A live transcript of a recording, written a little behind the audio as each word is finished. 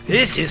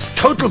This is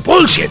total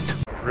bullshit!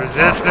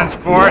 Resistance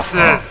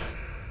forces!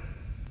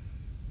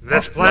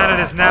 This planet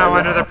is now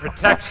under the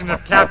protection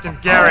of Captain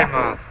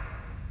Garymoth.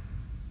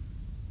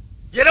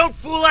 You don't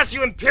fool us,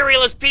 you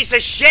imperialist piece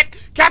of shit!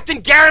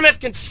 Captain Garymoth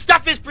can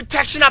stuff his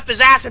protection up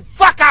his ass and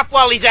fuck off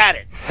while he's at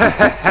it!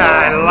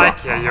 I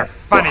like you. You're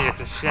funny.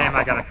 It's a shame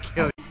I gotta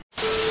kill you.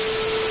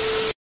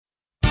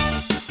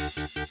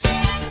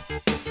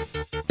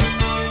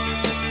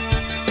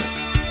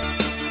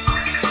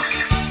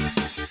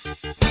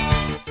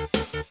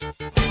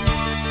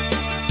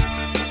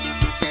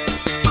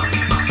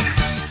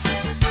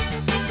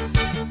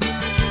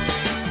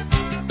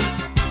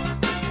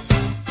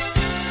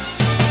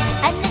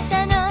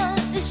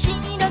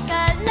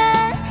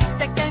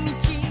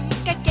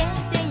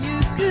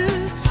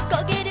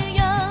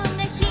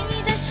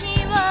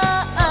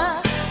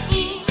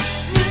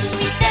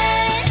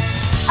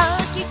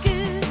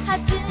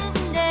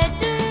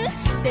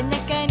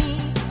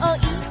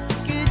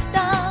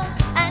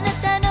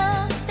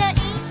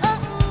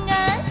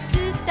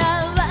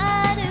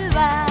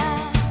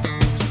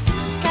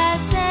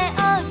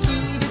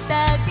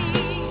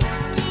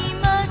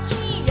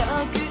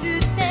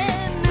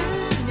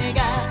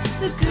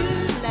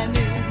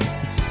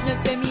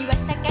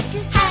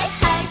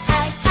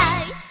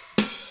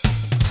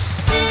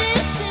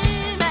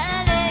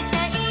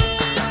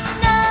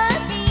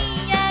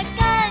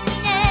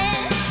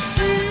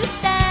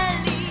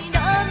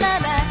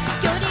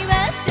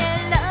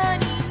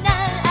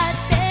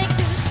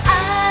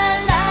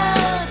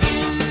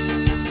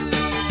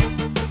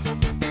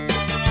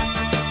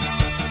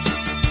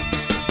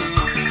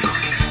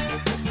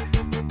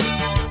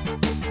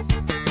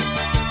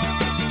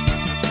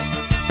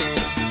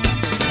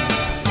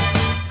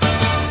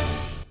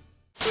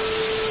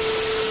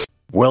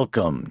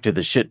 Welcome to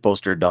the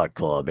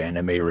Shitposter.club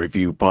anime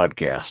review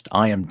podcast.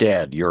 I am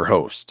Dad, your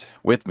host.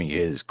 With me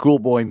is Cool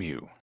Boy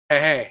Mew.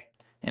 Hey.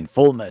 And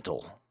Full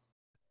Metal.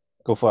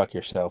 Go fuck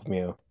yourself,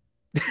 Mew.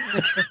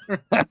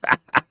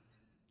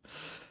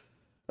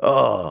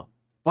 Oh,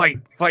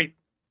 fight.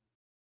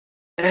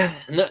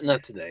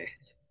 Not today.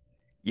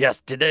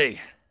 Yes,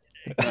 today.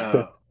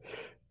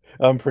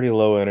 I'm pretty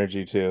low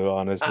energy too,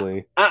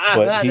 honestly.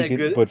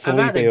 But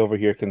Felipe over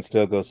here can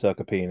still go suck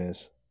a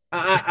penis.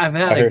 I've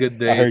had a good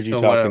day. I heard you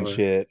talking whatever.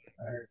 shit.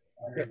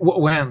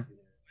 When?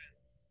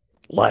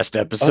 Last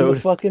On episode? the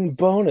fucking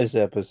bonus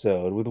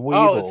episode with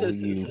Weevil,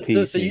 you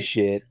piece of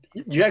shit.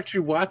 You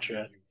actually watch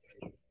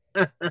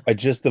it?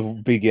 Just the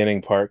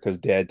beginning part, because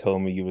Dad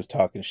told me you was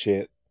talking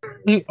shit.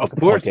 Of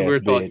course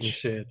we're talking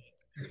shit.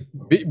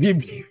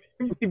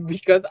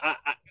 Because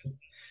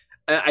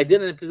I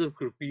did an episode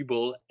for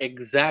people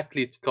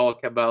exactly to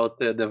talk about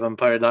the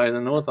Vampire Dies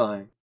in No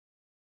Time.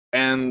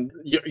 And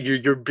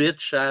your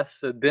bitch ass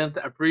didn't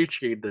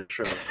appreciate the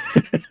show.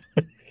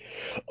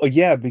 Oh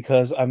yeah,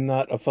 because I'm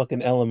not a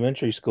fucking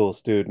elementary school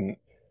student.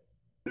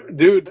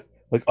 Dude.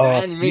 Like,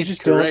 you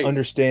just don't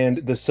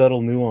understand the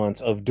subtle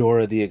nuance of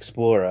Dora the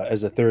Explorer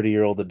as a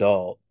 30-year-old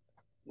adult.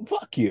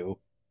 Fuck you.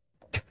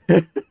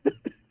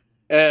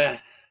 The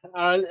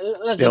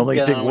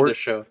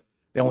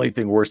only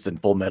thing worse than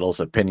Full Metal's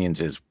opinions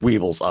is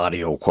Weeble's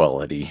audio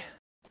quality.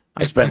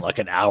 I spent like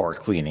an hour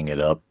cleaning it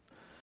up.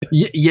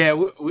 Yeah,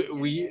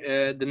 we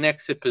the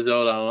next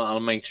episode I'll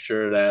make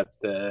sure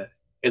that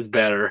it's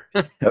better.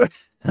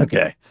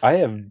 Okay. I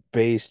have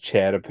base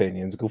chat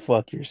opinions. Go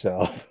fuck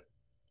yourself.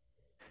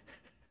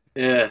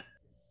 Yeah.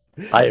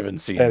 I haven't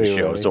seen the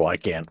show, so I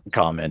can't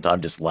comment.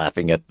 I'm just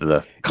laughing at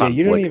the conflict. Yeah,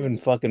 you don't even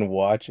fucking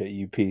watch it,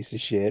 you piece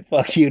of shit.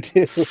 Fuck you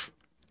too.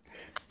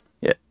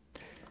 Yeah,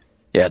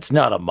 it's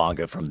not a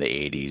manga from the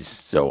 80s,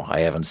 so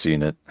I haven't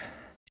seen it.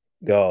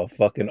 Oh,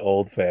 fucking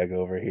old fag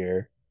over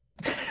here.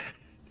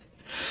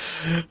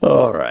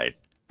 All right.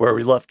 Where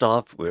we left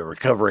off, we were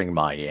covering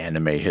my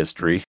anime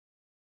history.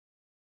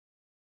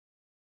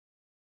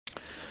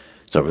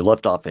 So we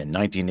left off in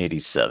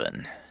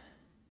 1987.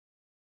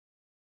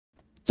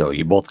 So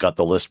you both got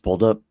the list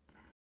pulled up?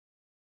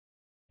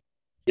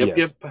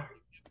 Yep.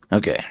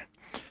 Okay.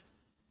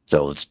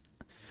 So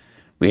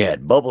we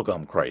had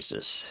Bubblegum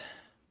Crisis,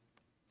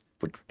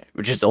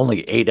 which is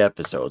only 8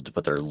 episodes,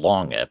 but they're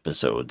long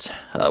episodes.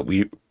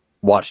 We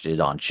watched it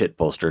on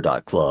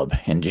shitposter.club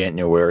in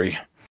January.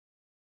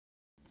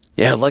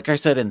 Yeah, like I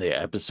said in the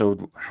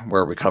episode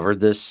where we covered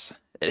this,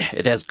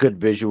 it has good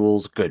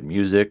visuals, good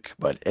music,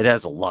 but it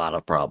has a lot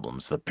of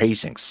problems. The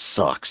pacing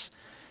sucks.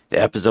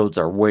 The episodes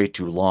are way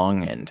too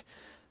long, and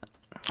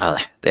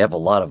they have a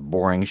lot of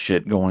boring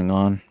shit going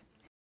on.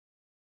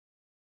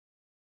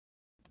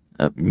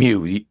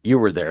 Mew, you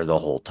were there the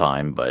whole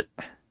time, but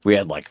we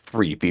had like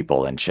 3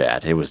 people in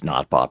chat. It was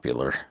not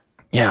popular.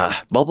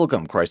 Yeah,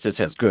 Bubblegum Crisis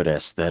has good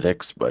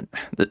aesthetics, but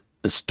the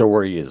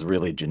story is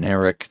really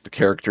generic. The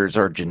characters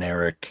are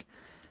generic.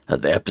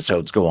 The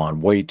episodes go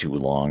on way too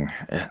long.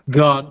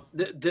 God,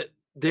 the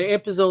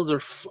episodes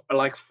are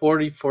like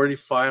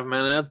 40-45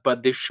 minutes,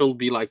 but they should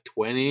be like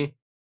 20.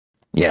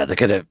 Yeah, they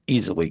could have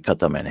easily cut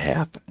them in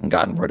half and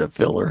gotten rid of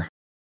filler.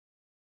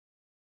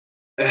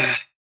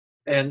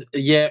 And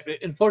yeah,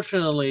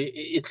 unfortunately,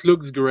 it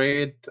looks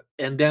great,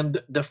 and then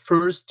the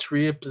first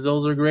 3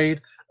 episodes are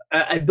great.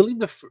 I believe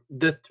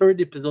the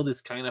third episode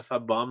is kind of a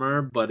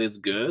bummer, but it's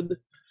good.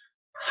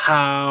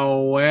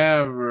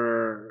 However,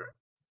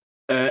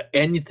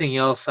 anything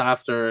else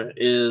after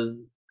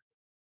is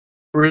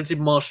pretty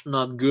much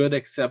not good,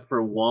 except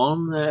for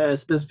one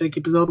specific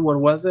episode.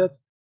 What was it?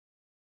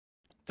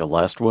 The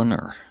last one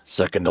or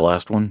second to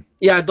last one?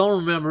 Yeah, I don't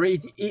remember.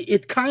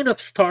 It kind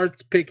of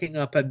starts picking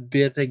up a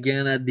bit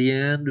again at the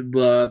end,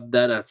 but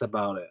that's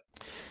about it.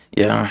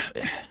 Yeah,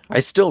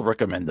 I still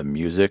recommend the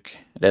music.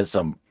 It has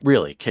some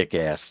really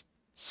kick-ass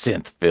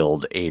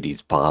synth-filled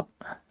 80s pop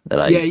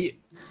that Yeah, I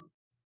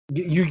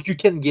you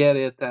can get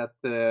it at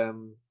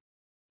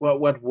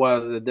what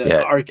was it, the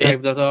yeah,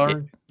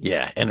 archive.org.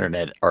 yeah,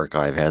 Internet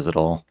Archive has it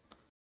all.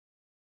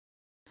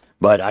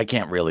 But I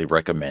can't really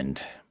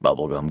recommend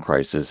Bubblegum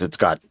Crisis. It's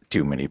got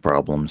too many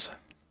problems.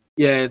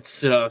 Yeah,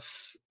 it's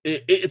just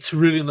it's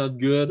really not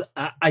good.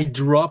 I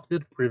dropped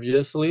it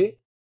previously,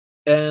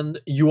 and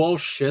you all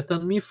shit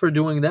on me for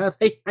doing that.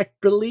 I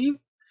believe,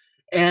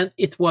 and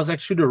it was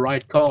actually the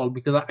right call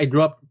because I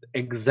dropped it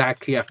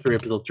exactly after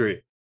episode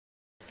 3.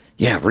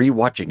 Yeah,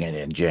 rewatching it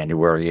in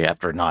January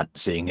after not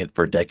seeing it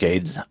for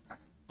decades,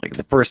 like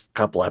the first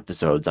couple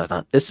episodes, I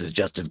thought this is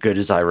just as good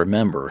as I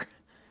remember.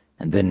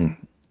 And then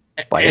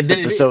by And then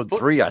episode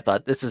 3, I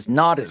thought this is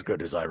not as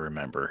good as I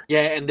remember.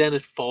 yeah, and then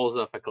it falls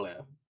off a cliff.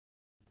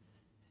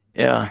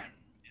 Yeah,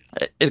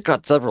 it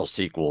got several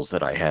sequels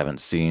that I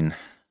haven't seen.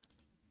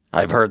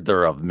 I've heard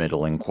they're of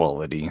middling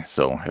quality,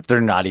 so if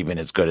they're not even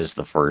as good as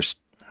the first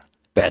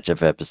batch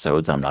of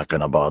episodes, I'm not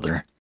gonna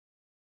bother.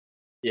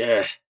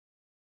 Yeah.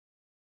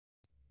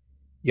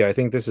 Yeah, I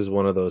think this is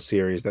one of those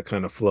series that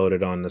kind of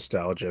floated on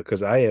nostalgia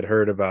because I had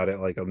heard about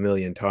it like a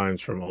million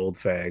times from old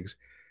fags.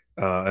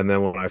 And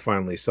then when I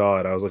finally saw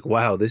it, I was like,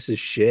 wow, this is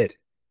shit.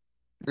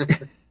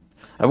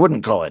 I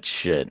wouldn't call it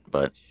shit,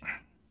 but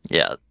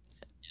yeah,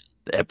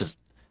 the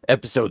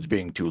episodes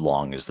being too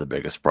long is the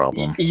biggest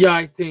problem. Yeah,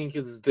 I think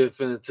it's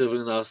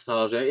definitively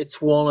nostalgia.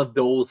 It's one of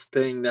those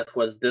things that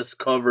was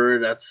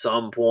discovered at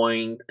some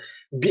point,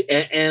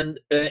 and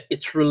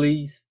it's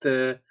released.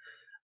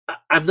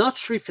 I'm not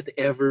sure if it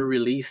ever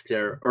released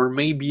there, or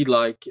maybe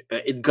like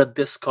it got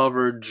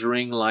discovered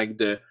during like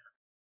the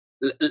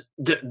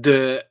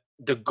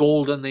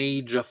golden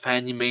age of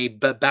anime,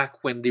 but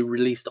back when they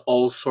released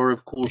all sort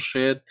of cool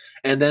shit,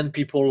 and then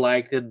people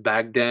liked it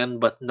back then,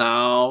 but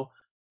now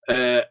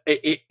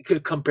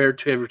compared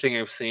to everything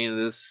I've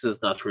seen, this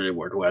is not really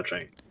worth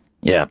watching.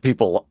 Yeah,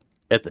 people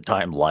at the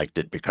time liked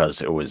it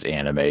because it was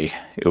anime.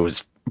 It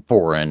was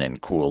foreign and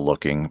cool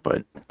looking,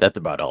 but that's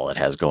about all it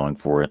has going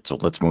for it. So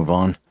let's move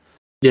on.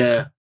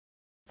 Yeah,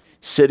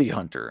 City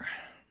Hunter.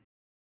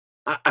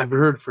 I've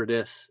heard for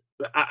this.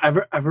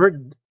 I've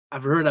heard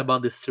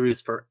about this series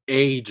for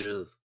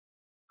ages.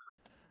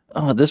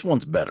 This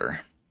one's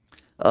better.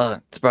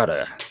 It's about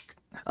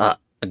a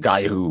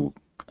guy who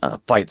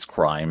fights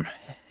crime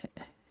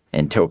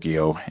in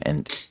Tokyo,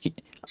 and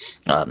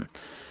um,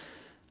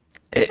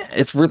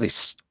 it's really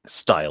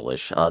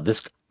stylish.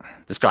 This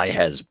guy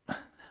has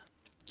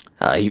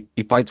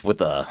he fights with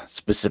a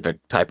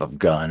specific type of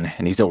gun,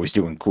 and he's always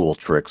doing cool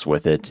tricks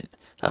with it,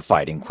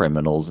 fighting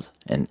criminals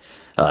and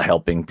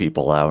helping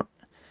people out.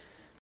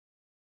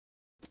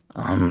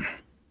 Um,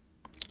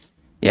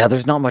 yeah,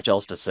 there's not much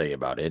else to say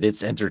about it.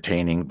 It's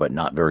entertaining, but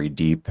not very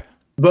deep.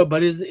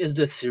 But is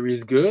the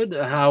series good?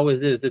 How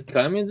is it? Is it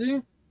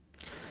comedy?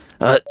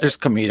 There's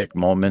comedic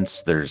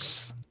moments.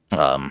 There's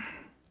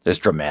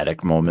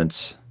dramatic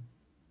moments.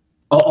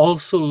 I'll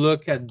also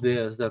look at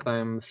this that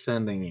I'm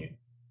sending you.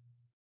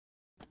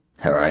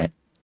 All right.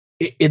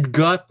 It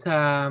got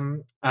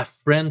a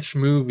French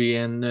movie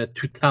in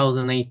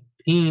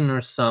 2018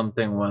 or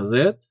something, was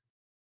it?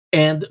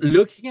 And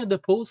looking at the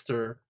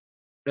poster,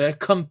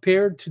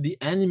 compared to the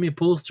anime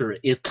poster,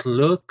 it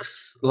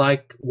looks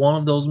like one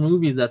of those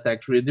movies that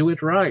actually do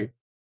it right.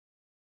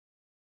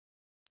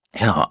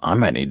 Yeah, I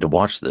might need to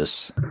watch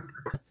this.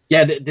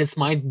 Yeah, this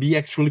might be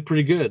actually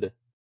pretty good.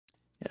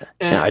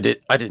 Yeah, I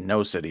didn't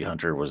know City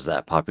Hunter was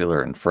that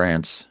popular in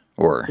France.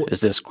 Or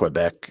is this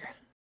Quebec?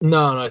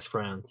 No, it's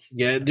France.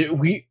 Yeah,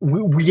 we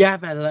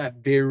have a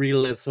very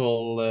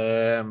little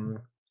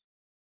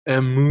a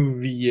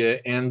movie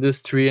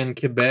industry in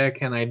Quebec,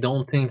 and I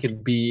don't think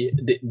we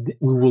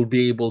will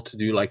be able to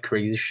do like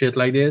crazy shit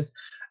like this.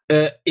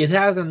 It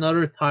has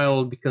another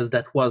title because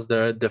that was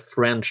the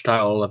French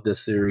title of the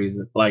series,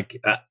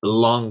 like a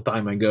long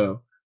time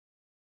ago.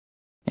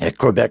 Yeah,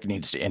 Quebec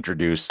needs to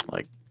introduce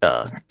like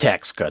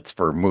tax cuts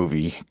for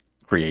movie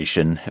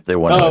creation if they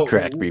want to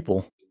attract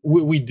people.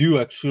 We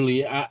do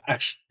actually. A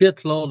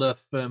shitload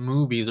of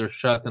movies are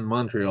shot in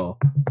Montreal.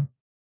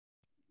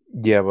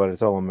 Yeah, but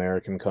it's all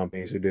American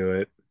companies who do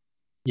it.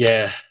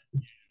 Yeah.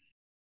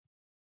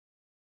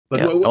 But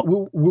Yeah.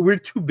 we're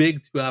too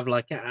big to have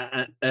like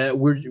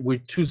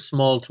we're too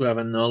small to have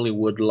an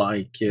Hollywood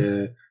like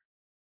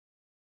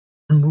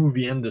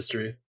movie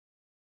industry.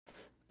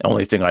 The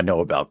only thing I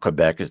know about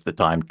Quebec is the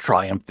time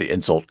Triumph the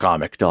Insult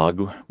Comic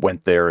Dog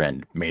went there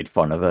and made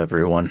fun of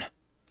everyone.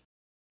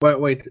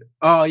 Wait.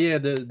 Oh yeah,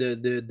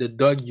 the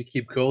dog you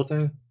keep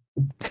quoting.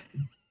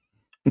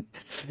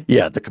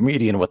 Yeah, the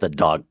comedian with a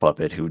dog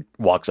puppet who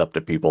walks up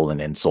to people and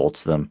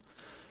insults them.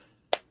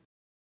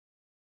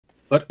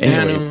 But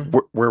Anyway,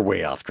 we're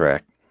way off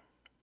track.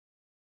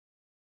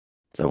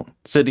 So,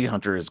 City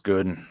Hunter is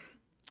good.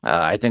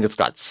 I think it's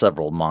got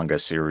several manga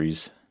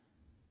series.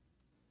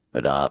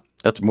 But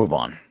let's move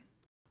on.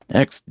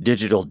 Next,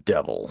 Digital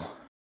Devil.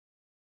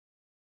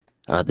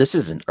 This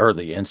is an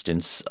early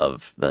instance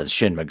of the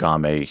Shin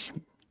Megami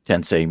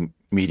Tensei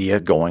media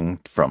going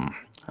from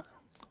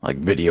like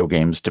video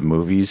games to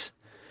movies.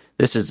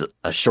 This is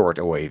a short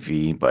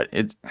OAV, but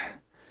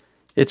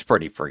it's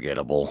pretty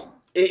forgettable.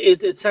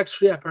 It's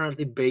actually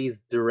apparently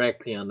based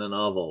directly on the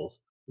novels,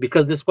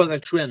 because this was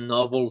actually a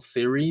novel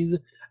series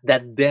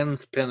that then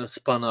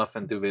spun off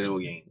into video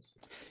games.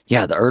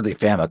 Yeah, the early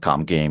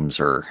Famicom games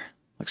are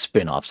like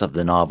spin-offs of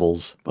the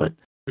novels, but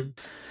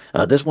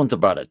this one's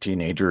about a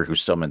teenager who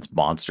summons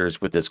monsters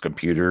with his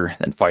computer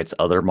and fights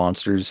other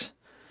monsters.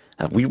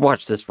 We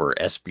watched this for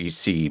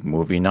SBC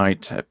movie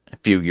night a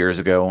few years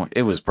ago.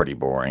 It was pretty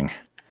boring.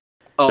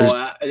 Oh,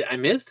 I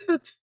missed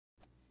it?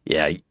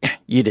 Yeah,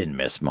 you didn't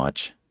miss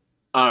much.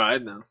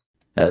 Alright then.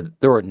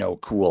 There were no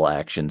cool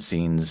action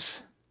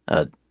scenes,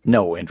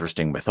 no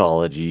interesting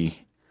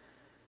mythology.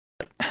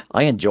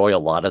 I enjoy a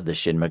lot of the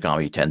Shin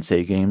Megami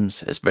Tensei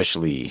games,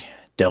 especially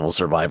Devil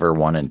Survivor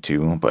 1 and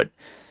 2, but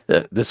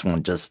this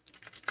one just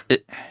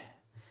it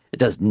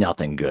does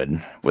nothing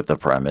good with the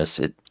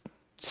premise.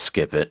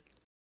 Skip it.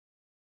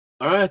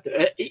 Alright.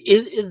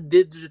 Is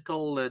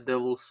Digital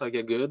Devil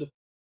Saga good?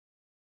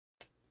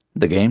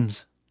 The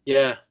games?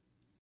 Yeah.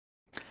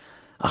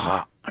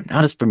 I'm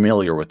not as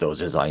familiar with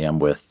those as I am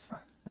with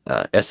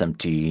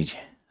SMT,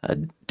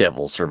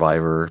 Devil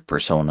Survivor,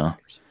 Persona.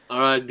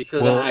 Alright,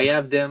 because Well, I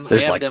have them. I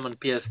have them on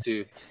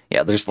PS2.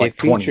 Yeah, there's like it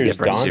 20 features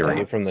different Dante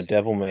series. from the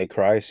Devil May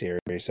Cry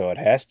series, so it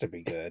has to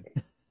be good.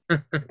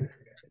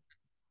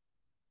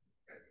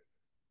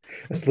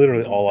 That's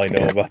literally all I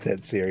know about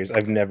that series.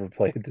 I've never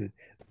played the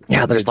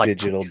there's like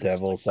Digital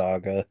Devil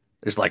Saga.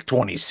 There's like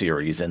 20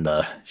 series in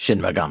the Shin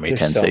Megami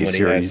There's so Tensei many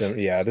series.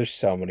 there's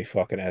so many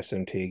fucking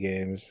SMT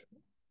games.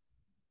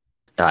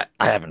 I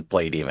haven't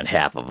played even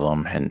half of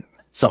them, and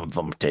some of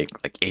them take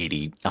like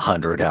 80,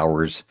 100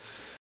 hours.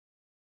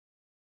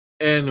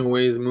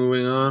 Anyways,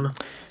 moving on.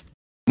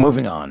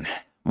 Moving on.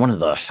 One of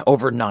the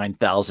over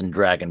 9,000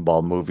 Dragon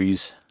Ball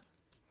movies.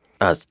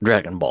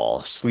 Dragon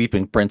Ball,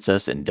 Sleeping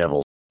Princess and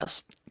Devil's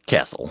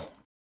Castle.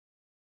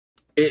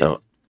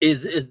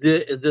 Is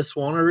this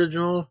one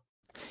original?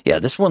 Yeah,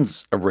 this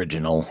one's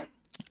original.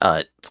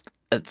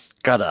 It's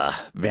got a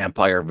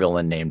vampire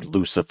villain named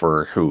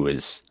Lucifer who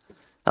is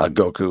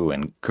Goku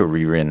and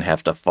Kuririn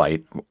have to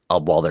fight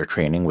while they're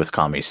training with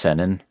Kami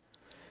Sennin.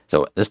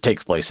 So this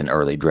takes place in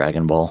early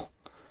Dragon Ball.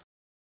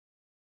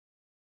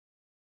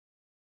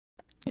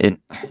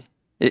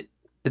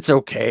 It's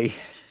okay.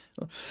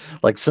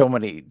 Like so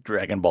many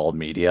Dragon Ball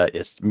media,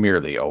 it's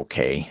merely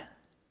okay.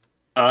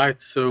 Alright,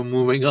 so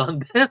moving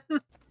on then.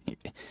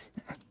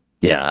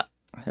 Yeah,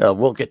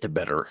 we'll get to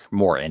better,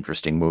 more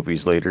interesting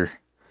movies later.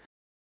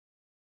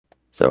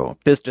 So,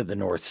 Fist of the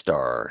North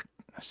Star,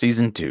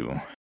 Season 2.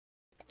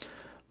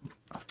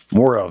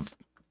 More of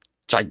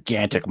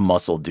gigantic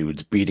muscle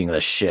dudes beating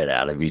the shit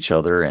out of each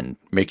other and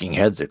making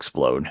heads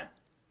explode.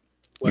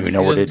 Was you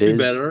know what it is?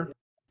 Better?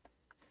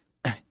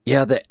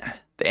 Yeah, the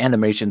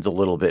animation's a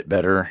little bit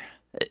better.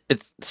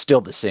 It's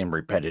still the same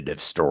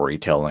repetitive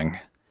storytelling.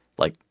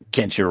 Like,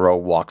 Kenshiro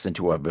walks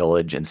into a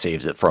village and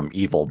saves it from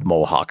evil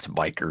mohawked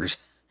bikers.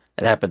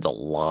 It happens a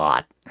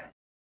lot.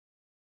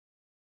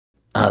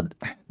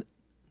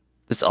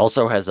 This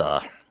also has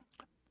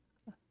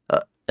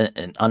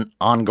an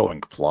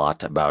ongoing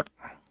plot about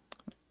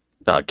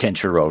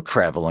Kenshiro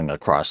traveling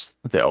across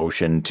the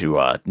ocean to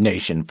a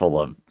nation full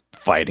of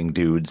fighting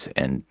dudes,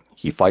 and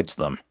he fights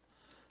them.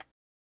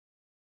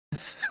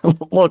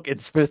 Look,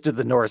 it's Fist of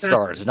the North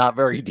Star. It's not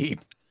very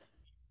deep.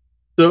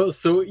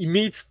 So he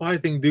meets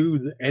fighting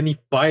dudes and he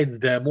fights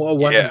them.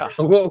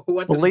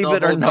 What Believe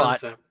it or not,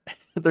 concept.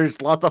 There's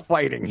lots of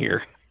fighting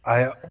here.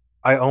 I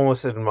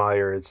almost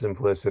admire its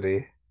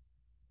simplicity.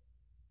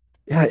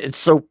 Yeah, it's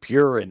so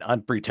pure and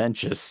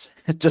unpretentious.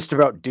 It's just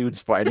about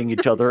dudes fighting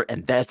each other,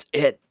 and that's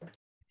it.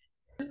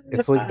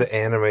 It's like the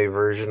anime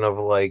version of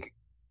like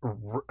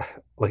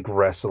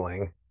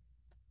wrestling.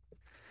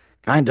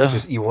 Kinda.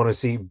 Just you want to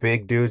see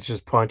big dudes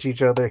just punch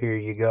each other? Here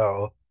you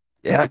go.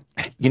 Yeah,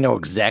 you know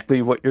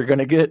exactly what you're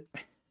gonna get.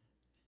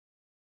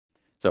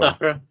 So, all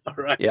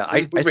right. Yeah, so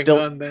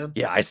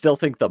I still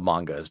think the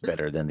manga is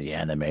better than the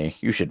anime.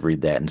 You should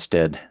read that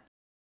instead.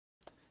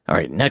 All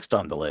right, next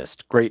on the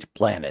list, Great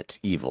Planet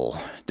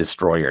Evil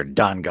Destroyer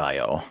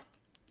Dangaio,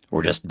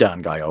 or just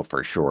Dangaio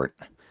for short.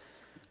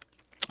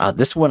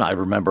 This one I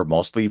remember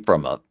mostly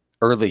from a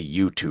early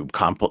YouTube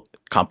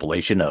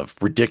compilation of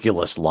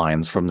ridiculous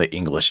lines from the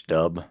English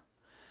dub.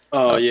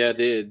 Oh yeah,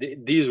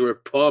 these were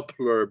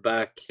popular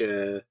back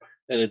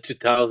in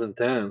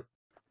 2010.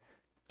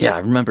 Yeah, I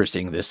remember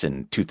seeing this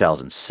in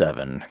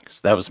 2007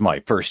 because that was my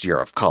first year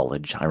of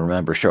college. I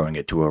remember showing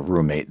it to a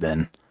roommate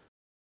then.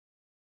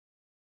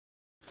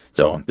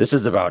 So, this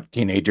is about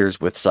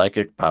teenagers with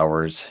psychic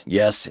powers.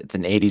 Yes, it's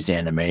an 80s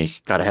anime.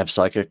 Gotta have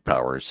psychic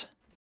powers.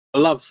 I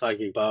love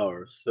psychic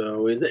powers,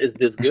 so it's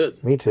this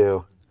good. Me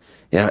too.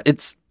 Yeah,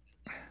 it's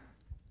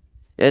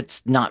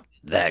not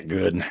that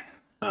good.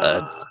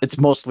 It's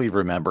mostly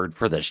remembered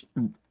for the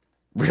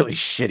really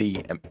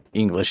shitty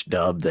English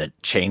dub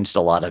that changed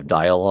a lot of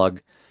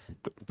dialogue,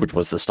 which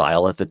was the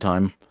style at the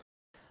time.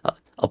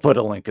 I'll put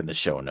a link in the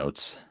show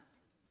notes.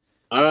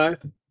 All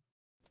right.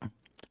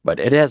 But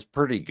it has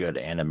pretty good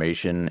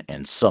animation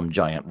and some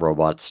giant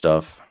robot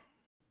stuff.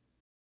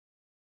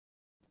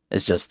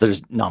 It's just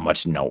there's not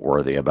much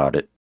noteworthy about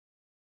it.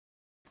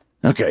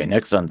 Okay,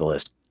 next on the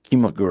list,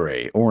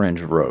 Kimagure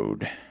Orange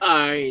Road.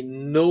 I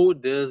know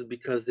this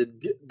because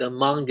the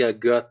manga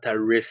got a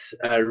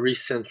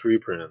recent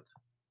reprint.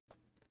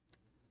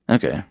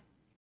 Okay.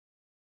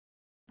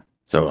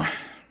 So,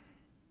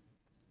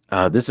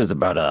 this is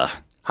about a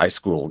high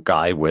school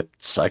guy with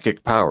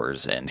psychic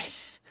powers, and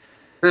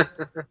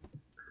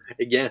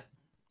Again,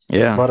 A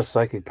yeah, lot of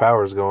psychic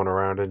powers going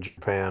around in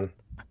Japan.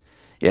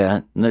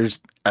 yeah. And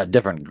there's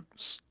different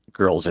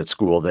girls at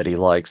school that he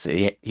likes.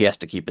 He has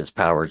to keep his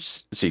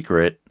powers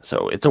secret,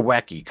 so it's a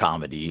wacky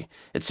comedy.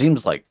 It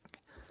seems like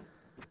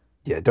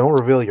Yeah, don't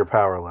reveal your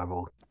power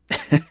level.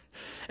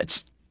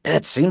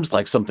 it seems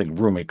like something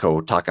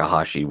Rumiko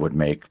Takahashi would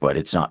make, but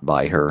it's not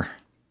by her.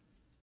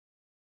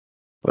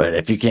 But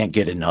if you can't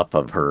get enough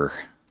of her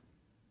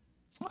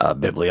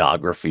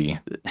bibliography,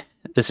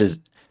 this is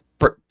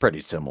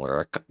pretty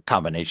similar. A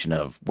combination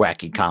of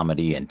wacky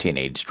comedy and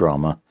teenage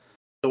drama.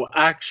 so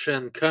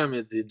action,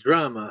 comedy,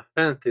 drama,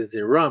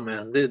 fantasy,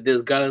 romance.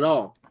 This got it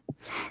all.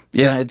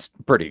 Yeah, it's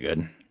pretty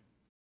good.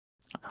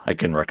 I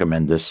can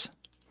recommend this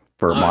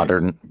for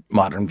Nice.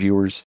 modern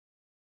viewers.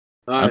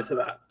 Nice.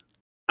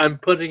 I'm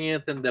putting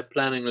it in the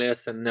planning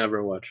list and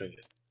never watching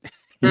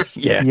it.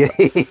 Yeah, Yeah,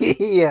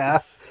 yeah.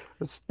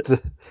 That's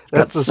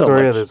got the so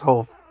story much. of this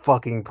whole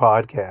fucking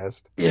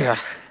podcast. Yeah,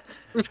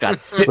 it's got.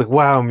 It's like,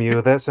 wow,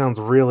 Mew, that sounds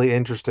really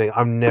interesting.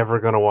 I'm never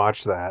gonna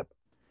watch that.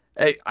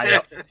 Hey,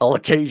 I'll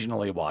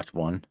occasionally watch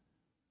one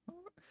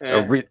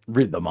or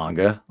read the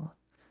manga.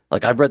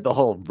 Like I read the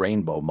whole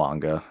Rainbow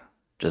manga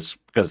just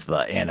because the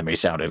anime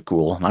sounded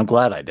cool, and I'm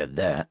glad I did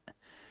that.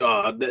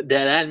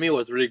 That anime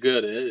was really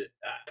good.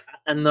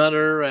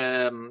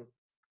 Another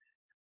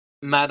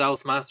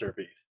Madhouse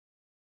masterpiece.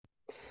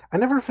 I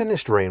never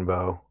finished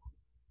Rainbow.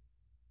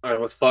 Oh, it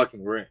was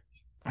fucking great.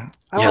 I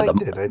Yeah,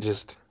 liked it. I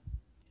just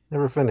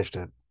never finished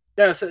it.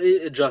 Yeah, so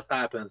it just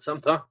happens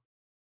sometimes.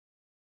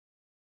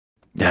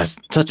 There's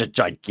such a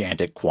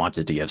gigantic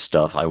quantity of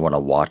stuff I want to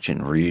watch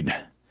and read.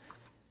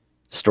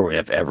 Story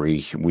of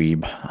every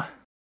weeb.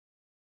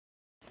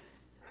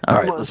 All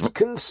right, Must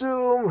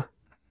consume.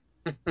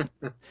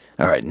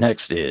 all right.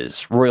 Next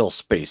is Royal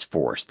Space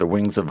Force: The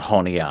Wings of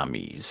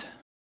Honiamis.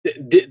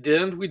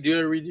 Didn't we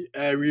do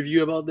a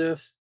review about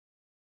this?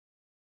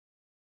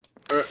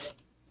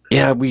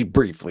 Yeah, we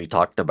briefly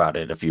talked about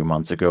it a few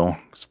months ago.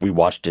 'Cause we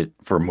watched it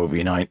for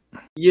movie night.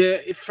 Yeah,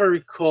 if I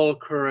recall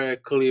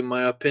correctly,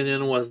 my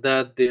opinion was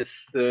that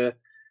this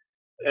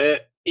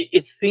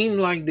it seemed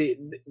like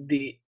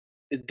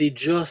they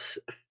just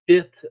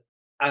fit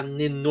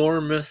an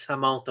enormous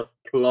amount of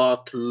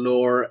plot,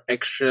 lore,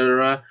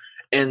 etc.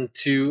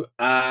 into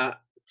a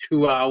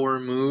 2-hour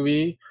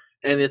movie,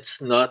 and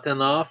it's not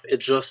enough.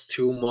 It's just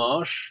too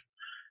much,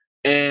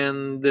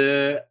 and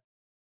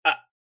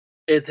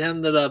it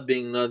ended up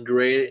being not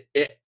great.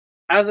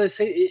 As I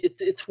say,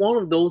 it's one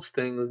of those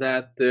things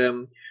that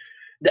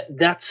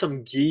that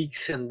some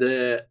geeks in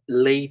the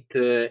late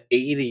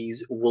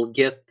 80s will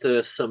get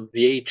some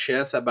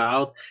VHS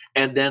about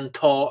and then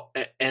talk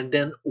and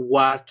then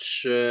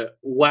watch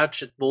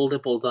it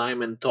multiple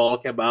times and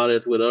talk about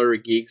it with other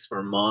geeks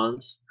for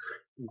months.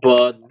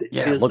 But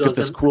Yeah, this look at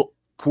this doesn't.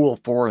 cool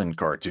foreign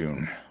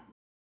cartoon.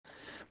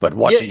 But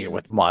watching it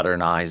with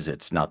modern eyes,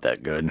 it's not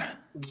that good.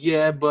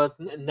 Yeah, but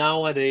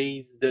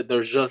nowadays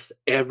there's just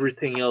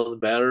everything else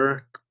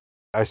better.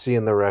 I see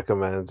in the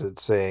recommends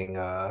it's saying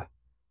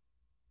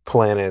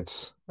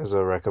Planets is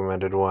a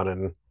recommended one,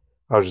 and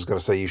I was just gonna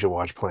say you should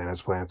watch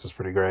Planets. Planets is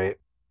pretty great.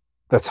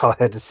 That's all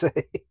I had to say.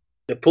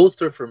 The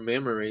poster for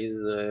Memories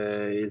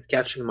is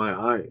catching my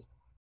eye.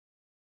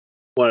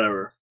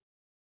 Whatever.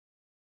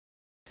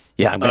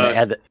 Yeah, I'm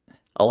gonna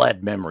I'll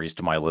add Memories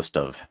to my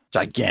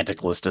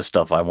gigantic list of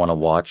stuff I want to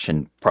watch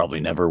and probably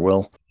never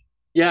will.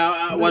 Yeah,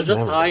 I was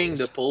just eyeing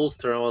the Memories.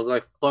 poster. I was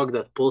like, fuck,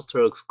 that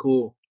poster looks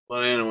cool.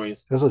 But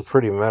anyways. This looks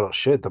pretty metal.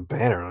 Shit, the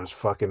banner was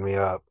fucking me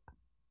up.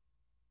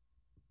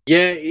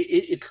 Yeah,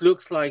 it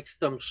looks like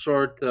some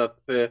sort of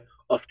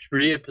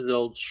 3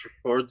 episode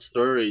short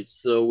story,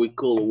 so we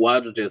could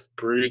watch this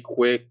pretty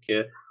quick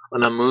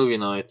on a movie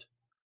night.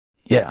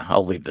 Yeah,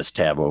 I'll leave this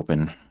tab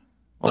open.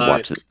 I'll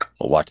Nice.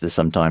 I'll watch this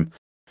sometime.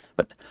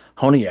 But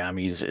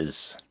Honiami's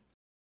is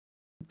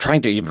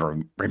trying to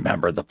even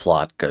remember the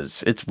plot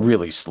because it's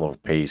really slow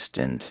paced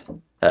and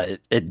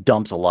It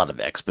dumps a lot of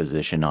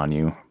exposition on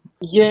you.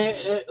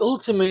 Yeah,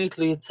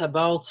 ultimately, it's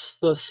about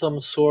some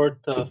sort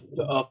of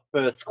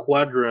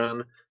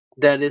squadron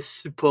that is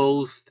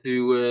supposed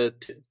to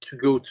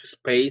go to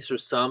space or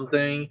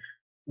something,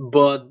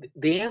 but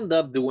they end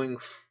up doing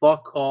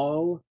fuck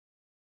all,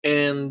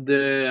 and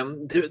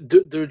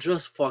they're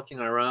just fucking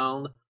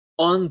around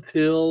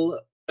until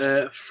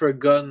for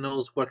God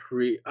knows what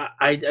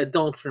I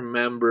don't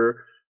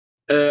remember.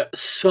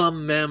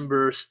 Some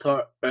members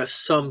start,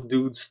 some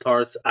dude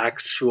starts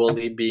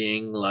actually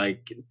being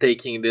like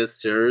taking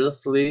this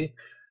seriously,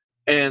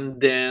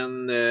 and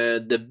then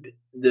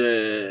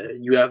the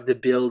you have the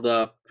build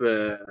up.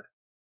 Uh,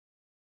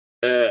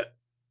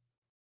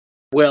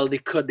 well, they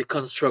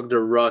construct the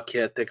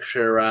rocket,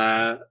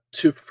 etc.,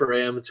 to for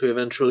him to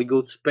eventually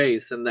go to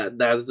space, and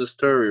that's the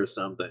story or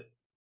something.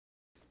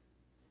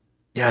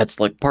 Yeah, it's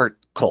like part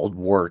Cold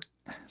War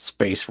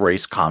space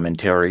race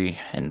commentary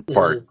and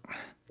part Mhm.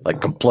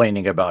 like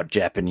complaining about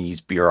Japanese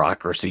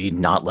bureaucracy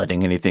not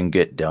letting anything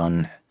get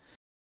done.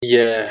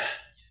 Yeah.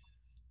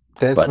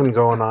 That's But been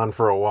going on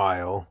for a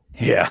while.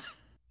 yeah,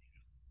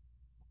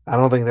 I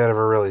don't think that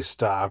ever really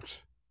stopped.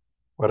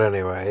 But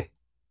anyway,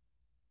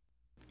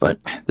 but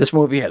this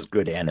movie has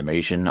good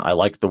animation. I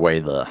like the way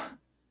the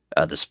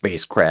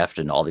spacecraft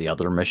and all the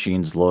other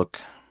machines look,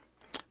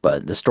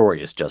 but the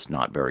story is just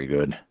not very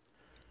good.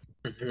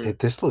 Mhm.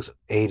 this looks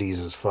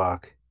 80s as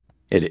fuck.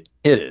 It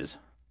is.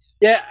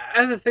 Yeah,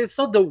 as I say, it's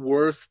not the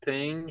worst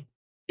thing.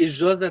 It's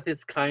just that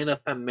it's kind of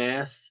a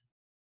mess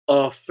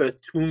of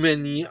too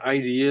many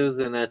ideas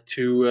in a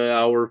 2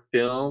 hour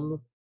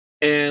film.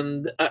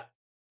 And I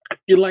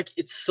feel like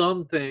it's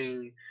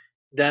something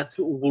that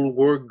will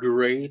work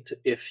great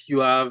if you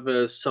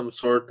have some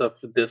sort of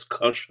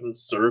discussion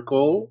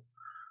circle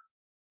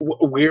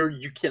where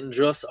you can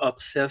just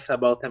obsess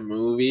about a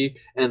movie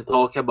and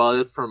talk about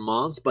it for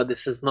months, but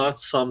this is not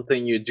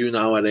something you do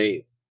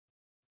nowadays.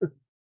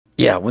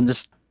 Yeah, when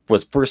this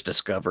was first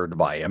discovered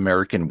by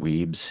American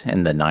weebs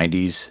in the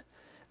 90s,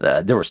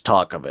 there was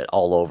talk of it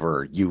all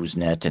over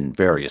Usenet and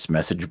various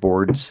message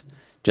boards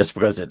just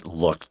because it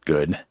looked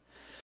good.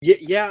 Yeah,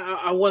 yeah,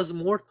 I was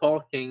more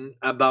talking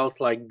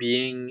about like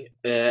being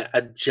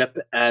a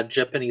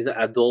Japanese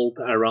adult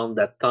around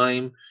that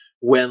time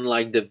when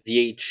like the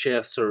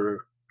VHS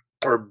or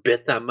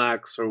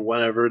Betamax or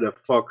whatever the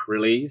fuck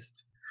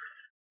released.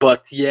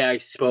 But yeah, I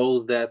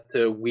suppose that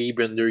Weeb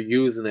and they're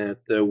using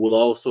it will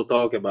also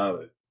talk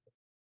about it.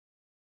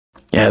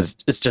 Yeah,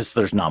 it's just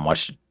there's not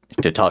much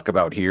to talk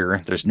about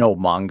here. There's no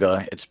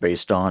manga it's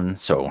based on,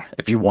 so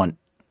if you want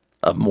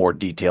a more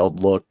detailed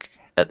look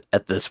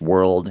at this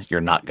world, you're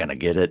not gonna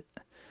get it.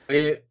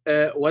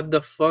 What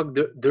the fuck?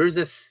 There's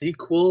a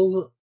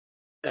sequel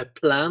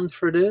planned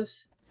for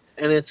this,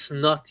 and it's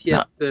not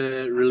yet Not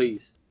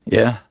released.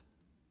 yeah,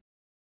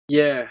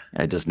 Yeah,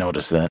 I just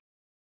noticed that.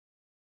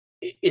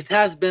 it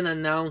has been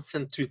announced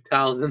in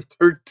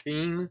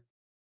 2013,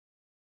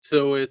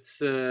 so it's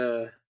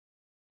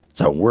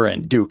So we're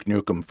in Duke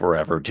Nukem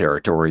Forever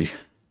territory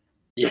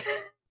yeah.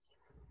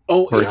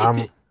 Oh, for Yeah, for I'm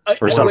gonna wait.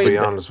 be something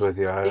that honest with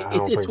you. I It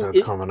don't it think that's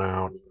it coming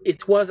out.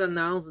 it was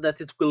announced that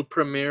it will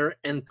premiere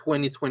in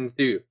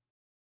 2022.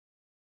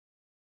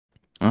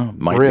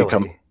 might Really?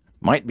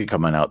 be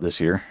coming out this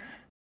year.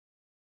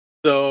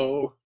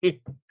 So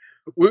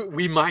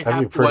we might That'd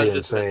be have to pretty watch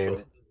this insane.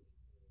 eventually.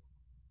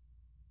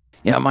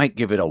 Yeah, I might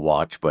give it a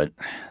watch, but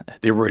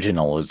the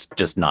original is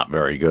just not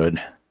very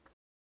good.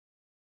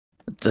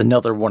 It's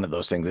another one of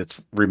those things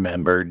that's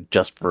remembered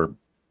just for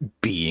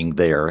being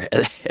there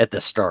at the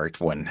start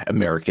when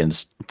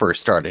Americans first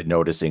started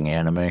noticing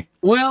anime.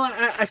 Well,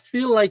 I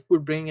feel like we're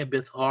being a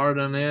bit hard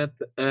on it.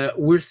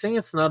 We're saying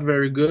it's not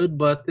very good,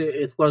 but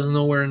it was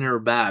nowhere near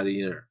bad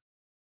either.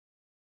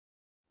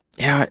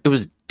 Yeah, it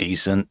was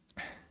decent.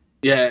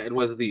 Yeah, it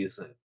was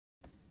decent.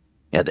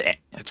 Yeah,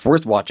 it's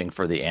worth watching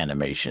for the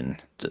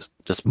animation.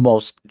 Just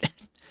most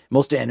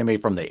anime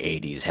from the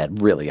 80s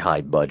had really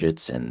high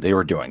budgets and they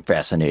were doing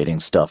fascinating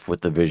stuff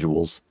with the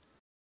visuals.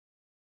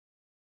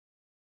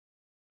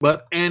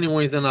 But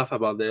anyways, enough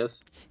about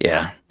this.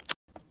 Yeah.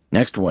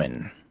 Next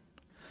one,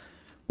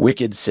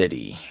 Wicked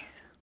City.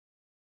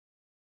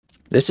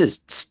 This is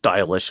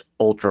stylish,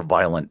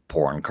 ultra-violent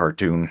porn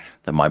cartoon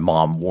that my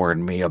mom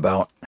warned me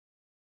about.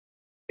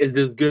 It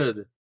is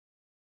good.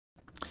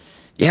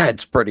 Yeah,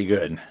 it's pretty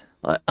good.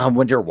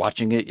 When you're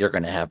watching it, you're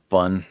gonna have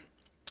fun.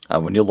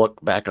 When you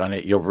look back on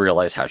it, you'll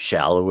realize how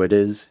shallow it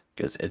is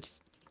because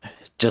it's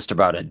just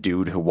about a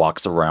dude who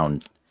walks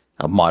around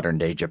modern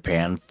day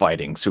Japan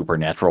fighting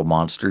supernatural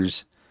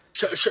monsters.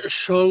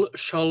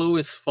 Shallow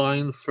is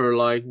fine for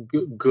like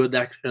good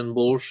action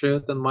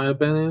bullshit, in my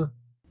opinion.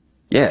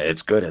 Yeah,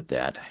 it's good at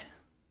that.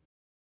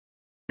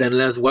 Then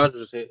let's watch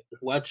it.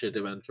 Watch it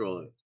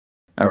eventually.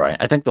 All right,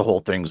 I think the whole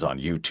thing's on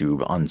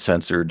YouTube,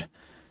 uncensored,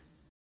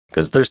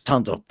 because there's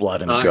tons of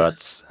blood and Nice.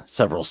 guts,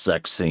 several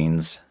sex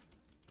scenes.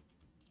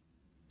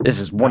 This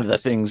is one of the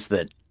Nice. things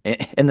that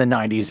in the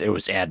 90s it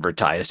was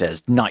advertised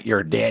as not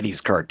your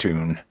daddy's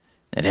cartoon.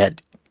 It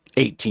had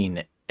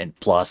 18 and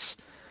plus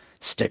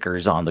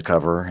stickers on the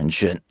cover and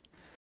shit.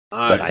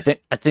 But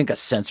I think a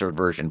censored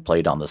version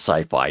played on the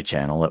Sci-Fi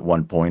Channel at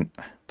one point,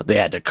 but they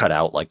had to cut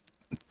out like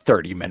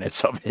 30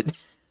 minutes of it.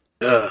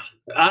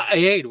 I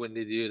hate when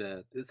they do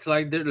that. It's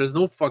like there's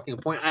no fucking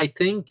point. I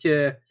think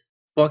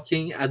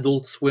fucking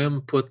Adult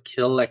Swim put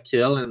Kill la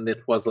Kill, and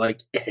it was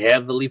like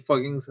heavily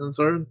fucking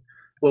censored.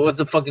 What was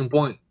the fucking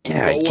point?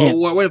 Yeah, you can't.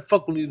 Why the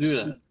fuck would you do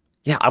that?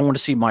 Yeah, I want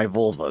to see my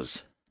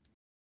vulvas.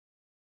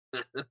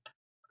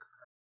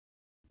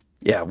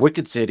 Yeah,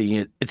 Wicked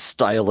City. It's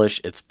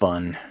stylish. It's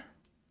fun.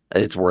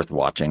 It's worth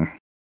watching.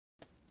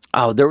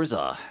 Oh, there was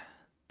a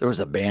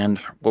band.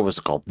 What was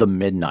it called? The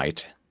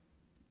Midnight.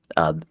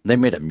 They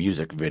made a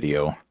music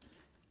video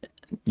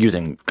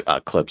using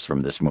clips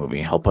from this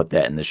movie. I'll put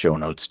that in the show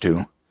notes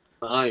too.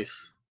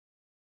 Nice.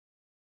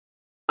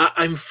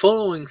 I'm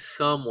following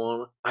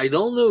someone. I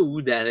don't know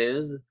who that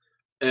is.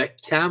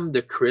 Cam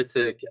the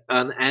Critic,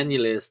 an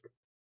Annihilist,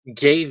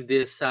 gave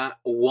this a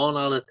 1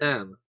 out of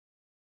 10.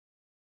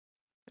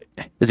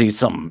 Is he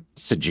some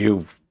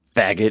SJW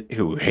faggot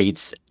who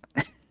hates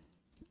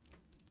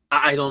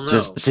I don't know.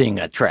 just seeing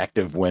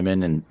attractive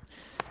women and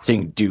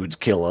seeing dudes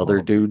kill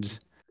other dudes?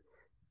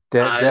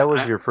 That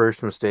was your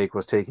first mistake,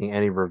 was taking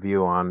any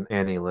review on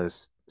any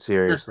list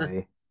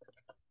seriously.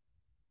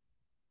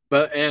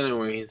 But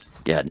anyways.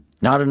 Yeah,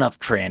 not enough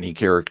tranny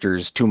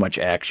characters, too much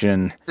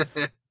action.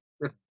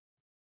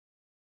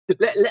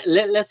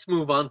 Let's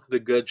move on to the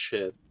good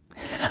shit.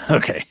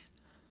 Okay.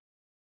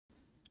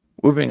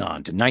 Moving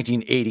on to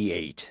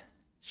 1988.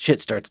 Shit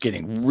starts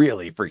getting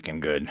really freaking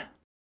good.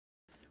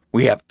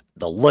 We have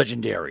the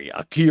legendary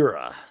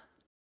Akira.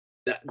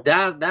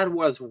 That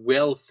was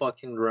well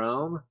fucking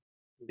drawn.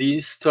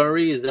 The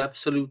story is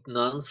absolute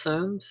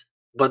nonsense,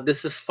 but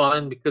this is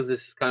fine because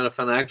this is kind of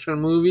an action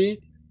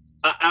movie.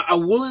 I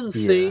wouldn't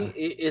say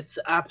it's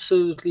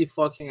absolutely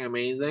fucking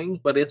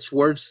amazing, but it's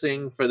worth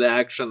seeing for the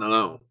action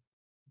alone.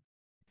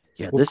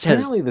 Yeah, well,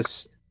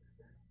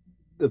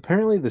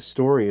 apparently the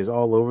story is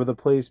all over the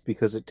place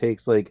because it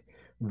takes like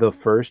the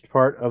first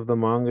part of the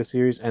manga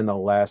series and the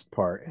last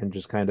part and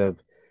just kind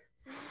of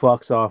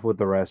fucks off with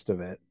the rest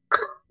of it.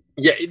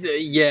 Yeah,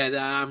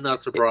 I'm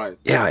not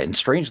surprised. Yeah, and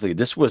strangely,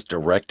 this was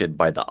directed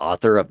by the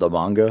author of the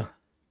manga.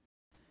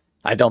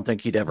 I don't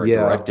think he'd ever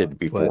directed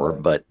before,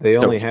 but they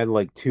only had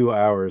like 2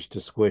 hours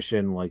to squish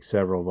in like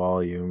several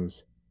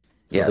volumes.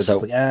 So they're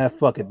just like,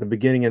 fuck it, the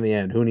beginning and the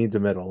end. Who needs a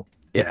middle?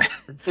 Yeah.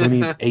 Who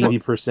needs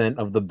 80%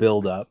 of the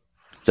build-up?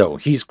 So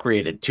he's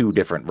created 2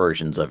 different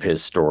versions of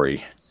his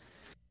story.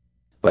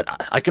 But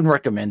I can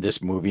recommend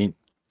this movie.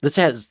 This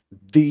has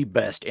the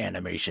best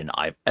animation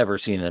I've ever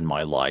seen in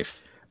my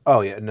life.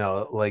 Oh yeah,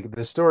 no, like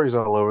the story's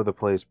all over the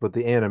place, but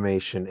the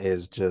animation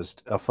is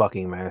just a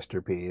fucking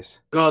masterpiece.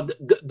 God,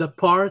 the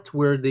part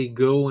where they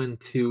go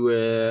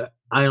into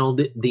I don't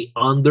know, the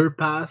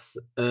underpass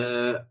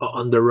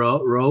on the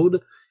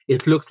road,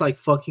 it looks like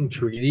fucking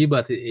 3D,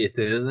 but it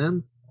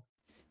isn't.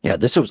 Yeah,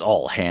 this was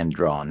all hand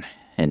drawn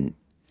and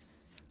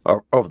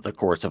over the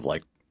course of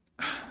like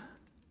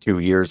 2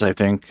 years, I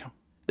think.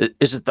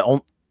 It's just the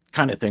only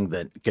kind of thing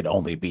that could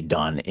only be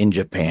done in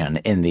Japan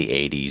in the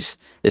 80s.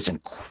 This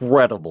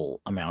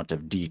incredible amount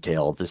of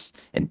detail, this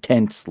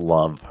intense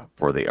love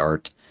for the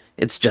art.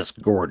 It's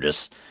just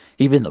gorgeous.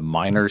 Even the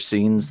minor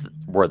scenes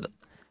where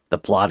the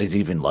plot is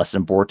even less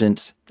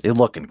important, they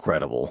look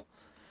incredible.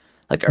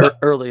 Like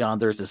early on,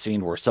 there's a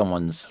scene where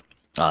someone's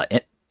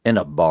in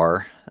a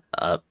bar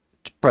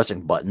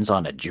pressing buttons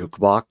on a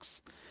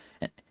jukebox,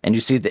 and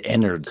you see the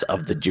innards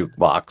of the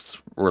jukebox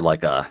where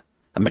like a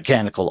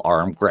mechanical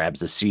arm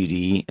grabs a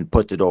CD and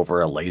puts it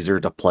over a laser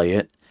to play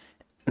it,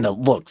 and it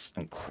looks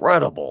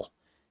incredible.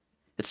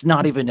 It's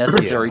not even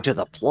necessary to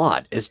the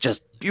plot. It's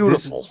just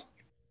beautiful.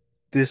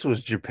 This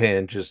was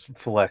Japan just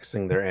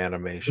flexing their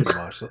animation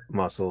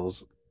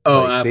muscles.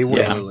 Oh, like,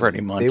 absolutely.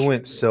 Pretty much. They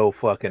went so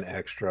fucking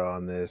extra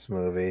on this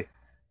movie.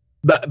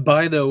 But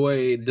by the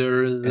way,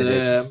 there's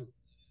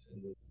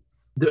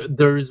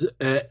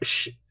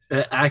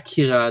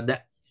Akira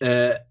that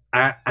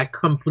a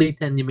complete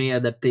anime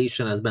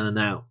adaptation has been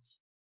announced.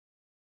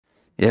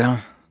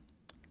 Yeah,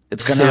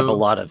 it's gonna have a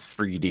lot of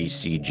 3D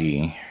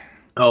CG.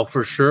 Oh,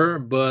 for sure,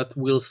 but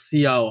we'll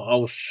see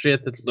how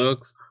shit it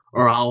looks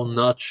or how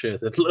not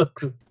shit it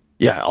looks.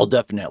 Yeah, I'll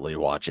definitely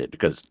watch it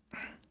because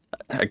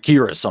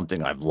Akira is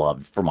something I've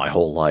loved for my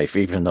whole life,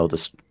 even though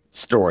the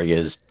story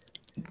is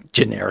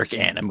generic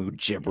anime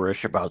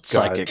gibberish about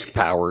psychic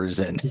powers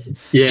and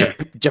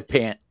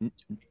Japan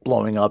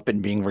blowing up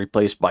and being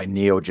replaced by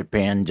Neo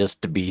Japan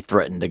just to be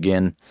threatened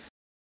again.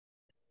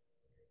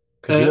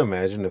 Could you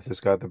imagine if this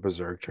got the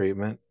Berserk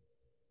treatment?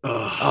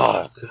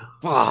 Oh,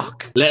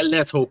 fuck.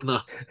 Let's hope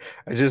not.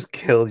 I just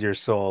killed your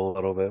soul a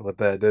little bit with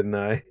that, didn't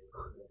I?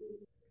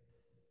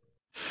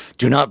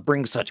 Do not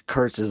bring such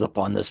curses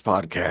upon this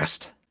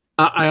podcast.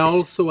 I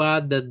also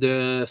add that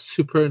the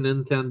Super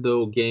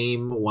Nintendo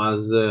game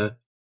was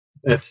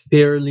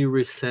fairly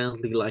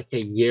recently, like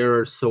a year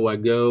or so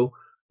ago,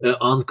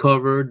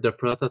 uncovered the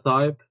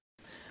prototype.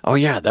 Oh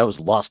yeah, that was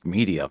lost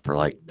media for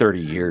like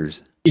 30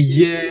 years.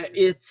 Yeah,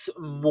 it's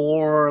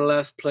more or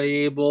less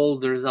playable.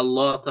 There's a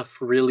lot of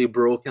really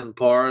broken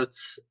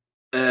parts.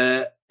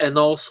 and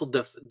also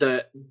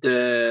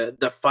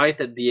the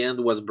fight at the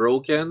end was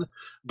broken,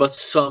 but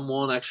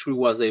someone actually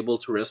was able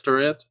to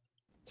restore it.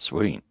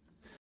 Sweet.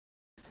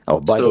 Oh,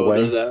 by the So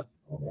way, that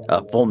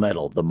Full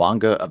Metal, the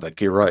manga of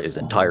Akira, is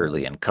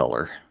entirely in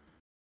color.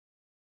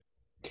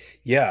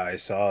 Yeah, I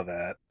saw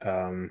that.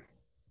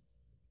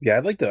 Yeah,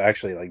 I'd like to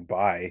actually like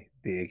buy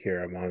the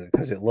Akira manga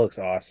because it looks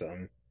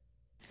awesome.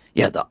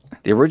 Yeah,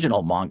 the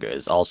original manga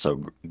is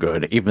also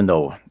good, even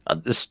though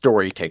this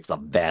story takes a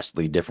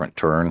vastly different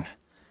turn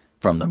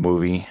from the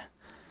movie.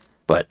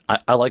 But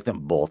I like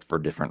them both for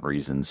different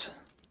reasons.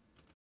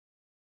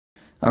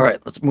 All right,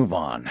 let's move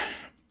on.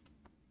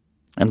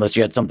 Unless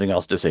you had something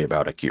else to say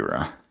about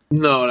Akira.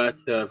 no,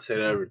 that's it.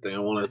 Everything I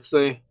wanted to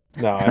say.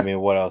 No, I mean,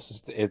 what else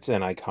is? It's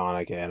an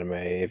iconic anime.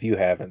 If you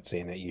haven't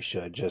seen it, you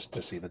should just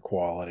to see the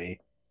quality.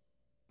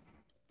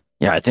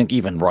 Yeah, I think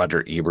even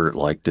Roger Ebert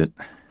liked it.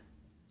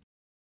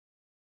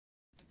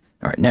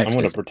 All right, I'm next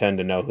gonna is pretend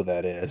to know who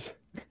that is.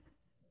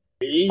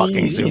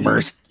 fucking He's,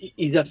 Zoomers.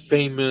 he's a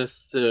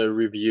famous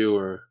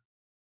reviewer.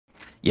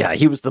 Yeah,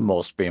 he was the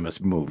most famous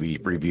movie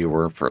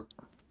reviewer from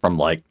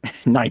like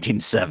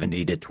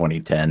 1970 to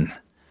 2010.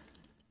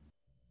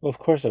 Well, of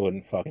course I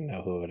wouldn't fucking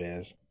know who it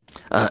is.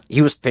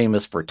 He was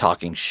famous for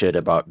talking shit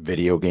about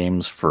video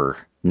games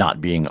for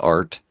not being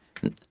art.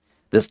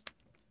 This,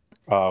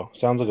 Oh,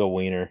 sounds like a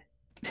wiener.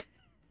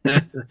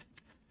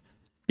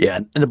 yeah,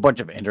 and a bunch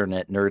of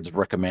internet nerds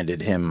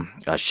recommended him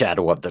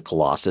Shadow of the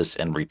Colossus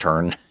and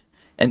Return,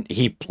 and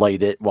he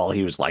played it while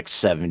he was like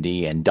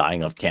 70 and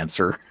dying of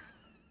cancer,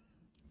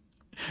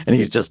 and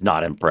he's just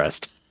not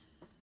impressed.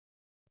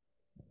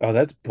 Oh,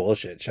 that's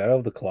bullshit. Shadow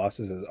of the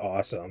Colossus is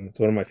awesome. It's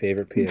one of my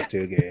favorite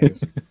PS2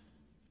 games.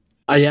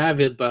 I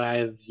have it, but I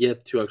have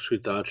yet to actually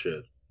touch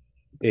it.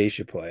 Yeah, you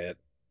should play it.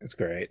 It's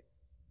great.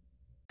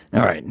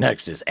 All right,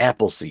 next is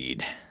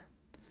Appleseed.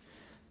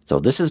 So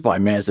this is by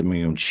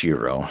Masamune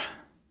Shiro.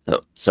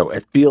 So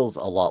it feels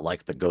a lot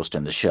like the Ghost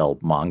in the Shell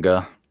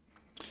manga,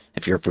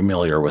 if you're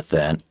familiar with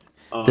that.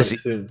 Oh, I This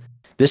see.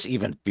 this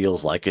even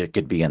feels like it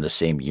could be in the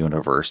same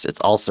universe.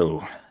 It's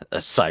also a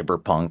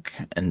cyberpunk,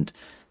 and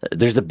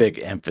there's a big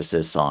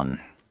emphasis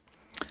on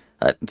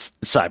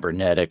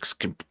cybernetics,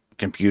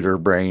 computer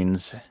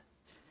brains,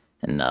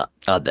 and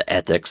the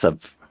ethics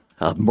of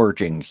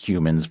merging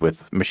humans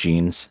with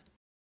machines.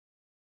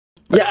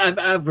 Yeah,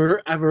 I've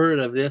heard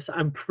of this.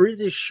 I'm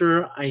pretty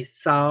sure I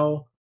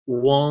saw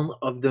one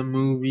of the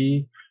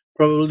movie,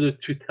 probably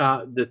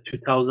the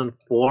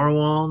 2004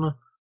 one,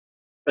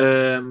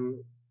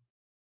 um,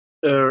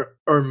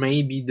 or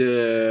maybe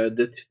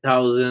the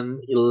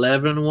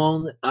 2011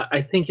 one.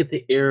 I think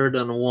it aired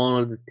on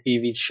one of the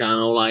TV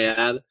channel I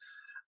had.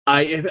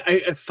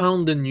 I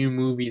found the new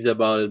movies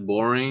about it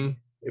boring,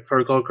 if I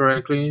recall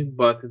correctly,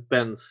 but it's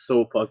been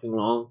so fucking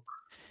long.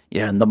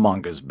 Yeah, and the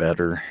manga's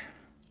better.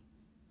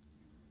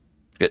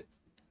 It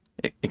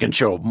it can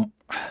show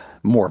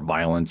more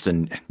violence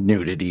and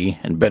nudity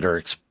and better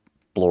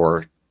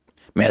explore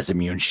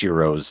Masamune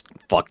Shiro's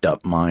fucked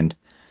up mind.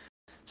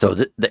 So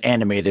the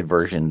animated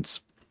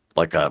version's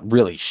like a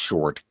really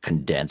short,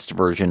 condensed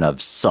version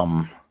of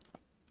some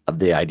of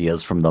the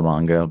ideas from the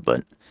manga,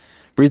 but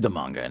read the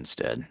manga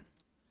instead.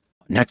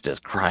 Next is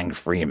Crying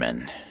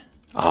Freeman.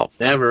 Oh,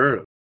 Never heard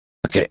of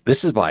okay.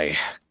 This is by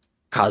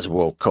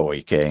Kazuo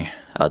Koike.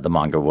 The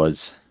manga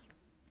was.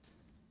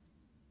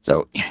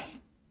 So,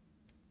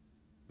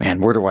 man,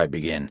 where do I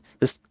begin?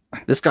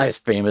 This guy is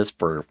famous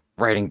for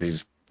writing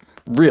these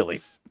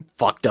really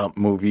fucked up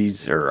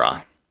movies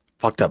or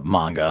fucked up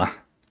manga.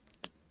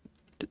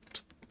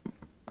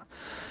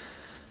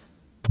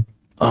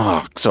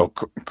 Oh, so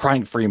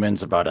Crying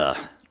Freeman's about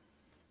a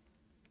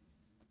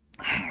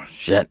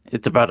shit.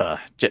 It's about a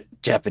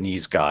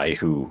Japanese guy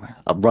who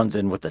runs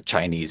in with the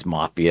Chinese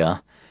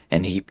mafia,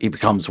 and he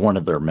becomes one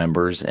of their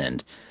members,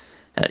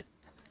 uh,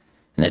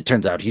 and it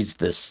turns out he's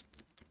this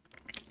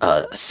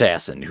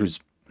assassin who's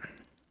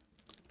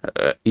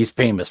he's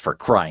famous for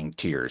crying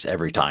tears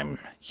every time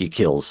he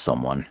kills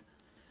someone,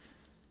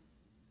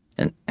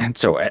 and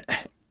so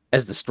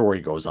as the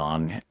story goes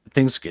on,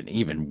 things get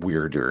even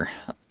weirder.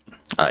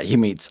 He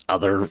meets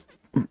other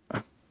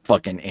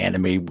fucking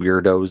anime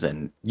weirdos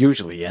and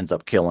usually ends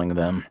up killing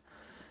them.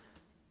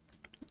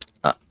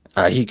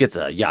 He gets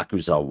a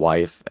Yakuza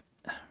wife,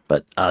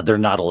 but they're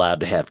not allowed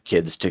to have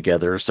kids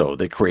together, so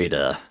they create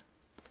a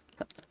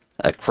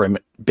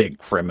big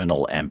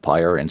criminal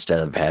empire instead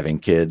of having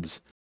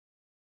kids.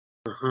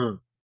 it.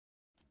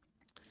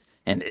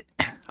 And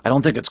I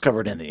don't think it's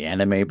covered in the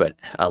anime, but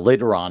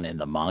later on in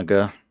the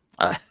manga,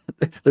 uh,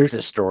 there's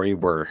a story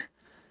where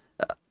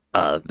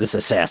this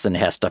assassin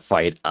has to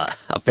fight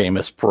a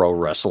famous pro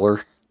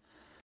wrestler.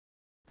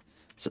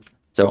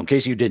 So, in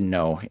case you didn't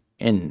know,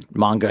 in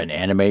manga and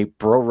anime,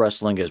 pro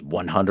wrestling is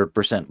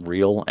 100%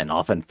 real and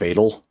often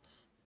fatal.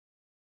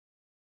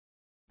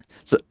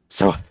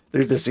 So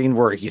there's the scene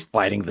where he's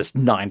fighting this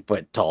 9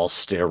 foot tall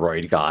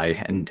steroid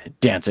guy and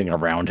dancing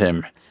around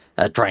him,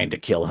 trying to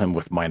kill him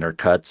with minor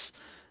cuts.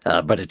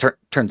 But it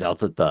turns out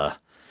that the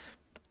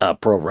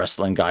pro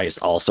wrestling guy is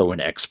also an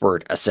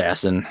expert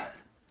assassin.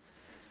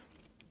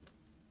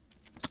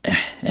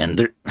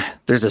 And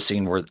there's a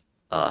scene where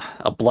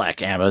a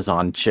black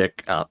Amazon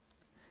chick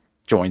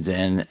joins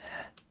in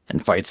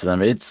and fights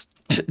them. It's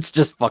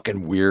just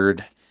fucking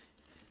weird.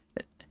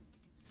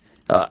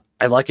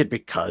 I like it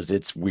because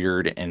it's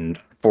weird and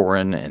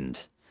foreign and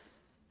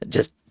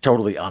just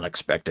totally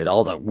unexpected.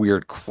 All the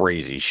weird,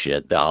 crazy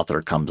shit the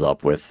author comes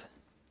up with.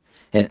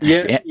 And,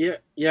 Yeah.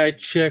 I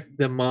checked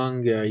the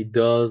manga he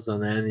does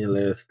on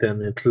AnyList,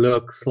 and it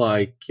looks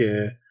like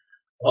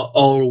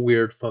all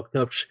weird, fucked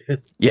up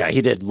shit. yeah,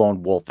 he did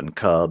Lone Wolf and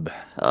Cub,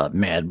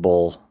 Mad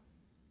Bull,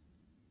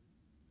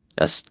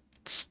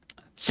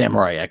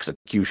 Samurai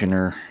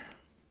Executioner.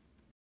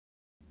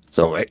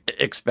 So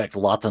expect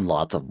lots and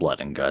lots of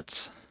blood and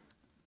guts.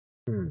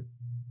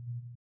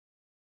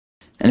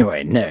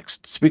 Anyway,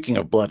 next, speaking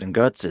of blood and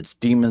guts, it's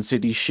Demon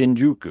City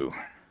Shinjuku.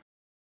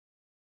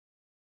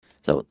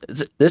 So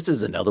this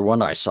is another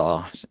one I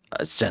saw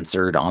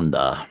censored on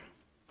the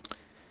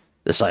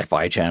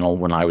Sci-Fi Channel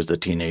when I was a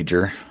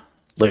teenager.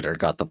 Later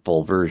got the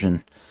full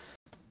version.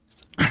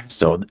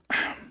 So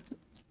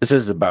this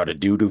is about a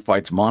dude who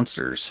fights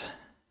monsters.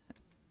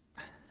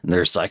 And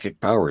there's psychic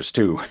powers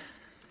too.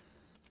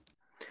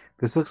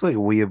 This looks like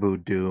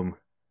Weeaboo Doom.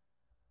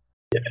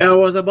 I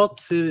was about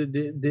to say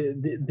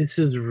this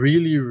is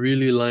really,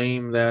 really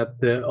lame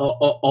that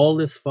all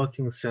this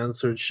fucking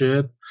censored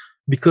shit.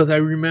 Because I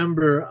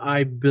remember,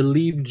 I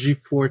believe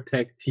G4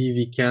 Tech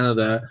TV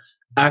Canada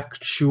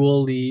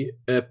actually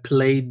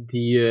played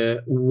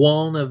the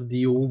one of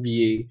the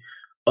OVA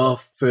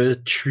of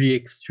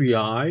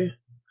 3x3i,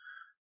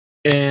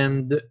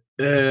 and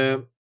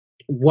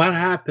what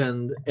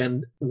happened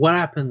and what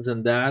happens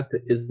in that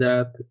is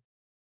that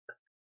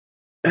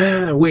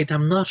wait,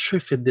 I'm not sure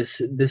if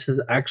this is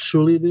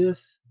actually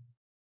this.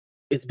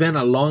 It's been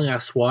a long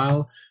ass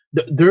while.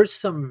 There's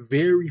some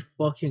very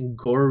fucking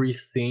gory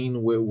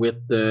scene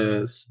with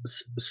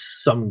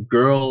some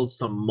girls,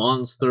 some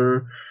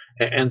monster,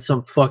 and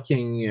some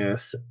fucking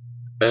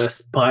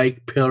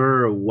spike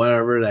pillar or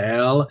whatever the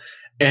hell.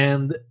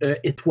 And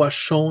it was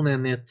shown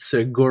in its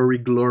gory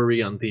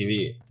glory on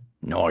TV.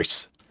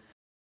 Nice.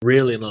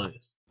 Really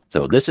nice.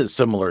 So this is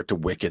similar to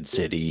Wicked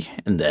City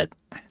in that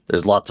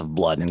there's lots of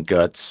blood and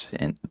guts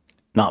and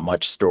not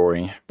much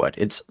story, but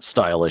it's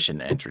stylish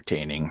and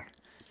entertaining.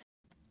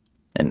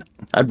 And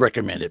I'd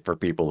recommend it for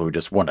people who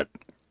just want a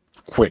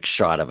quick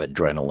shot of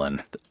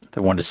adrenaline. They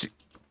want to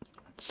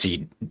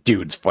see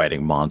dudes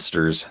fighting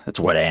monsters. That's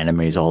what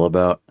anime's all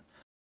about.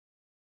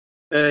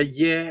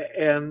 Yeah,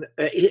 and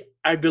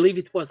I believe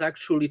it was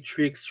actually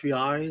 3x3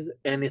 eyes,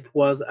 and it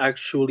was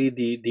actually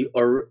the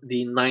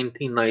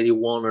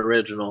 1991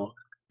 original,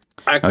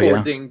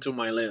 according to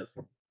my list.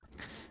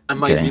 I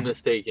might be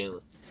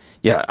mistaken.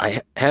 Yeah,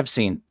 I have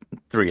seen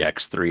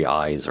 3x3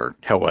 eyes, or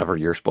however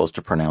you're supposed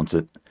to pronounce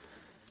it.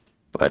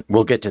 But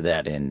we'll get to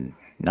that in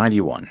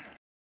 91.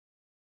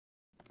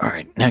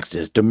 Alright, next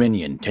is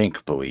Dominion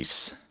Tank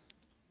Police.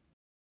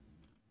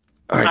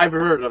 All right. I've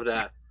heard of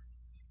that.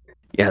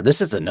 Yeah,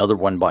 this is another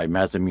one by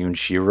Masamune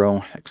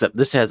Shirow, except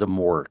this has a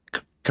more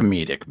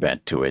comedic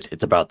bent to it.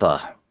 It's about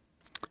the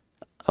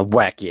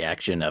wacky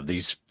action of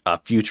these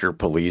future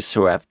police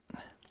who have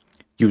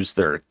used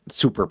their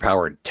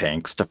super-powered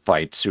tanks to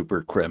fight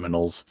super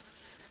criminals.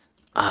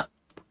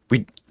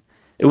 It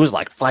was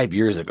like 5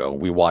 years ago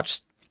we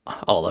watched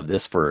all of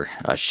this for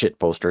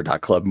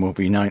shitposter.club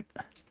movie night.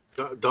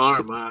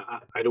 Darn,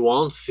 I don't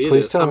want to see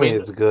Please this. tell me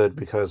it's good,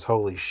 because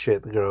holy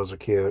shit, the girls are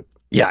cute.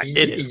 Yeah,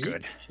 it is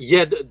good.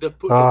 Yeah, the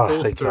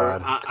poster. Thank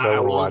God, I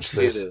want to watch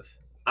see this.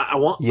 I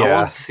want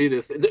to see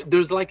this.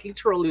 There's like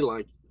literally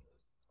like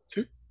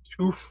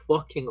two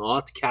fucking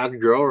hot cat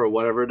girl or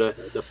whatever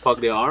the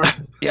fuck they are.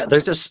 Yeah,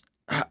 there's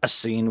a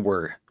scene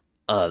where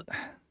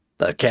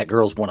the cat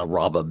girls want to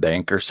rob a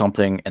bank or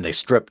something, and they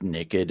strip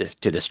naked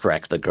to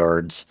distract the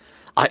guards.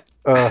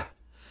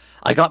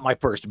 I got my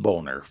first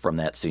boner from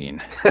that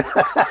scene.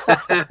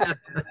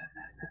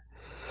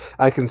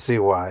 I can see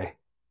why.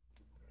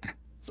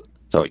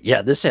 So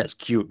yeah, this has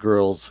cute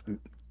girls,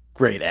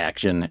 great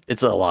action.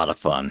 It's a lot of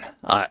fun.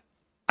 I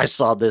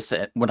saw this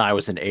when I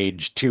was an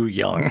age too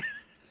young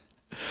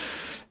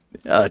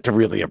to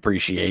really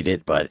appreciate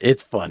it, but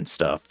it's fun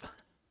stuff.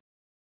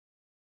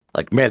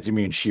 Like,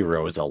 Masamune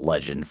Shirow is a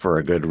legend for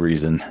a good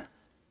reason.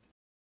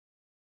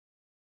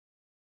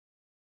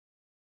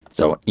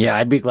 So, yeah,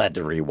 I'd be glad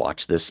to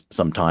rewatch this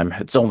sometime.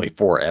 It's only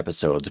 4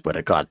 episodes, but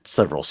it got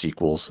several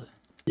sequels.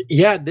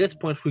 Yeah, at this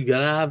point, we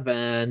gotta have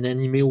an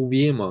anime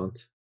OVA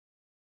month.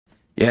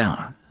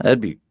 Yeah,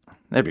 that'd be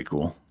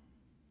cool.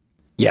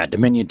 Yeah,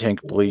 Dominion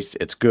Tank Police,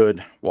 it's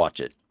good. Watch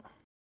it.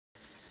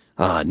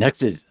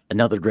 Next is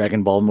another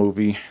Dragon Ball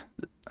movie.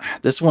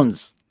 This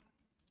one's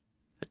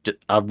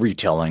a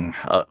retelling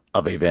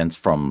of events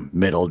from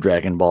Middle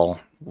Dragon Ball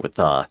with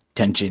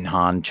Tenshin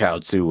Han,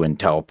 Chaozu, and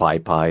Tao Pai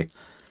Pai.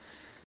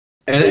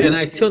 And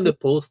I see on the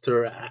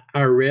poster,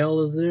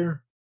 Ariel is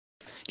there?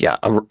 Yeah,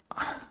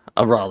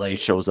 Arale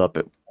shows up,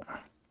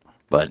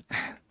 but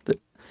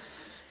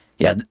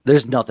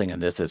there's nothing in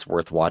this that's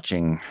worth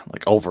watching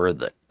like over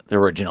the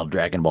original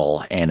Dragon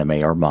Ball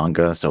anime or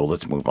manga, so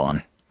let's move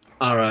on.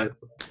 All right.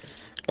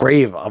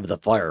 Grave of the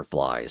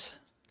Fireflies.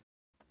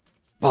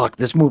 Fuck,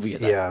 this movie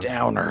is a Yeah.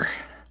 downer.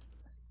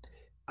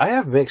 I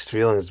have mixed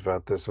feelings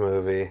about this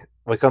movie.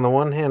 Like, on the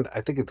one hand,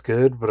 I think it's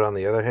good, but on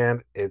the other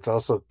hand, it's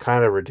also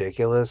kind of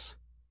ridiculous.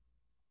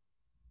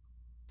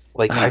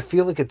 Like, I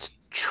feel like it's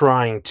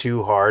trying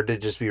too hard to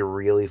just be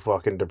really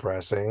fucking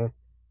depressing.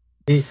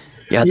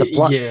 Yeah,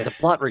 Yeah. the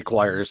plot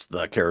requires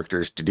the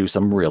characters to do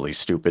some really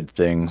stupid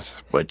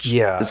things, which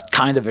Yeah. is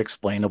kind of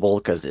explainable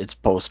because it's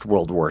post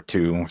World War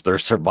II. They're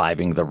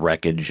surviving the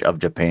wreckage of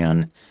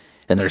Japan,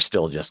 and they're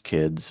still just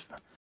kids.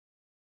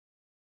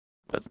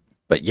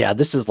 But yeah,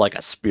 this is like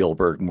a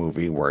Spielberg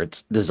movie where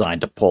it's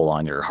designed to pull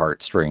on your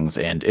heartstrings,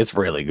 and it's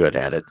really good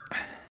at it.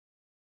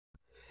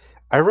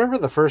 I remember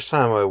the first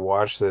time I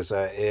watched this,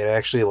 it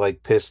actually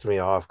like pissed me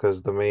off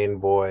because the main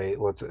boy,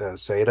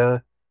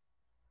 Seda,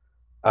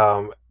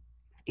 um,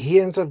 he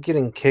ends up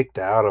getting kicked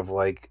out of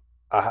like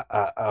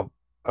a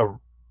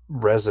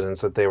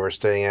residence that they were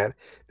staying at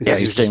Yeah, because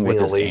he he's was just staying with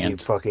being a his lazy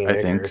aunt, fucking I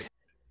nigger. think.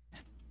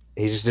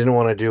 He just didn't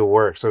want to do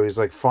work, so he's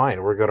like,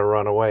 "Fine, we're gonna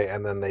run away,"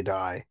 and then they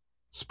die.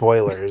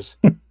 Spoilers.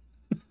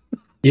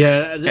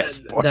 Yeah, Yeah,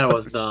 that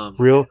was spoilers.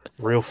 dumb.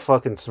 Real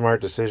fucking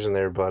smart decision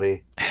there,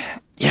 buddy.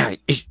 Yeah,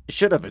 he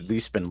should have at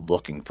least been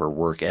looking for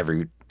work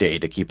every day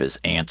to keep his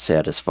aunt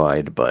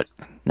satisfied, but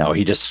no,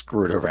 he just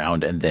screwed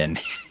around and then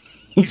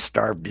he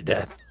starved to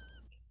death.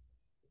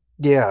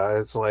 Yeah,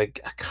 it's like,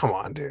 come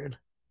on, dude.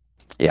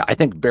 Yeah, I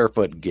think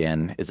Barefoot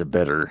Again is a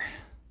better,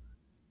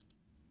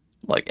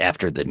 like,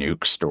 after the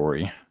nuke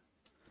story.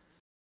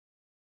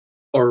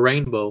 Or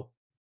Rainbow.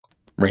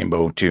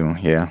 Rainbow, too,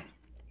 yeah.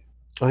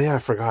 Oh yeah, I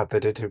forgot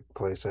that it took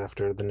place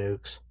after the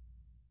nukes.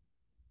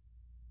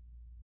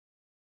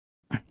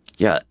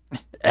 Yeah,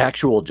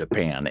 actual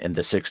Japan in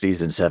the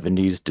 60s and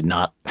 70s did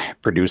not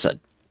produce a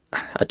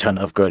ton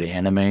of good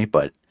anime,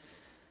 but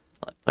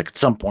like at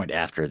some point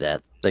after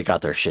that, they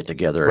got their shit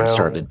together and Well,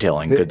 started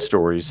telling they good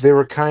stories. they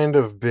were kind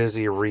of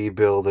busy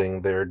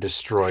rebuilding their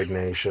destroyed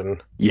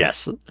nation.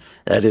 Yes,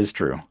 that is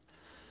true.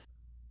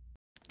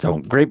 So,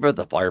 Grave of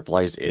the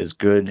Fireflies is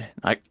good.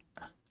 I've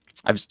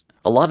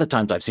a lot of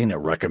times I've seen it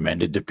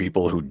recommended to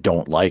people who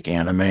don't like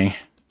anime,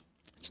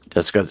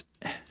 just because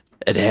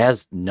it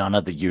has none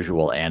of the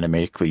usual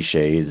anime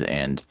cliches,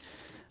 and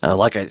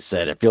like I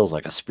said, it feels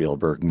like a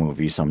Spielberg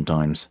movie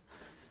sometimes.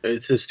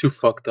 It's just too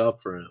fucked up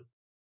for him.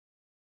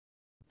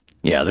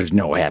 Yeah, there's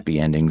no happy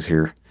endings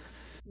here.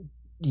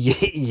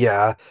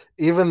 Yeah,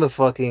 even the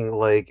fucking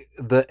like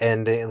the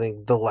ending,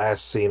 like the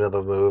last scene of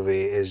the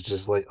movie is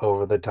just like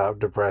over the top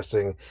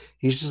depressing.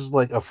 He's just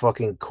like a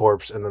fucking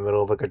corpse in the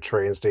middle of like a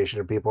train station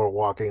and people are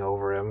walking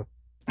over him.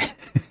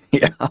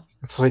 Yeah,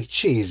 It's like,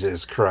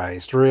 Jesus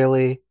Christ,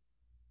 really?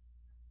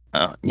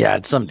 yeah,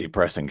 it's some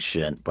depressing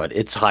shit, but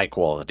it's high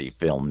quality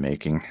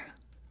filmmaking.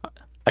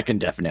 I can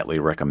definitely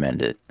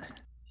recommend it,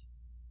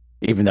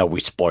 even though we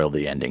spoiled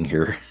the ending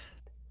here.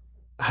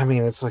 I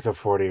mean, it's like a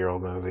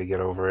 40-year-old movie. Get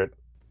over it.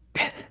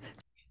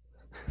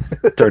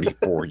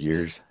 34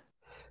 years.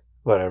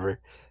 Whatever.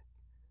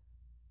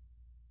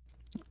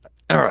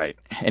 All right.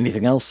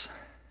 Anything else?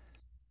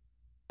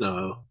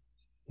 No.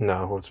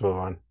 No, let's move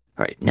on.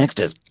 All right. Next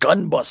is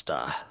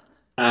Gunbuster.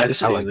 I've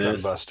This I is seen like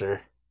this.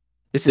 Gunbuster.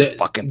 this is The,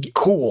 fucking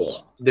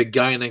cool. the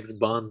guy next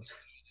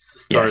Buns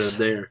started Yes.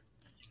 there.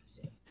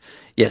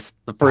 Yes,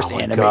 the Oh first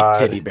my anime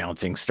titty God.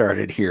 bouncing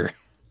started here.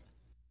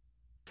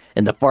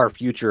 In the far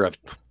future of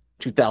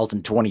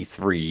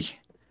 2023,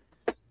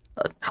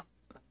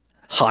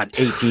 hot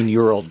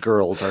 18-year-old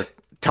girls are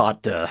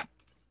taught to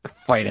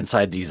fight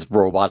inside these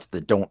robots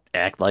that don't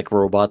act like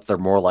robots. They're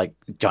more like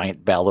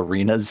giant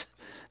ballerinas,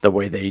 the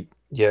way they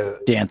Yeah,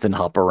 dance and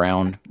hop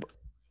around.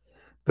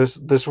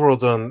 this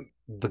world's on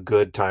the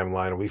good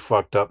timeline. We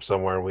fucked up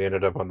somewhere and we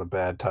ended up on the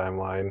bad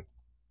timeline.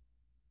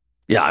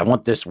 Yeah, I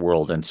want this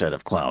world instead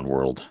of Clown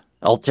World.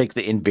 I'll take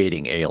the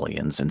invading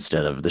aliens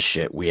instead of the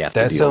shit we have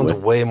to That deal sounds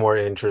with. way more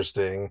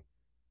interesting.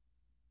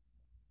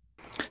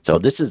 So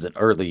this is an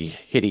early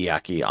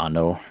Hideaki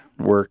Anno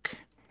work,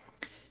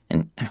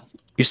 and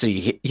you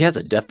see he has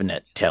a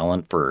definite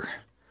talent for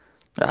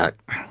uh,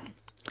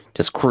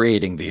 just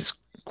creating these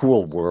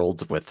cool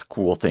worlds with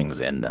cool things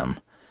in them.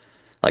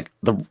 Like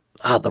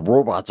the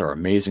robots are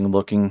amazing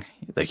looking.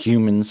 The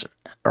humans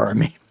are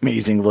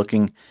amazing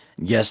looking.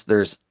 Yes,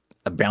 there's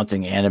a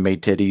bouncing anime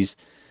titties.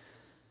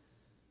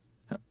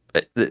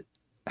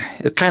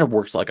 It kind of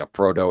works like a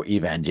proto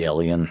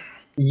Evangelion,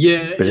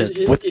 Yeah, but just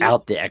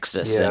without the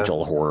Yeah.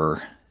 existential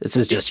horror. This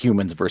is just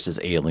humans versus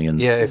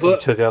aliens. Yeah, if you but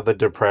took out the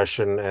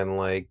depression and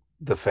like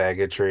the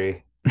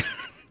faggotry.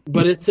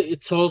 but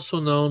it's also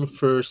known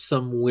for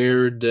some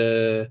weird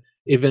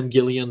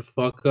Evangelion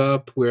fuck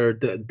up where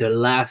the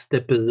last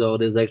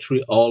episode is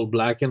actually all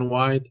black and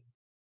white.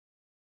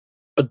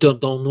 I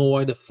don't know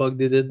why the fuck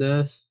they did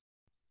this.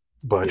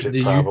 Budget, Do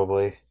you?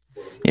 probably.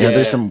 Yeah,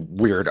 there's Yeah, some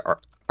weird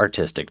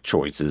artistic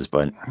choices,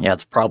 but yeah,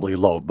 it's probably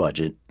low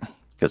budget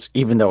because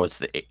even though it's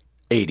the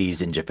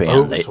 80s in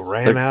Japan, Oops,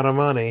 ran they're out of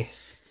money.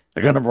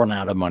 they're gonna run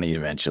out of money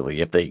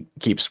eventually if they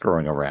keep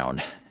screwing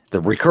around. The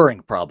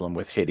recurring problem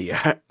with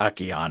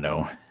Hideaki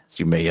Anno, as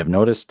you may have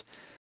noticed,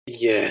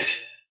 yeah.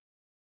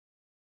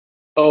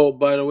 Oh,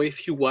 by the way,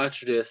 if you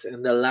watch this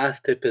in the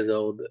last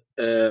episode,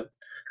 that's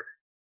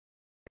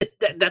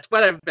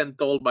what I've been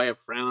told by a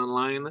friend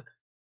online.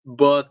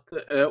 But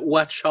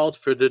watch out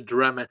for the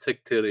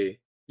dramatic titty.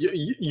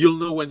 You'll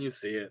know when you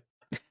see it.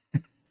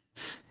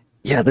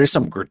 Yeah, there's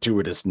some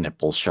gratuitous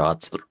nipple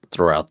shots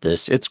throughout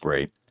this. It's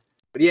great.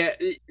 But yeah,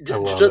 I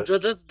love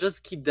it.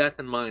 just keep that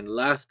in mind.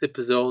 Last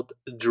episode,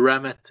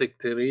 dramatic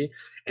titty,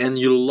 and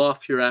you'll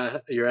laugh your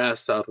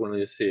ass out when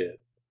you see it.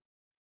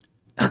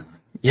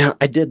 Yeah,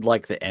 I did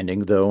like the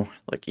ending though.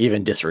 Like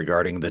even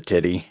disregarding the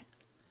titty,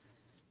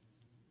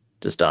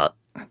 just the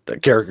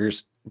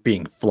characters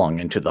being flung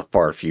into the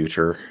far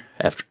future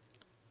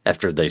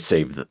after they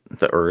save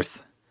the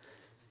Earth.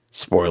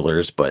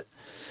 Spoilers, but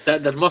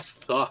That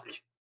must suck.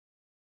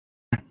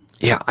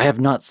 yeah, I have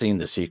not seen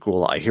the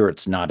sequel. I hear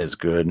it's not as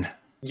good.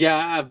 Yeah,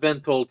 I've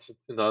been told to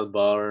not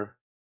bother.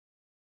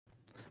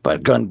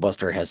 But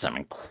Gunbuster has some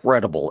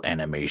incredible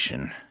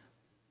animation.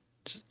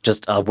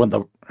 Just when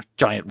the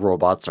giant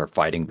robots are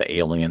fighting the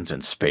aliens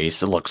in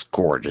space, it looks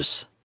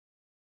gorgeous.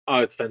 Oh,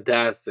 it's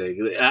fantastic.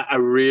 I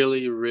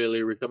really,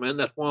 really recommend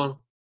that one.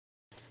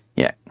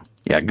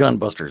 Yeah,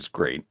 Gunbuster is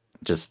great.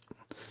 Just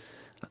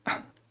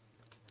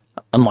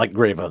unlike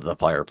Grave of the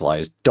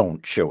Fireflies,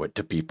 don't show it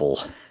to people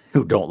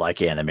who don't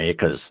like anime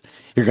because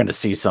you're going to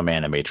see some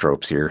anime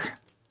tropes here.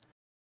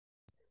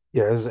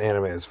 Yeah, this is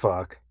anime as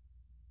fuck.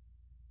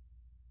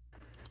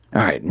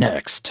 All right,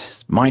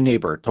 next, My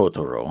Neighbor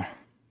Totoro.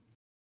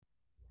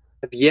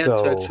 I've yet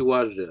to So, actually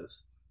watch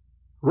this.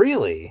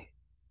 really?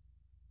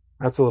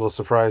 That's a little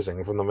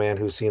surprising from the man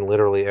who's seen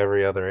literally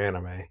every other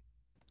anime.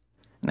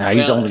 Now,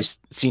 he's Well, only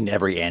seen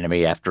every anime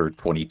after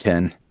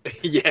 2010.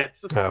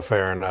 yes.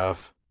 Fair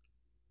enough.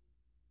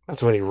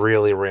 That's when he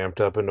really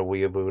ramped up into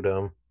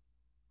weeaboodom, or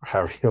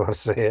however you want to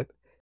say it.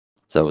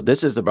 So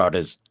this is about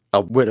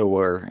a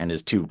widower and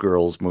his two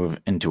girls move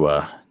into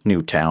a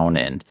new town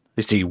and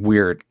they see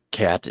weird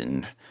cat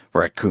and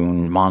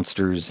raccoon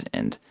monsters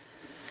and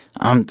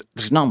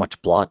there's not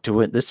much plot to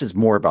it. This is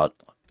more about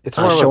It's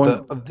more showing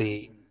about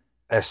the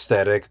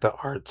aesthetic, the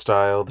art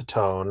style, the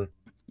tone.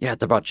 yeah,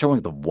 it's about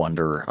showing the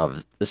wonder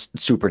of this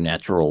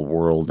supernatural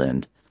world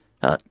and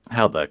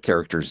how the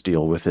characters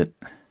deal with it.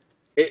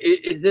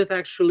 Is it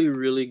actually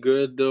really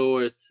good though?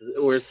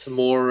 It's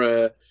more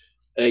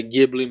a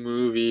Ghibli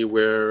movie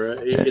where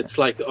it's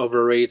like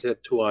overrated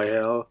to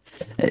IL.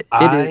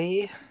 It is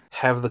I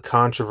have the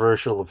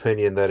controversial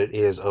opinion that it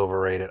is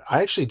overrated.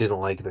 I actually didn't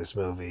like this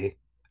movie.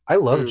 I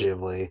love Hmm.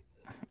 Ghibli.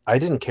 I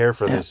didn't care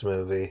for yeah, this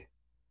movie.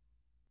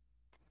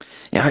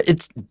 yeah,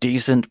 it's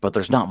decent, but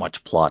there's not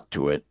much plot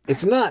to it.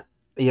 It's not,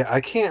 yeah,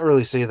 I can't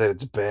really say that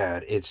it's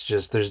bad. It's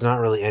just there's not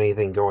really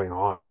anything going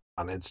on.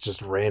 It's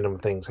just random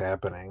things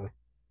happening.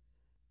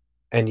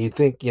 And you'd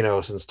think,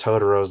 since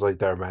Totoro's like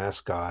their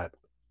mascot,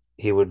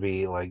 he would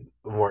be like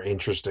more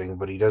interesting,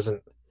 but he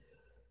doesn't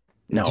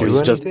No, do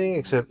he's just anything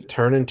except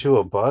turn into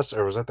a bus,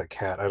 or was that the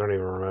cat? I don't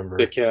even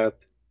The remember. cat.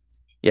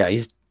 yeah,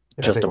 he's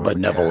Yeah, I just think a it was the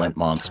benevolent cat.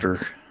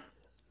 monster.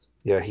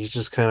 Yeah, he's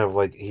just kind of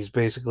like he's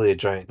basically a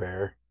giant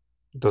bear.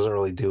 Doesn't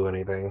really do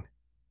anything.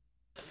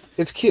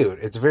 It's cute.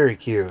 It's very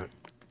cute,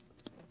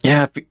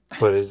 Yeah,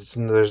 but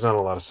there's not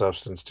a lot of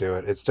substance to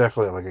it. It's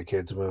definitely like a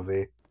kids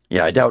movie.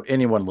 yeah, I doubt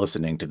anyone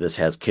listening to this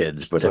has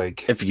kids, but It's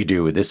like if you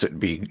do, this would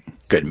be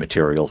good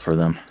material for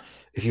them.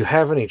 if you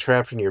have any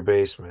trapped in your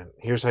basement,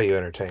 here's how you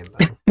entertain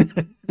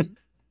them.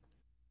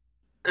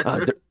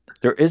 There,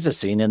 there is a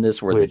scene in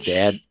this where the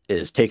dad Which,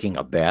 is taking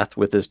a bath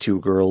with his two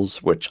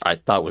girls, which I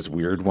thought was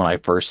weird when I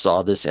first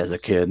saw this as a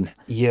kid,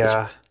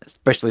 yeah,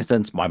 especially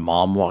since my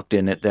mom walked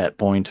in at that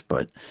point.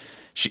 But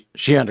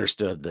she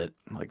understood that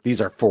like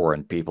these are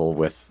foreign people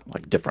with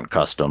like different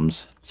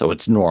customs, so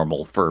it's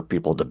normal for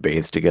people to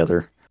bathe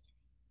together.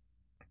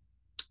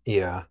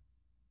 yeah.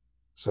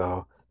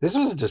 So this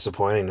was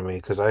disappointing to me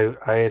because I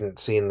hadn't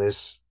seen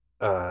this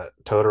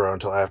Totoro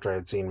until after I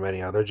had seen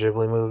many other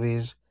Ghibli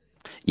movies,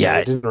 and Yeah,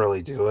 it didn't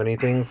really do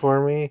anything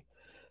for me.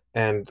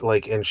 And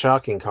like in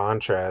shocking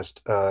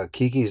contrast,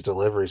 Kiki's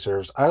Delivery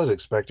Service, I was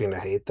expecting to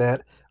hate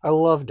that. I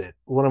loved it.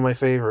 One of my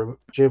favorite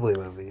Ghibli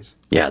movies.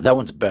 yeah, that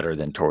one's better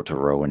than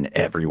Totoro in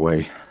every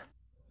way.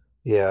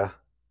 Yeah.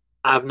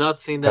 I've not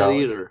seen that Hell,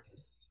 either.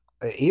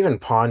 even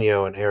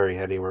Ponyo and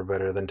Arrietty were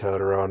better than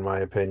Totoro in my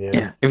opinion.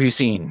 Yeah, have you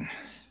seen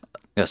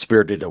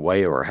Spirited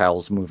Away or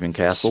Howl's Moving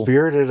Castle?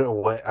 Spirited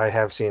Away, I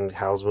have seen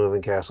Howl's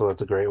Moving Castle.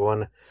 That's a great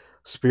one.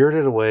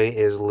 Spirited Away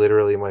is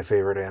literally my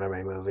favorite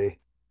anime movie.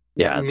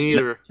 Yeah,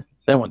 Neither.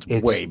 that one's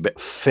It's way better.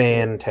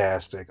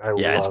 fantastic. I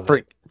Yeah, it's love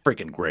it.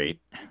 freaking great.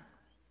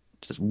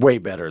 Just way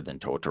better than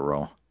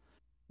Totoro.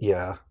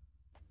 Yeah.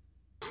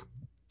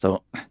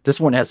 So this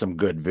one has some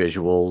good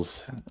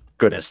visuals,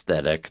 good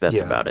aesthetic. That's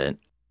Yeah. about it.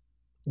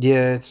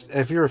 Yeah, it's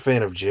if you're a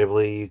fan of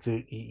Ghibli,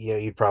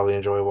 you'd probably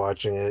enjoy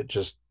watching it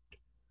just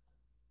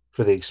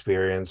for the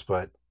experience,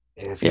 but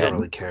if you Yeah, don't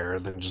really care,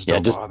 then just yeah,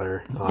 don't just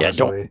bother, yeah.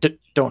 honestly.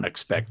 Don't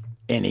expect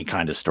any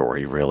kind of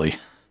story really.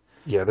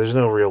 Yeah, there's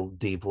no real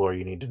deep lore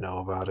you need to know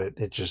about it.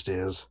 It just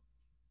is.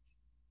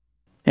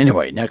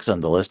 Anyway, next on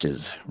the list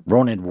is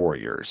Ronin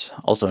Warriors,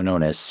 also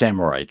known as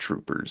Samurai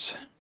Troopers.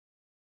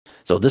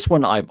 So this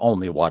one I've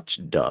only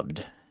watched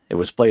dubbed. It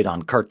was played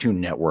on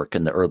Cartoon Network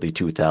in the early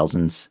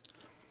 2000s.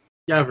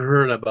 Yeah, I've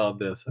heard about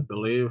this, I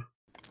believe.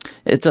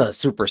 It's a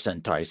Super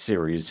Sentai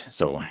series,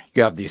 so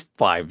you have these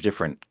 5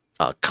 different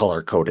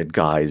color-coded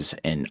guys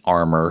in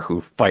armor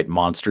who fight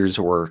monsters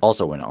who are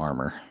also in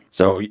armor.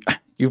 So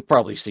you've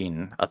probably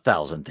seen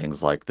 1,000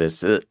 things like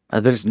this.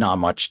 There's not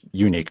much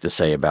unique to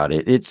say about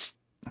it. It's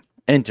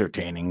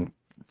entertaining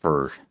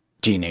for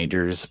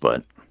teenagers,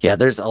 but yeah,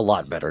 there's a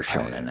lot better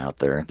shonen out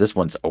there. This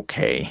one's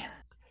okay.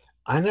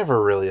 I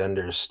never really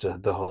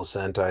understood the whole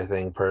Sentai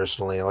thing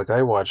personally. Like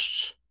I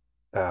watched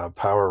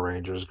Power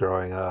Rangers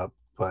growing up,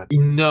 but I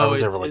No,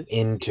 was never like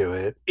into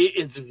it.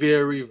 it's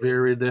very,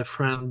 very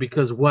different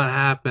because what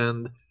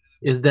happened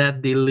is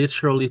that they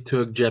literally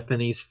took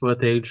Japanese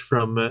footage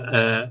from.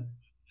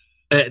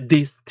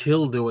 They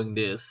still doing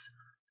this.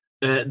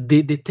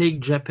 They take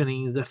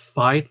Japanese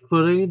fight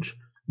footage,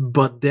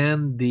 but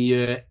then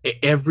the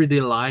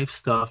everyday life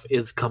stuff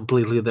is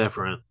completely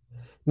different.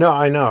 No,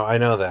 I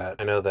know that.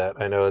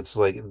 I know it's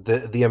like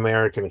the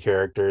American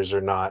characters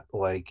are not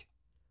like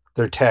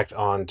they're tacked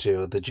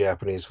onto the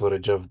Japanese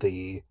footage of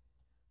the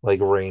like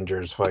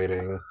Rangers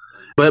fighting.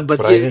 But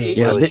But I here, didn't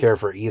Yeah, really they, care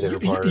for either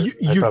part.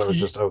 I thought it was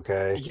just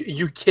okay.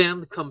 you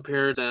can't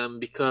compare them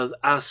because,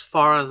 as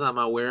far as I'm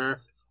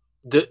aware,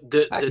 the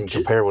the I the can J-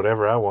 compare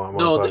whatever I want,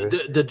 no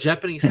motherfucker. the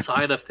Japanese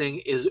side of thing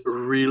is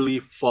really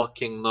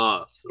fucking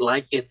nuts.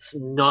 Like it's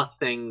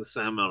nothing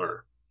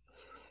similar.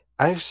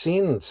 I've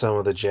seen some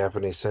of the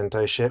Japanese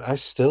Sentai shit. I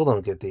still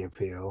don't get the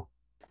appeal.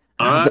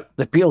 All right.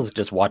 the appeal is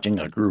just watching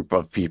a group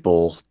of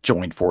people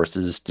join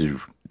forces to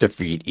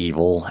defeat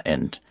evil,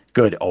 and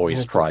good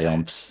always It's,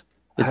 triumphs.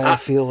 It's I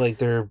feel like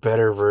there are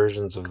better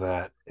versions of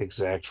that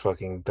exact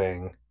fucking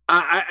thing.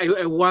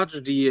 I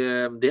watched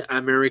the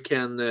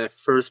American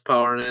first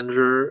Power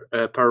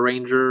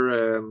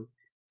Ranger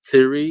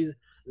series.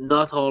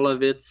 Not all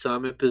of it,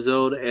 some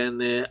episode,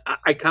 and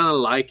I kind of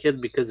like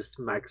it because it's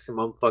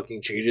maximum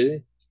fucking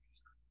cheesy.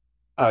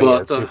 Oh yeah,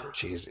 But it's super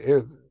cheesy.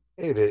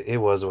 It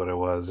was what it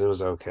was. It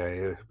was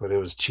okay, but it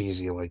was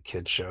cheesy like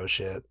kid show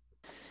shit.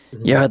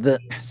 yeah, the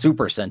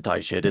Super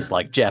Sentai shit is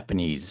like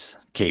Japanese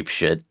cape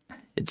shit.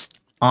 It's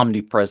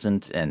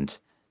omnipresent and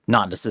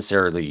not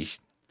necessarily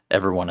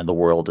everyone in the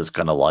world is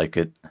gonna like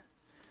it.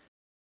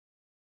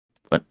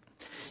 But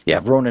yeah,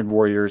 Ronin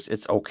Warriors,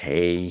 it's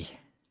okay.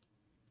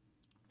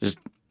 Just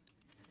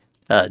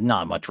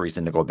not much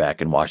reason to go back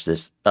and watch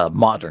this.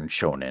 Modern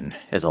shonen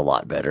is a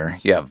lot better.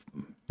 You have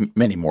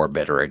many more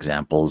better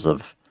examples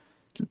of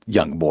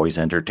young boys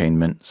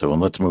entertainment. So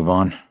let's move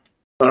on.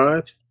 all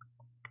right,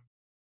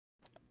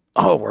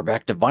 Oh, we're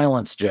back to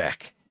Violence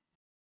Jack.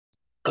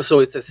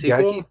 so it's a Yeah,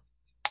 sequel.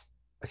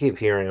 I keep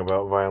hearing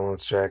about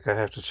Violence Jack. I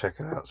have to check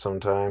it out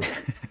sometime.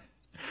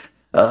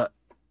 Uh,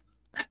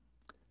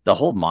 the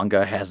whole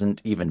manga hasn't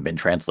even been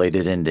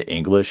translated into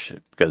English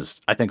because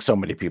I think so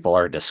many people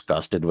are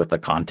disgusted with the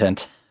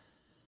content.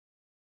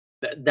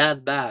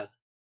 That bad?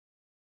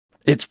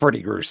 It's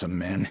pretty gruesome,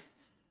 man.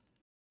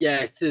 Yeah,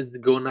 it's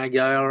Go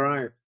Nagai, all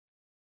right.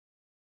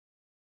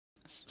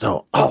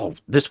 So,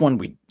 this one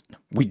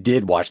we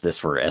did watch this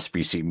for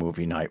SBC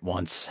movie night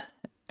once.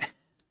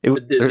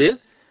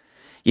 This?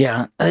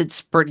 Yeah,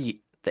 it's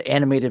pretty. The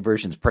animated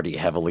version's pretty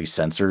heavily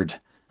censored.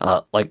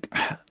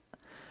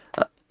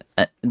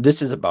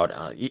 This is about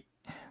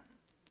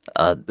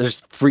there's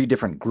 3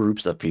 different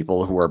groups of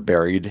people who are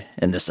buried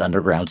in this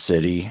underground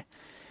city,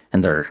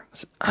 and they're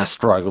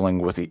struggling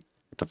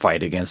to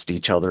fight against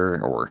each other.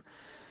 Or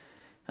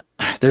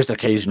there's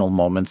occasional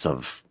moments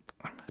of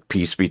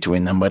peace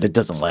between them, but it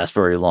doesn't last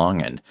very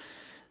long. And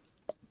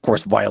of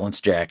course, Violence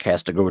Jack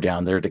has to go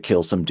down there to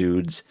kill some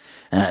dudes.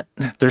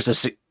 There's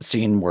a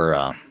scene where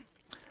a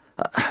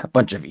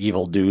bunch of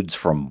evil dudes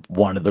from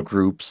one of the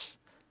groups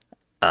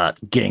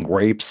gang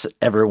rapes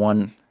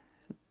everyone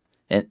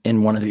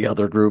in one of the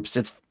other groups.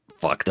 It's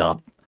fucked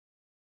up.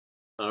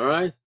 All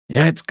right.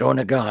 Yeah, it's going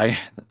to guy.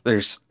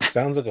 There's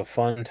Sounds like a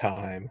fun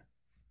time.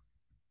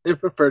 They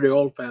prefer the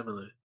old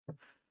family.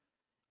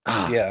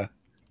 Yeah.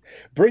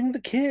 Bring the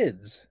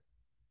kids.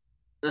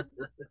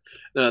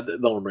 No,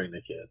 don't bring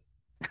the kids.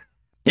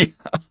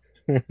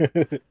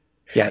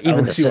 Yeah, even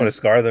Unless you want to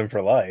scar them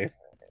for life.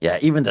 Yeah,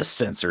 even the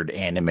censored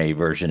anime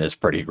version is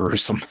pretty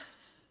gruesome.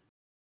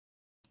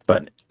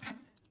 But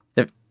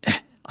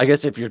I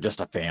guess if you're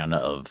just a fan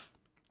of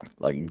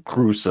like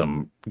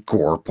gruesome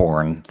gore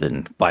porn,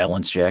 then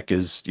Violence Jack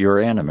is your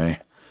anime.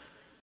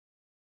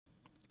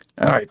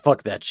 All right,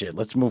 fuck that shit.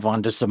 Let's move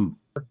on to some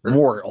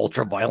more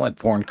ultra violent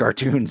porn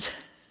cartoons.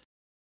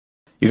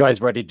 You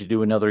guys ready to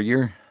do another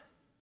year?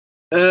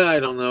 I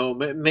don't know.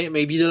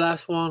 Maybe the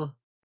last one.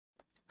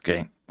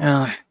 Okay.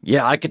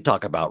 Yeah, I could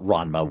talk about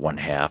Ranma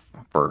 1/2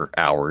 for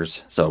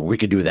hours, so we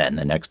could do that in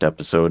the next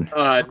episode.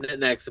 All right,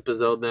 next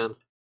episode then.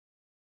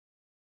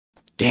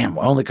 Damn,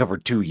 I only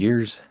covered 2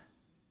 years.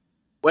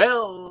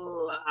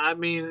 Well, I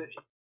mean,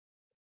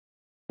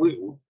 we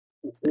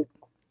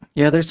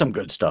Yeah, there's some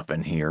good stuff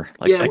in here.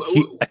 Like Yeah,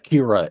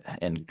 Akira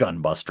and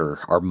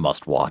Gunbuster are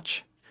must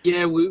watch.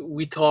 Yeah,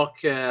 we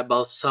talk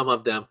about some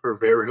of them for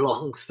very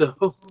long,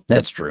 so.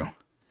 That's true.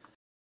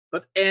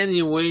 But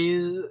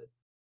anyways,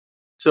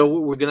 so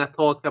we're gonna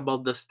talk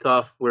about the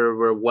stuff where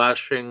we're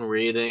watching,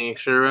 reading,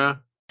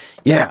 etc.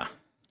 Yeah.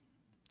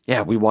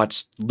 Yeah, we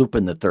watched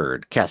Lupin the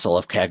Third, Castle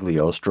of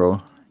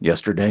Cagliostro,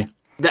 yesterday.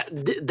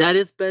 That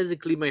is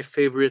basically my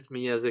favorite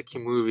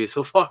Miyazaki movie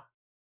so far.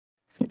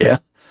 Yeah.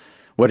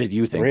 What did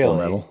you think, Full Really?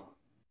 Metal?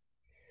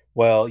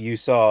 Well, you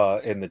saw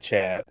in the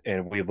chat,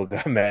 and Weeble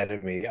got mad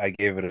at me. I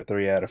gave it a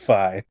 3 out of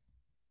 5.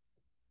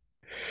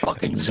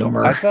 Fucking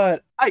I Zoomer.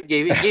 thought. I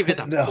gave it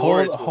a No,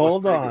 four. It was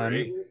hold pretty on.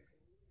 great.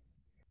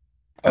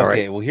 All right.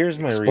 Okay, well, here's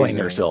my Explain reasoning.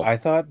 yourself. I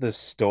thought the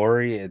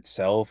story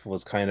itself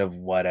was kind of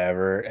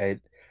whatever.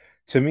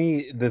 To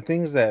me, the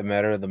things that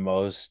matter the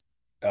most,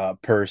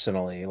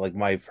 personally, like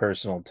my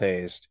personal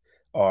taste,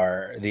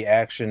 are the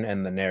action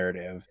and the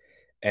narrative.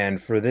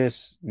 And for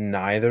this,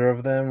 neither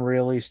of them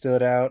really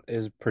stood out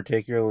as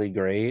particularly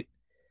great.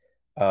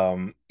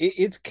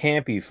 It's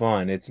campy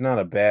fun. It's not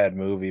a bad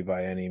movie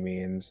by any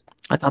means,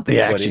 I thought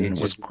the but action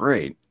was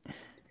great.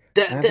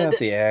 That I that thought that,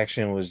 the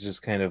action was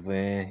just kind of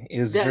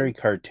It was that very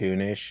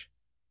cartoonish.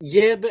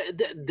 yeah, but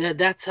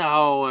that's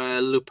how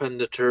Lupin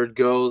the Third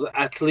goes.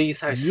 At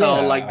least I saw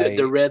Yeah, like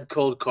the Red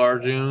Cold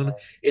cartoon.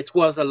 It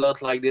was a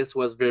lot like this.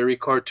 Was very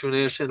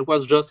cartoonish, and it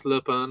was just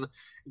Lupin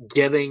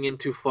getting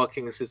into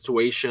fucking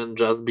situation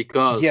just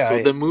because. yeah, So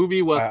the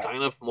movie was I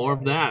kind of more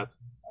of that.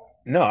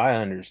 no, I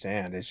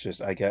understand. It's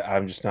just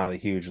I'm just not a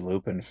huge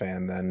Lupin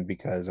fan then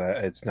because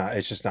it's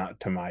just not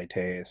to my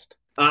taste.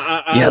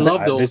 I Yeah,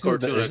 love the old This is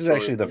cartoon this is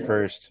actually.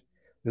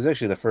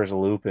 actually the first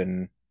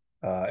Lupin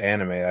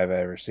anime I've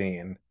ever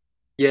seen.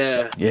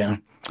 Yeah, yeah.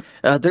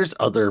 There's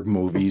other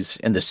movies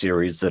in the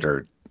series that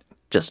are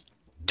just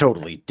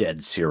totally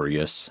dead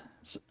serious.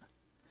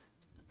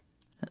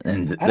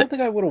 And I don't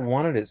think I would have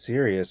wanted it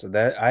serious.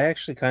 That I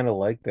actually kind of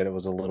liked that it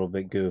was a little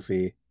bit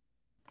goofy.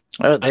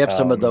 they have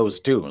some of Um, those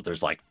too.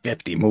 There's like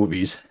 50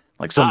 movies.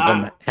 Like some of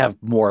them I have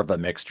more of a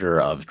mixture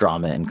of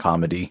drama and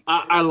comedy.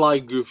 I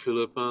like Goofy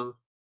Lupin.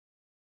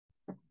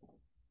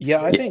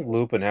 yeah, I Yeah, think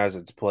Lupin has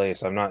its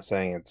place. I'm not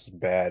saying it's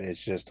bad. It's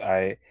just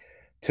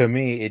to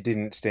me it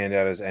didn't stand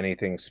out as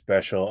anything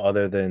special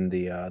other than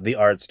the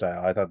art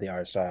style. I thought the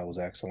art style was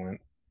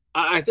excellent.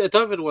 I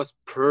thought it was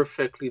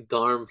perfectly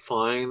darn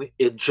fine.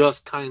 It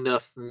just kind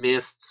of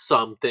missed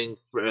something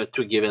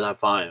to give it a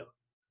 5.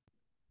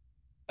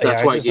 Yeah,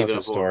 That's I why I just gave thought it the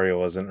a 4. story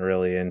wasn't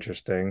really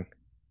interesting.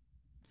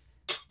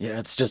 yeah,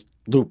 it's just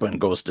Lupin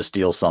goes to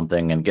steal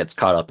something and gets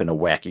caught up in a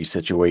wacky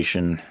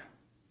situation.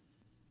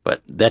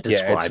 But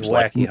Yeah, it's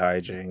wacky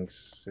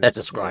hijinks. that It's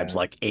describes yeah.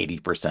 like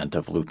 80%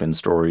 of Lupin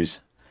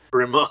stories.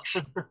 Pretty much.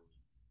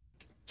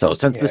 So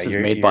Yeah,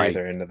 you're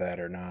either into that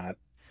or not.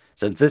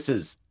 since this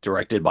is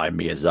directed by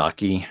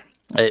Miyazaki,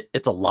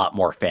 it's a lot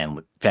more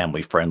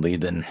family friendly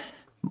than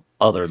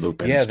other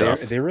Lupin Yeah,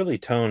 stuff. they really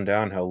toned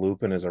down how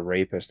Lupin is a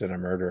rapist and a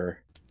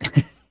murderer.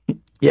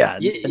 Yeah,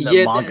 Yeah, in the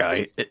yeah,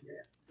 manga,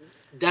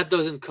 that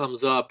doesn't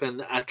comes up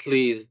in at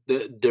least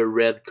the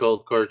Red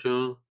Cold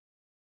cartoon.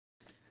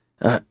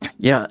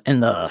 yeah, in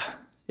the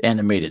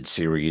animated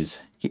series,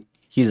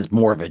 he's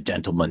more of a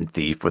gentleman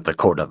thief with a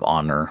code of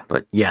honor.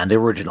 But yeah, in the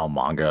original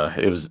manga,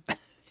 it was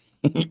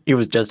he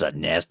was just a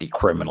nasty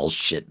criminal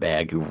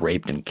shitbag who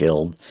raped and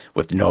killed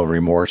with no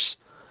remorse.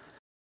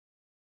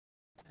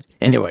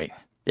 Anyway,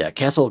 yeah,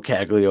 Castle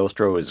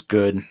Cagliostro is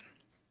good.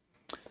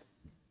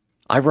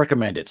 I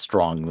recommend it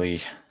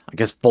strongly. I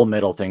guess Full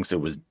Metal thinks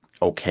it was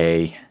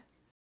okay.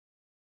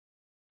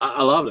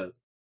 I loved it.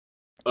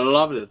 I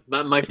loved it.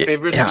 My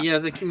favorite Yeah,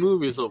 Miyazaki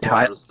movie so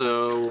yeah. far.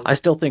 So I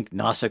still think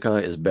Nausicaa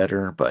is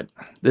better, but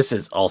this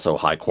is also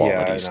high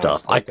quality Yeah,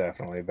 stuff. Nausicaa's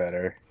definitely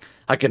better.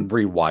 I can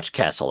rewatch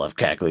Castle of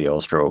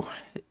Cagliostro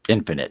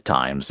infinite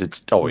times.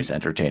 It's always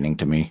entertaining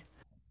to me.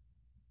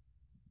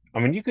 I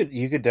mean, you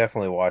could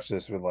definitely watch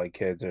this with like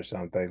kids or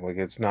something. Like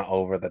it's not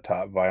over the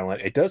top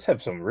violent. It does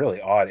have some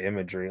really odd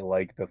imagery,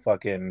 like the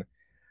fucking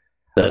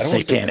The I don't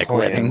want to say satanic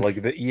clan, wedding.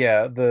 like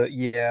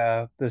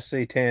the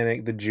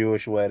satanic the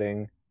Jewish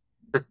wedding.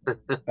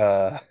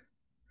 Uh,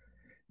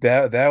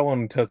 that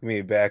one took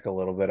me back a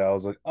little bit. I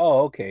was like,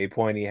 oh okay,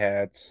 pointy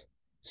hats,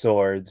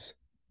 swords,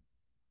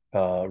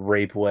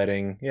 rape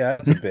wedding. Yeah,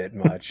 that's a bit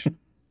much.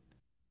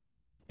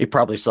 You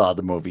probably saw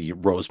the movie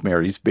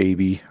Rosemary's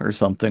Baby or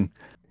something.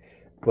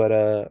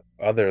 But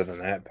other than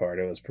that part,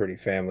 it was pretty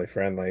family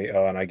friendly.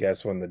 Oh, and I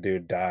guess when the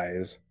dude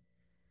dies,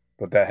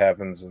 but that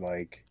happens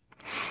like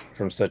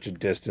from such a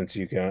distance,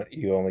 you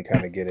only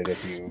kind of get it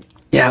if you.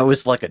 Yeah, it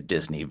was like a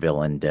Disney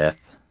villain death.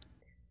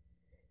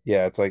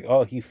 Yeah, it's like,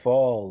 oh, he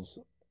falls.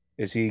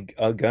 Is he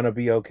gonna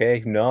be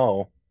okay?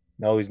 No,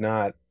 no, he's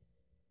not.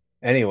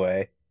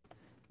 Anyway,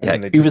 and Yeah,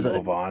 then they he just was a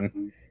move on.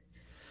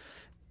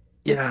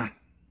 yeah.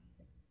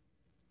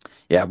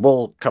 Yeah,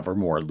 we'll cover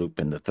more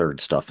Lupin the Third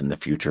stuff in the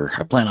future.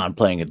 I plan on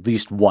playing at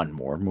least one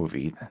more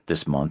movie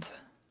this month.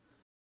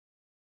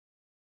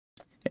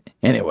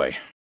 Anyway,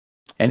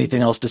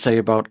 anything else to say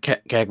about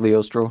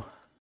Cagliostro?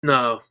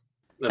 no,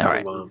 let's All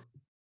move right. on.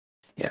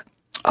 Yeah.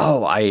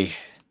 Oh, I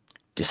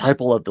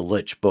Disciple of the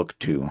Lich book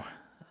 2.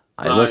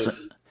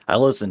 Nice. I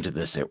listen to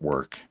this at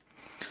work.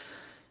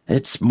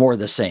 It's more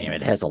the same.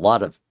 It has a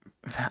lot of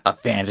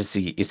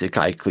fantasy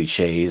isekai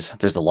cliches.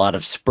 There's a lot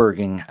of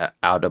spurging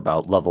out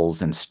about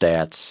levels and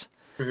stats,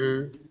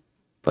 Mm-hmm.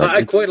 but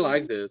I quite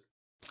liked it.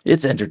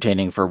 it's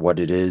entertaining for what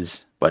it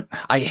is. But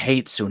I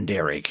hate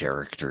tsundere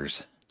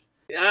characters.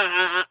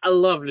 I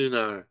love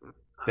Luna.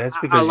 That's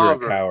I because you're a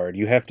love her. coward.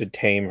 You have to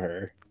tame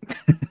her.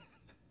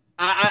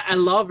 I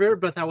love her,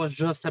 but I was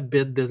just a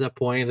bit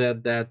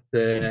disappointed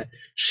that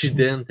she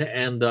didn't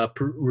end up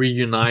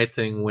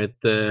reuniting with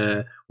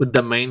the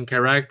main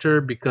character,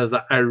 because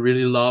I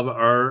really love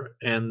her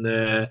and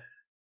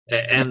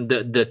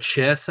the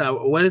chess.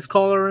 What is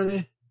called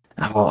already?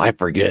 Oh, I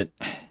forget.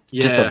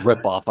 Just a Yeah,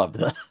 rip off of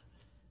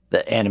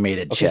the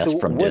animated Okay, so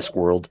chest from what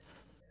Discworld.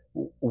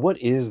 what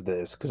is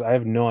this? Because I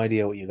have no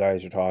idea what you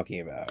guys are talking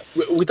about.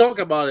 we talk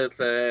about it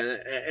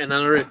in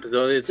another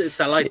episode. It's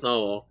a light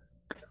novel.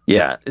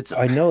 Yeah,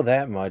 I know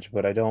that much,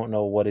 but I don't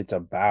know what it's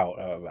about.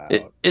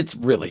 it's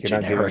really Like,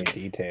 you're not giving me generic.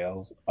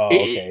 details. Oh,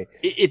 okay.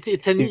 It's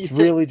It's a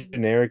really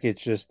generic.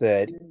 It's just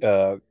that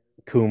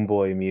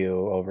Coomboy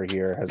Mew over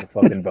here has a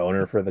fucking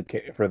boner for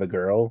the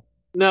girl.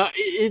 No,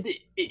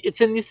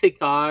 it's an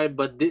isekai,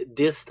 but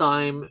this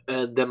time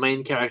the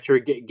main character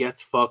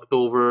gets fucked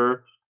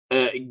over,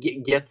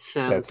 gets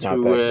sent That's not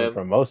to. that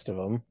from most of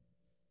them.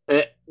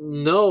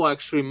 No,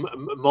 actually,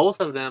 most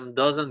of them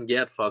doesn't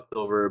get fucked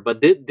over, but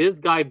this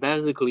guy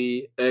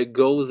basically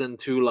goes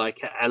into like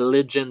a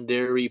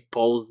legendary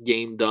post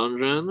game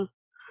dungeon.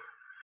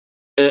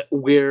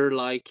 Where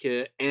like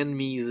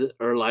enemies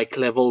are like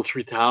level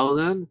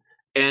 3000,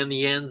 and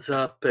he ends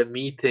up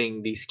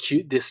meeting this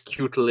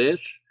cute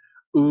Lich,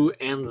 who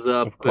ends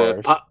up Of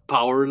course.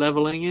 power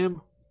leveling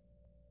him.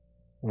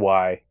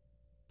 Why?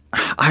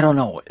 I don't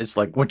know. It's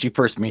like when she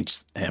first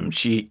meets him,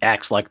 she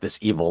acts like this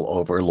evil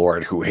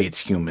overlord who hates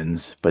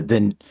humans, but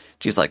then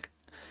she's like,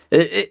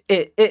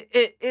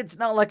 it's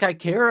not like I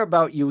care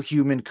about you,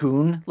 human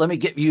coon. Let me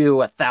get you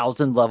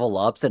 1,000 level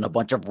ups and a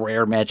bunch of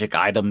rare magic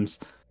items.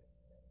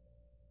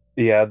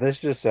 Yeah, this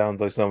just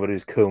sounds like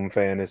somebody's Coom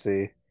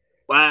fantasy.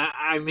 Well,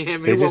 I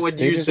mean, what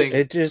do you think?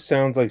 It just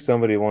sounds like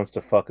somebody wants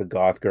to fuck a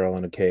goth girl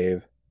in a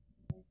cave.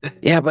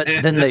 Yeah, but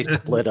then they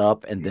split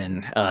up, and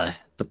then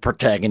the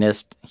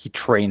protagonist he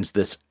trains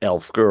this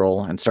elf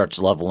girl and starts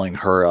leveling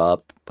her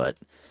up, but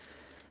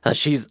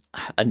she's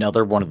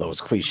another one of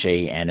those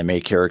cliche anime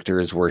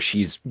characters where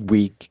she's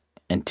weak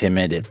and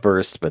timid at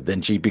first, but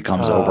then she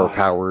becomes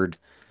overpowered.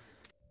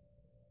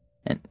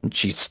 And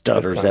she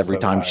stutters sounds every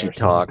so time she tiresome.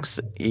 talks,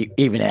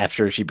 even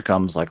after she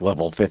becomes like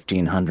level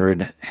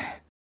 1,500.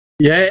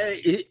 Yeah,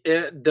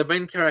 the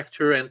main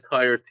character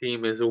entire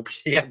team is OP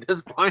at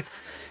this point.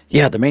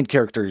 Yeah, the main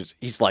character,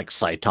 he's like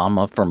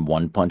Saitama from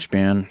One Punch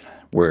Man,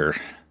 where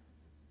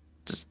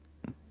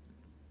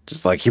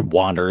just like he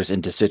wanders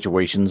into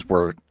situations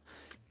where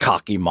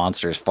cocky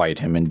monsters fight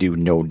him and do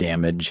no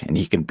damage, and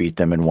he can beat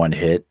them in one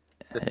hit.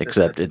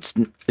 Except it's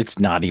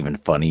not even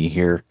funny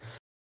here.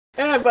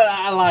 Yeah, but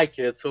I like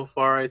it so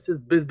far. It's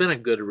been a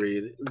good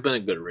read. It's been a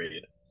good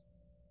read.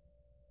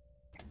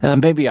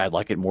 Maybe I'd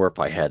like it more if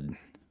I had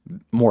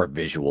more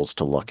visuals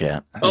to look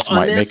at. This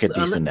might make a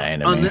decent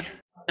anime.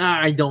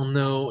 I don't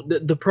know.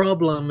 The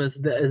problem is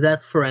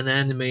that for an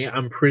anime,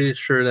 I'm pretty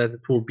sure that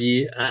it will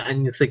be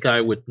an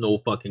isekai with no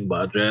fucking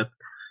budget.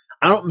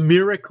 I don't.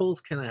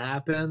 Miracles can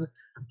happen.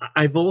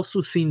 I've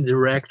also seen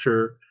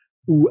director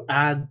who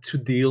had to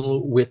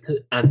deal with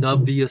an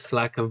obvious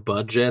lack of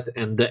budget,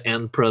 and the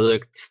end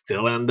product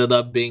still ended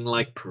up being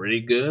like pretty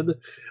good.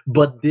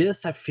 But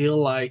this, I feel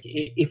like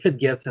if it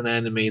gets an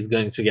anime, it's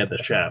going to get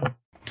the shaft.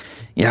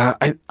 Yeah,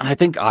 I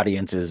think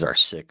audiences are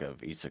sick of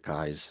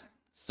isekais.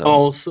 So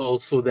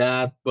Also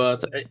that,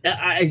 but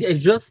I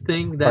just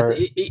think that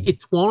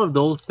it's one of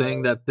those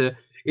things that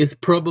is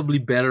probably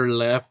better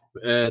left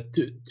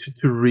to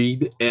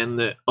read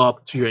and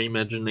up to your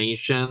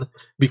imagination,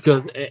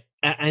 because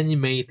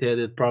animated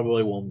it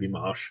probably won't be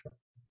much.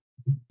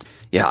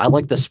 yeah, I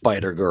like the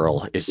Spider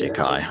Girl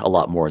isekai a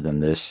lot more than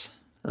this.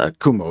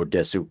 Kumo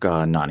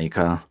Desuka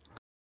Nanika.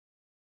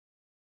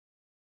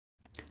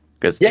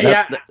 Because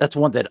that's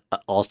one that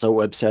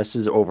also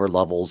obsesses over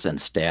levels and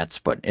stats,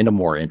 but in a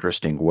more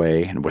interesting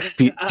way and with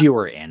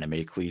fewer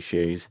anime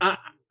cliches.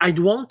 I'd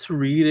want to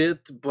read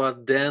it,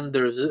 but then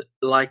there's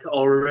like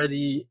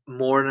already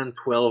more than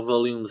 12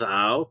 volumes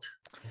out,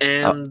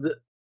 and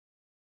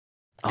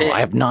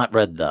I have not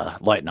read the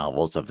light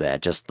novels of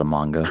that, just the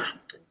manga.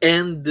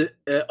 And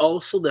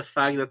also the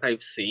fact that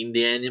I've seen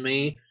the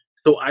anime,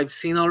 so I've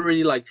seen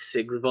already like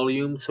 6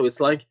 volumes. So it's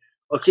like,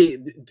 okay,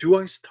 do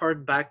I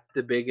start back at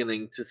the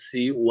beginning to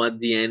see what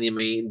the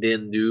anime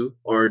didn't do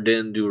or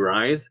didn't do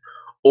right,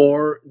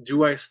 or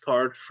do I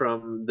start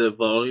from the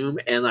volume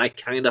and I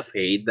kind of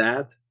hate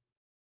that?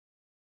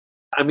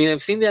 I mean,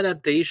 I've seen the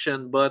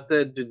adaptation, but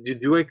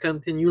do I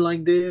continue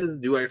like this?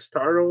 Do I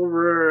start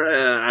over?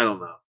 I don't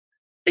know.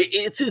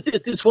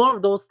 It's one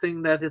of those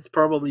things that it's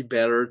probably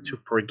better to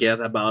forget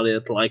about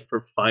it like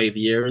for 5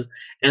 years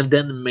and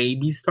then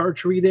maybe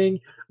start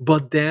reading.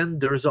 But then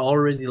there's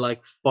already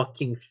like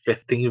fucking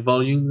 15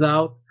 volumes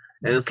out,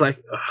 and it's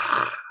like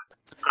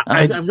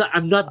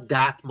I'm not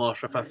that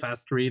much of a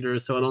fast reader,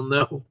 so I don't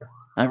know.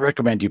 I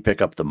recommend you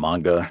pick up the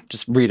manga.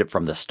 Just read it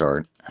from the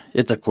start.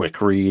 It's a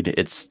quick read.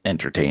 It's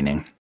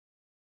entertaining.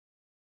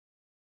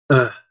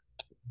 Uh,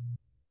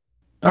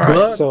 All right.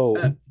 but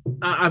So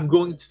I'm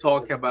going to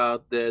talk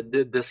about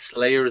the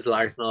Slayer's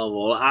light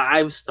novel.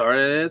 I've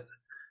started it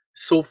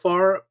so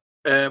far.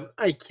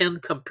 I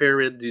can't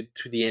compare it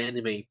to the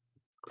anime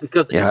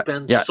because it's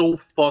been Yeah. so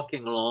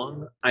fucking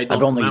long. I I've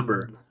don't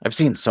remember.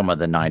 seen some of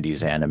the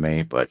 '90s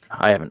anime, but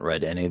I haven't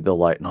read any of the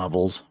light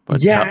novels.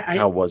 But Yeah,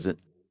 how was it?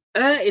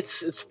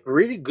 it's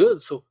pretty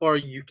good so far.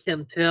 You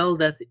can tell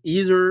that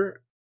either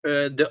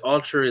the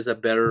author is a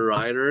better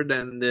writer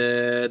than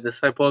the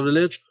Disciple of the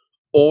Lich,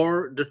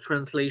 or the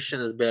translation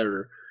is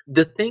better.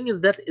 The thing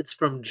is that it's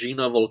from G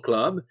Novel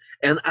Club,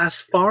 and as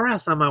far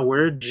as I'm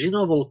aware, G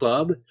Novel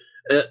Club,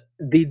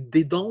 they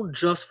don't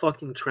just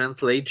fucking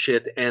translate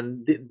shit,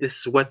 and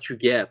this is what you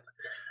get.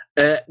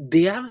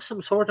 They have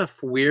some sort of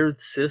weird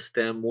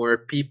system where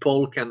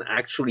people can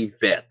actually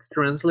vet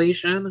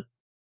translation.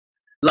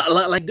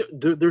 Like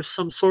there's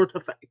some sort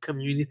of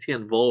community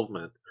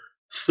involvement.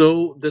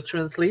 So the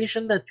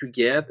translation that you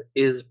get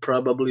is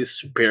probably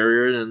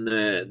superior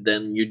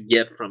than you'd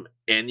get from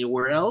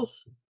anywhere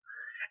else.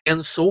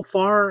 And so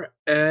far,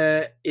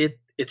 it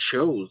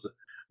shows.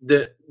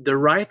 The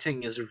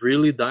writing is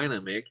really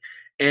dynamic,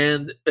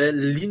 and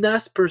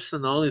Lina's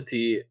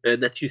personality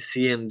that you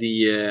see in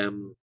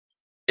the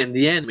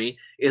anime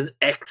is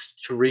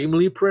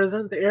extremely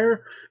present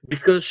there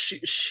because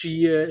she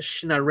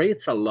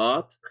narrates a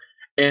lot,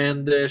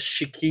 and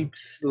she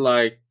keeps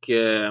like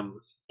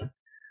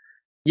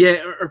yeah,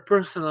 her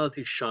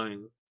personality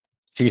shine.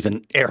 She's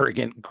an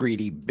arrogant,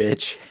 greedy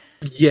bitch.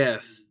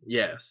 Yes,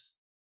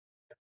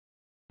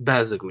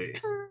 basically.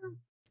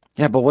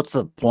 Yeah, but what's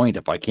the point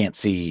if I can't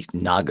see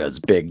Naga's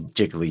big,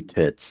 jiggly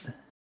tits?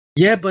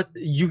 Yeah, but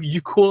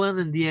you call her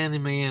in the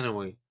anime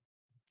anyway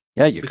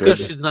Yeah, you because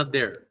could. she's not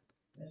there.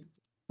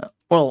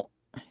 Well,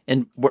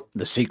 in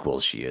the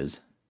sequels, she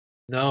is.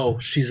 No,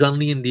 she's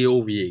only in the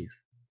OVAs.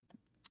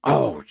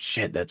 Oh,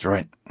 shit, that's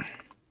right.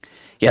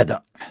 Yeah,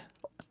 the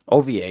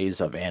OVAs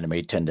of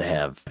anime tend to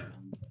have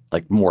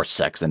like more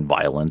sex and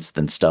violence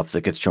than stuff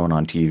that gets shown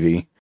on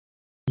TV.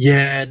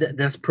 Yeah,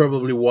 that's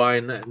probably why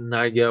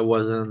Naga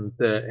wasn't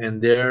in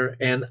there,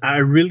 and I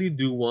really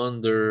do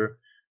wonder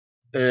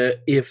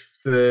if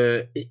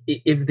the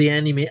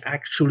anime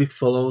actually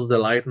follows the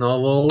light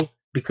novel,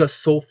 because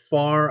so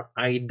far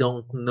I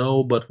don't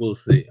know, but we'll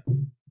see.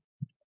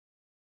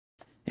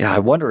 Yeah, I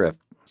wonder if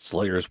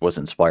Slayers was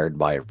inspired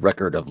by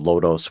Record of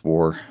Lodoss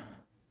War,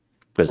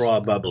 because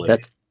Probably,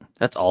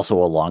 that's also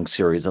a long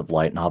series of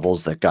light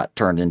novels that got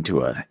turned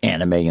into an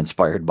anime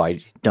inspired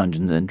by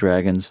Dungeons and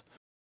Dragons.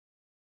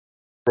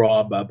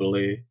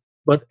 probably.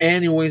 But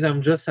anyways,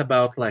 I'm just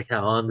about like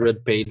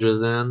 100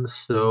 pages in,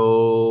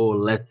 so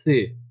let's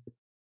see.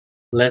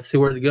 Let's see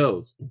where it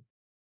goes.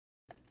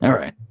 All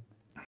right.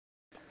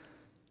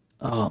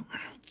 Um,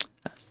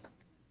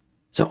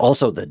 so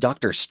also the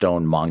Doctor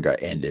Stone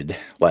manga ended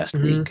last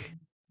Mhm. week.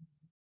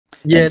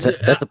 Yeah, And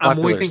that's a popular.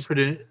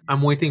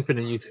 I'm waiting for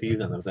the new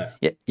season of that.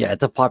 Yeah,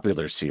 it's a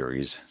popular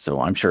series,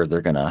 so I'm sure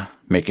they're gonna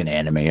make an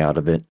anime out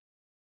of it.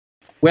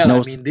 Well, I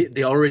No, mean,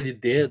 they already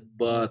did,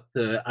 but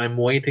I'm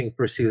waiting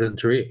for season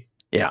 3.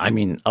 yeah, I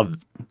mean of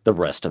the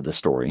rest of the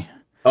story.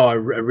 Oh, I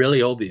really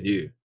hope they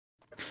do.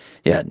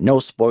 Yeah, no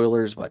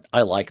spoilers, but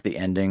I like the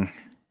ending.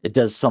 It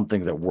does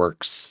something that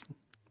works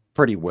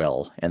pretty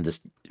well in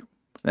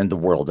the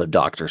world of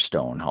Doctor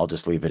Stone. I'll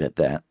just leave it at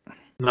that.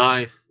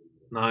 Nice,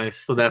 nice.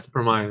 So that's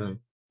promising.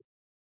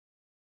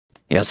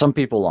 Yeah, some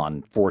people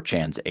on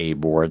 4chan's A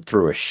board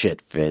threw a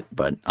shit fit,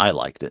 but I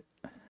liked it.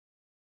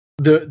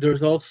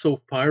 There's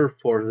also Fire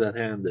Force that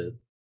ended.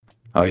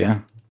 Oh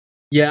yeah.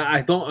 Yeah,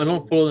 I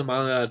don't follow the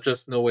manga. I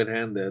just know it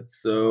ended.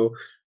 So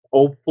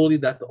hopefully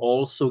that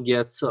also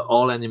gets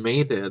all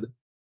animated.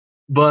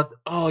 But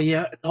oh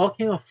yeah,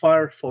 talking of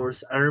Fire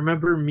Force, I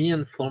remember me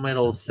and Full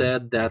Metal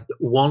said that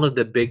one of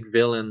the big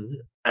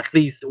villain, at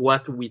least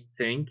what we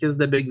think is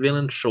the big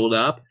villain, showed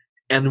up,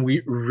 and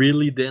we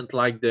really didn't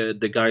like the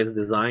guy's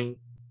design.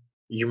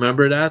 You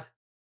remember that,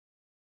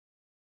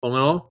 Full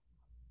Metal?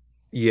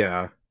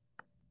 yeah,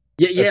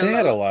 Yeah, yeah, they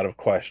had a lot of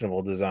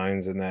questionable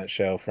designs in that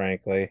show,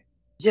 frankly.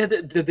 yeah.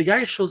 The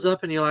guy shows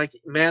up, and you're like,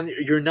 man,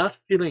 you're not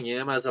feeling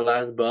him as a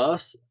last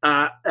boss.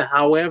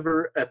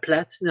 However, a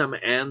Platinum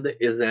End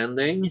is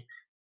ending,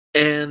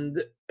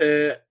 and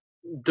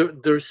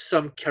there's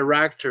some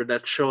character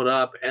that showed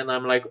up, and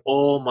I'm like,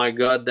 oh my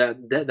god,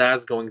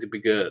 that's going to be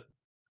good.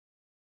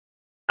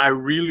 I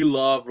really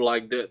love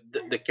like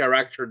the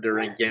character they're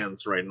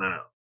against right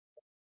now.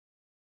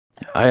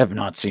 I have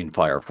not seen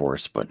Fire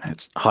Force, but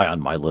it's high on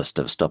my list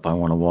of stuff I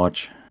want to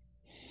watch.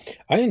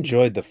 I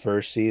enjoyed the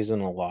first season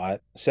a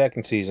lot.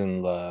 Second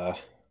season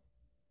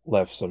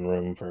left some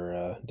room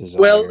for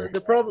Well, desire.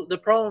 the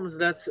problem is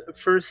that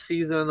first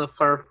season of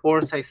Fire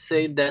Force, I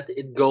say that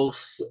it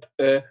goes,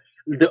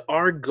 the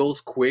art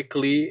goes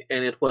quickly,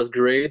 and it was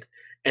great.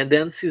 and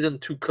then season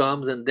 2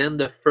 comes, and then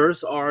the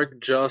first arc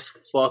just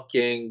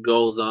fucking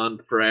goes on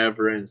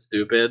forever and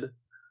stupid.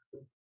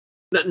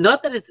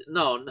 Not that it's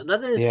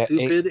Yeah,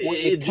 stupid.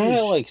 it kind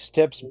of like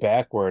steps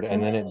backward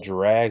and then it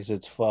drags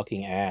its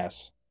fucking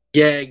ass.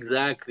 Yeah,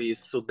 exactly.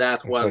 So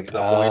that It's was like,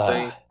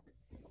 disappointing.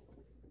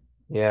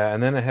 yeah,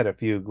 and then I had a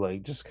few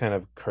like just kind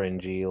of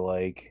cringy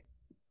like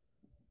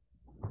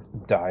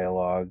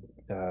dialogue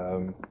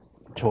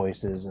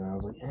choices, and I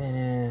was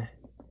like,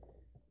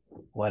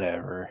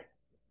 whatever.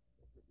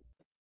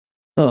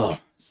 Oh,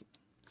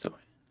 so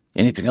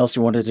anything else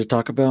you wanted to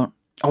talk about?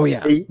 Oh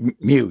yeah,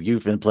 Mew,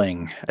 you've been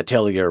playing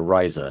Atelier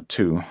Ryza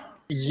too.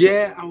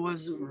 Yeah, I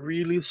was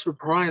really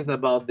surprised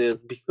about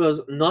this because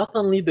not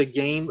only the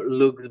game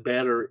looks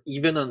better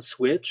even on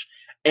Switch,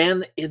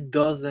 and it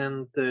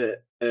doesn't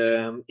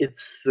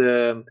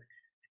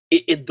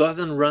it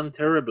doesn't run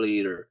terribly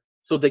either.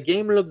 So the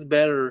game looks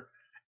better,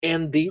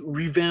 and they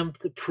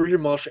revamped pretty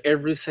much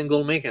every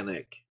single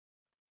mechanic.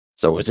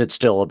 So is it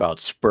still about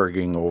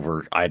spurging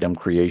over item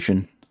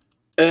creation?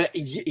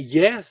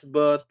 Yes,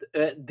 but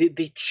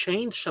they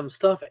changed some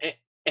stuff.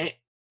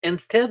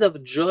 Instead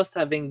of just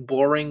having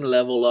boring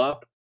level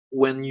up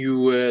when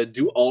you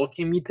do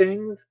alchemy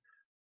things,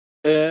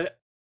 uh,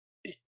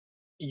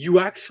 you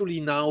actually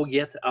now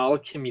get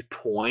alchemy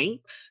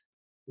points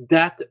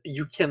that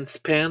you can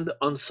spend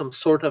on some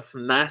sort of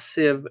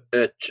massive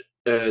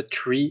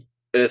tree,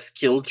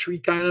 skill tree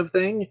kind of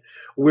thing,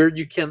 where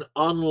you can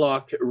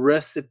unlock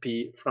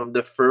recipe from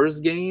the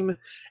first game,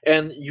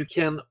 and you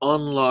can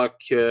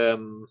unlock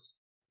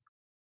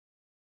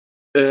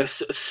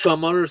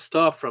some other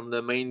stuff from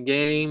the main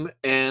game,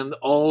 and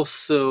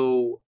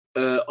also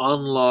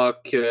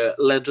unlock.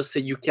 Let's just say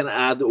you can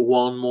add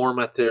one more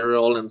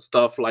material and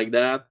stuff like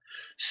that.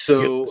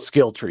 So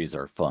Skill trees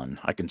are fun.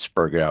 I can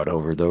spurg out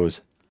over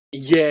those.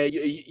 yeah,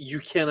 you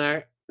can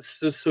act.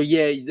 So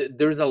yeah,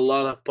 there's a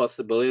lot of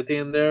possibility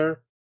in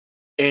there,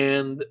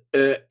 and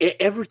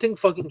everything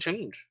fucking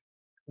changed.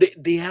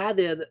 They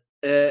added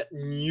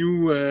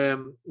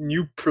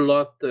new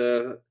plot.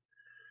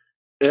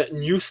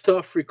 New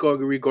stuff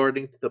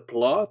regarding to the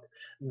plot.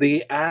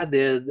 They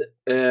added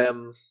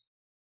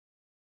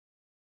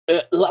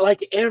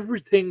like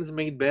everything's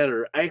made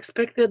better. I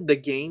expected the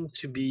game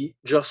to be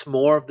just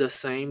more of the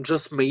same,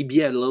 just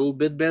maybe a little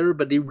bit better,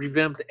 but they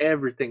revamped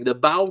everything. The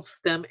battle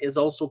stem is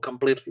also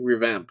completely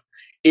revamped.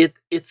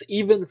 It's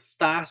even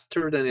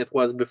faster than it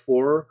was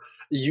before.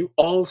 You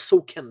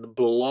also can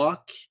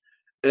block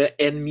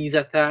enemies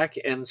attack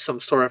and some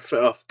sort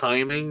of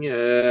timing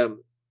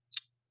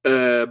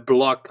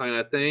block kind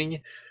of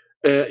thing.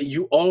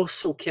 You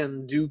also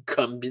can do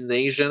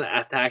combination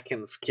attack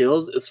and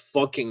skills. It's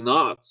fucking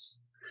nuts.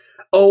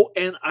 Oh,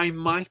 and I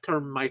might or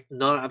might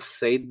not have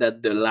said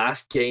that the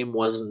last game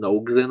was no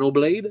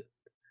Xenoblade.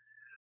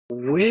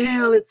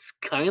 Well, it's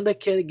kind of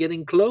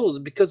getting close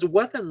because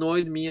what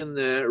annoyed me in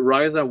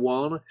Ryza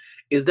 1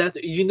 is that,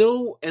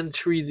 in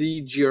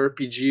 3D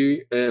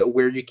JRPG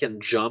where you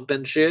can jump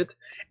and shit,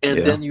 and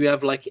Yeah. then you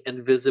have like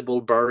invisible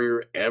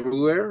barrier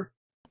everywhere.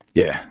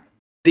 Yeah.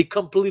 They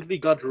completely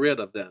got rid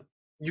of them.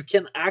 You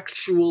can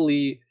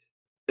actually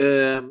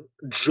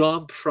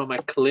jump from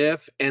a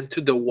cliff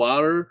into the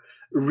water.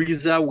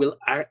 Riza will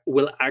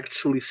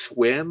actually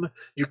swim.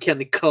 You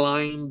can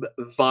climb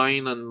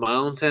vine and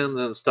mountain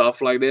and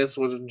stuff like this.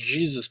 Was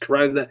Jesus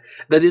Christ,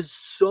 that is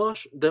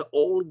such the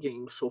old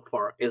game so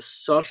far is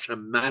such a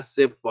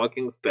massive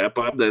fucking step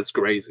up. That's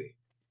crazy.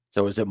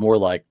 So is it more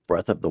like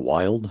Breath of the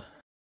Wild?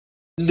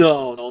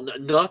 No,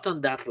 not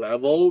on that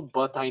level,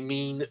 but I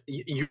mean,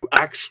 you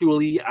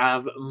actually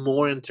have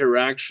more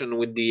interaction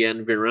with the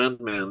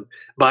environment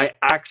by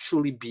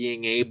actually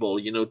being able,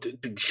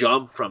 to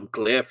jump from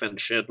cliff and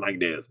shit like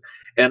this,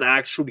 and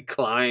actually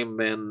climb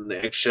and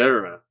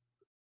etc.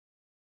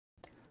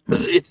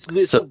 It's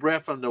So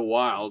Breath of the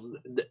Wild,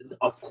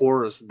 of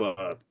course,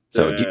 but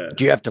do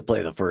you have to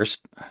play the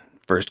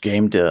first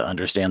game to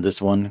understand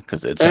this one?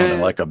 Because it sounded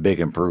uh, like a big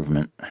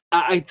improvement.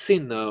 I'd say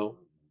no.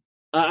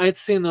 I'd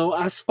say no.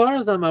 As far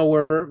as I'm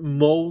aware,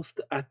 most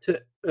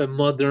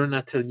modern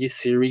Atelier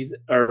series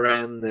are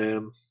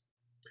an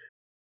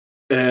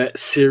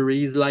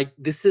series. Like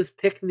this is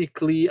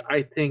technically,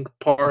 I think,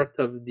 part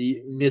of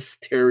the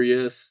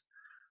mysterious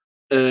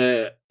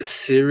uh,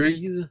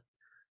 series.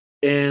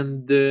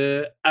 And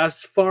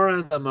as far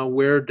as I'm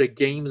aware, the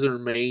games are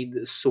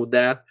made so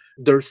that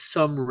there's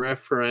some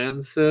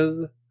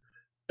references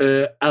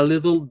a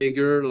little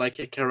bigger, like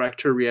a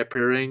character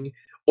reappearing,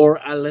 or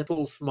a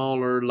little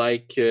smaller,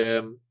 like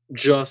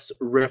just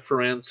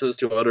references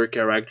to other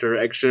character,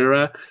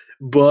 etc.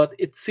 But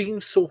it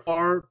seems so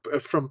far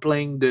from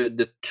playing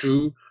the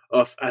two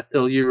of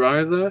Atelier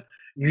Ryza,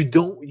 you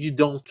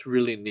don't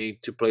really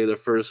need to play the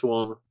first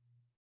one.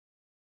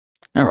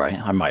 All right,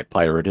 I might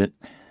pirate it.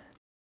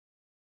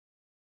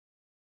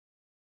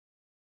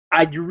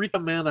 I'd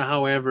recommend,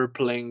 however,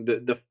 playing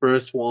the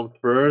first one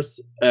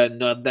first,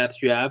 not that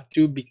you have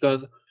to,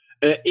 because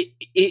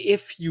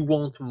if you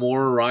want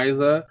more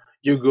Ryza,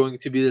 you're going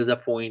to be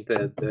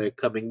disappointed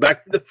coming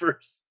back to the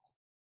first.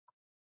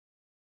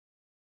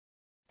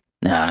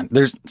 Nah,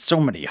 there's so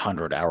many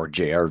 100-hour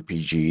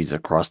JRPGs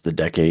across the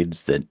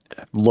decades that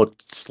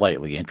looked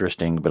slightly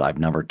interesting, but I've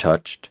never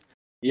touched.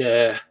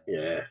 Yeah.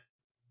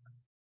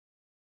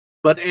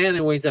 But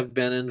anyways, I've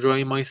been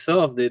enjoying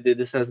myself.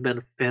 This has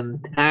been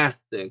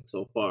fantastic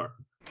so far.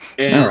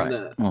 And All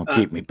right, well,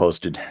 keep me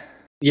posted.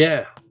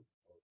 Yeah.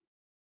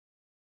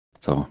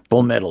 So,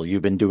 Full Metal, you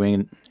been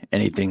doing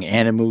anything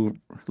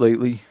anime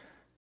lately?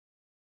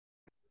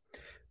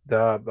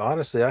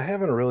 Honestly, I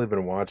haven't really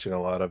been watching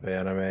a lot of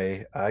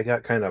anime. I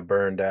got kind of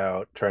burned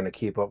out trying to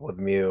keep up with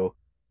Mew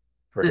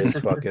for his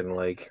fucking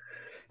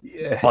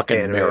Fucking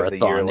anime of the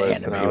year marathon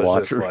list, and I anime was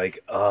just watcher. like,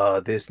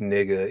 this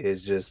nigga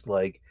is just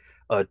like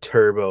a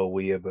turbo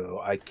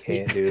weeaboo. I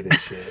can't do this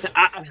shit.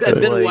 I've It's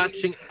been like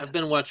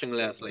watching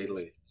less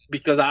lately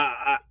because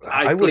I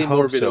I would play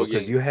more hope video so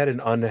because games. you had an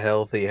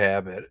unhealthy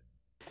habit.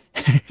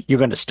 You're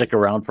going to stick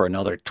around for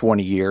another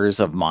 20 years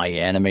of my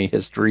anime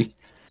history?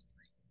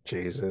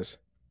 Jesus,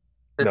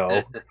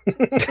 no.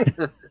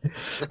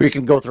 We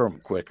can go through them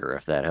quicker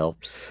if that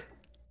helps.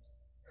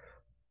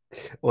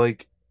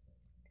 Like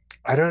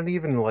I don't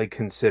even like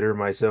consider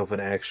myself an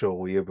actual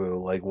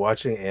weeaboo. Like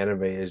watching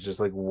anime is just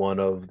like one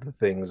of the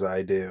things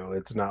I do.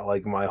 It's not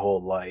like my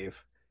whole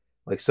life.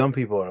 Like some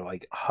people are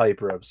like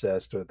hyper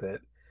obsessed with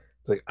it.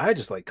 It's like I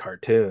just like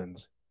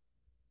cartoons.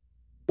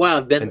 Well,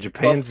 I've And been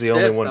Japan's the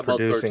only obsessed one about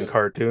producing cartoons.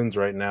 cartoons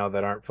right now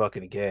that aren't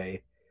fucking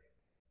gay.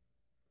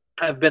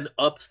 I've been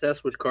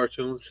obsessed with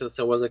cartoons since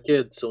I was a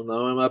kid, so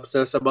now I'm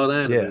obsessed about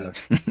Yeah, anime.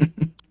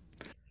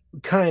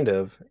 kind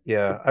of.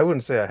 Yeah, I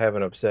wouldn't say I have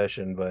an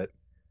obsession, But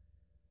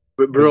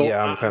but bro,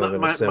 yeah, I'm kind of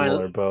in a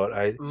similar boat.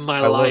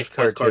 my I loved life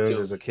was cartoons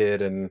as cartoons. a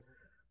kid,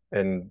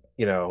 and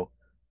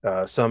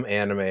some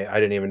anime I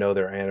didn't even know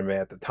they were anime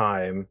at the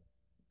time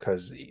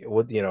because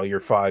you're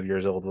 5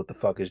 years old. What the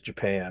fuck is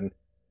Japan?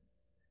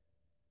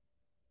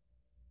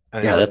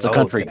 And Yeah, you're like, that's the oh,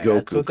 country that's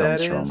Goku what that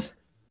comes from. is.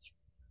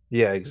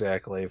 Yeah,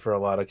 exactly. For a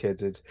lot of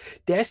kids,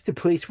 that's the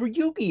place where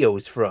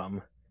Yu-Gi-Oh's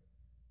from.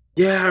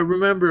 Yeah, I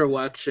remember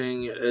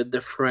watching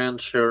the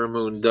French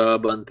Moon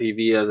dub on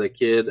TV as a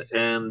kid,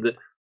 and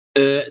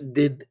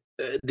they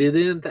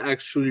didn't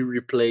actually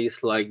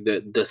replace like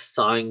the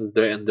signs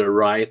and the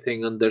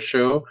writing on the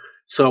show.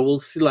 So I will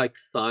see like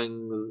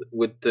signs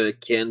with the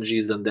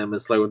kanjis and them.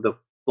 It's like, what the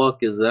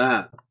fuck is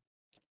that?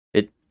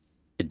 It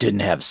it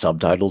didn't have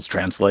subtitles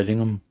translating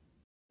them.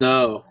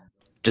 No.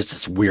 Just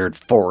this weird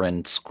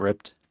foreign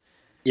script.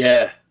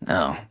 Yeah.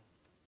 Oh,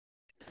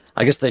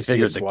 I guess they You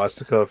see a figured the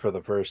swastika for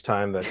the first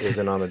time that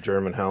isn't on a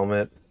German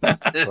helmet.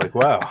 Like,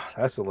 wow,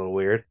 that's a little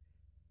weird.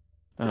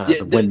 Yeah.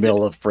 the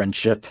windmill of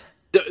friendship.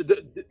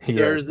 Yes,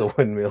 There's the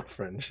windmill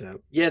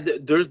friendship.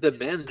 there's the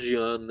Benji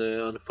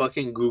on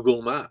fucking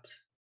Google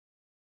Maps.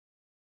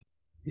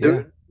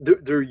 Yeah.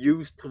 They're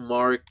used to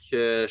mark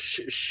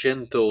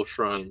Shinto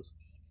shrines.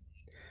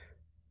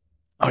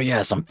 Oh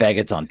yeah, some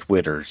faggots on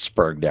Twitter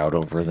spurged out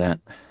over that.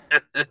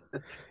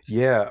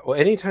 Yeah, well,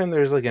 anytime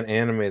there's like an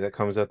anime that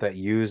comes out that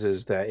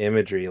uses that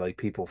imagery, like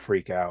people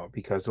freak out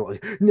because they're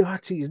like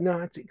Nazis,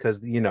 Nazi,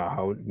 because you know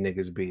how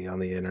niggas be on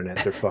the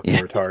internet, they're fucking Yeah.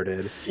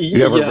 retarded.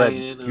 Yeah,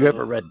 You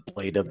ever read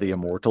Blade of the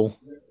Immortal?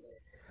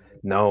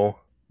 No,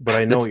 but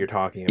I know That's what you're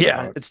talking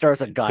Yeah, about. it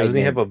stars a guy Doesn't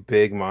he have named a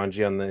big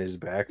manji on his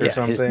back or his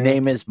something?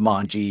 name is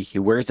Manji. He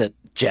wears a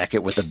jacket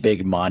with a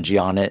big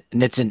Manji on it,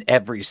 and it's in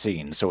every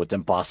scene, so it's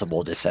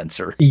impossible to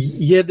censor.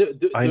 Yeah,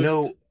 I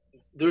know.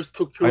 there's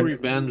Tokyo I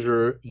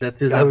Revenger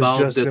that is I was about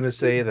just gonna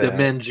say the that.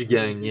 Menji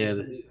gang. Yeah,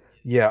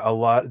 Yeah, a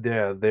lot.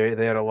 Yeah, they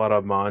had a lot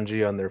of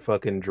manji on their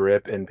fucking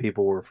drip, and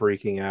people were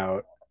freaking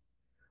out.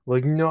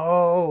 Like,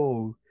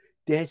 no,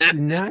 that's the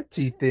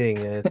Nazi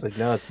thing. And it's like,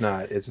 no, it's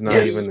not. It's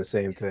not Yeah, even the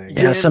same thing.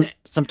 yeah. yeah,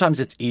 Sometimes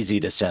it's easy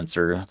to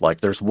censor.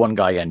 Like there's one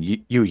guy in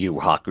Yu Yu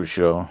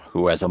Hakusho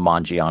who has a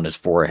Manji on his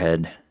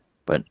forehead,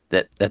 but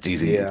that's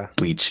easily Yeah.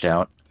 bleached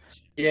out.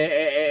 yeah,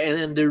 and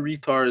then the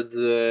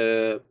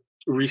retards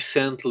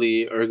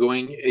recently are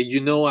going.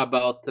 You know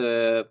about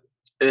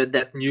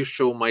that new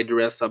show, My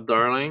Dress Up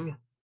Darling?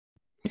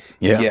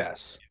 Yeah,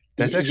 Yes.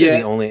 That's actually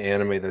the Yeah, only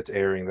anime that's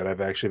airing that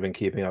I've actually been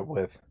keeping up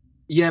with.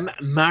 yeah.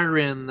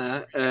 Marin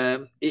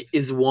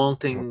is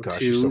Oh wanting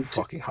gosh, she's so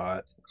fucking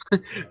hot.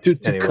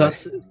 Anyway.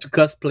 to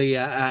cosplay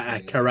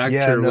a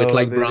Yeah, character with no,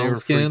 like they brown were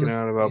freaking skin.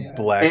 out about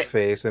Eh,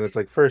 blackface, and it's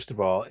like, first of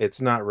all,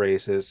 it's not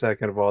racist.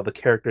 Second of all, the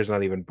character's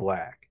not even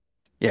black.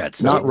 yeah.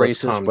 It's So not let's racist,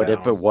 calm but if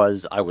down. it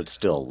was, I would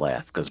still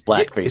laugh because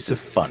yeah, blackface It's a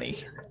is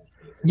funny.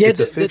 yeah. it's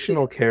a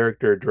fictional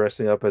character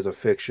dressing up as a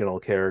fictional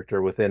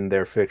character within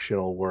their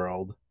fictional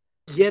world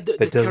The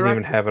that doesn't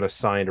even character have an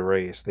assigned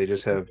race. They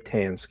just have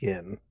tan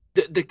skin.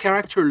 the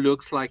character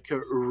looks like a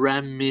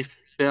Rami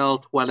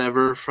Felt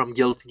whatever from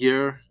Guilty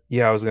Gear.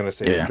 Yeah, I was gonna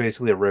say it's Yeah,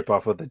 basically a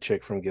ripoff of the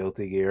chick from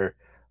Guilty Gear.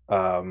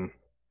 Um,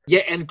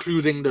 Yeah,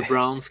 including the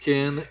brown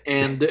skin,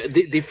 and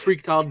they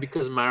freaked out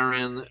because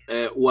Marin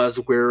was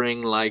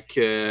wearing like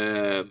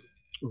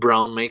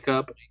brown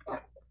makeup.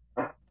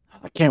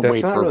 I can't that's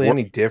wait not for really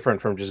any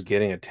different from just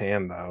getting a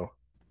tan, though.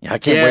 Yeah, I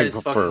can't Yeah, wait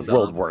it's for fucking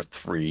World dumb. War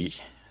III,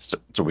 so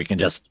we can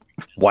just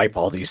wipe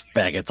all these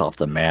faggots off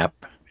the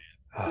map.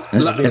 You're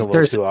being a If little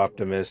there's too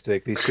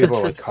optimistic. These people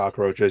are like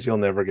cockroaches. You'll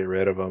never get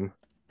rid of them.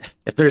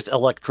 if there's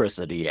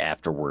electricity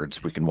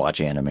afterwards, we can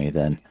watch anime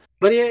then.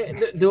 But yeah,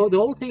 the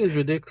whole thing is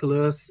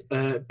ridiculous.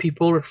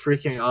 People are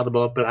freaking out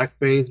about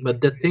blackface, but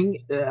the thing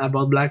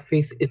about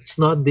blackface, it's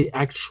not the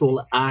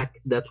actual act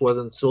that was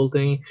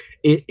insulting.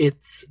 It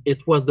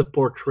was the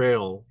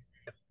portrayal.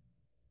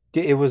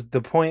 It was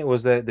the point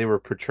was that they were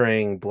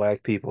portraying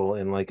black people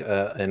in like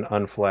an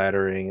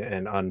unflattering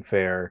and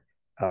unfair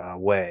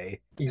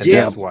way, and Yeah,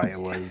 Yeah, that's why it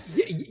was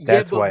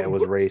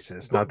yeah,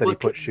 racist. Not that he but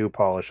put shoe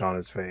polish on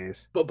his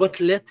face. but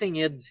letting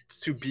it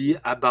to be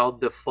about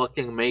the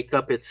fucking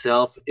makeup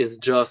itself is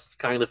just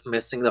kind of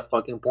missing the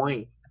fucking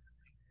point.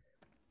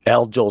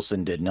 Al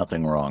Jolson did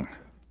nothing wrong.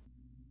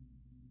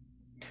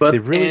 They But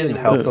really didn't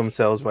help anyway,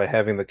 themselves by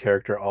having the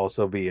character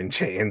also be in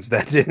chains.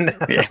 That didn't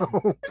Yeah.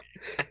 help.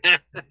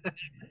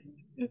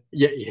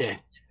 yeah.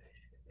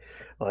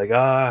 Like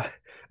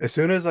as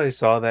soon as I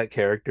saw that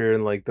character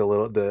in like the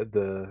little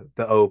the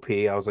OP,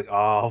 I was like,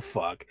 oh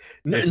fuck,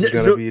 this is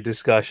gonna No, be a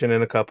discussion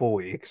in a couple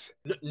weeks.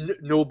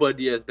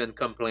 nobody has been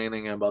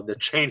complaining about the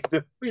chain.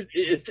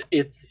 It,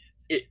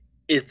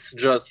 it's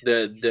just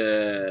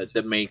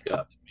the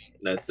makeup.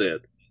 That's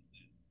it.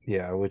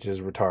 Yeah, which is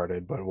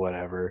retarded, but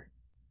whatever.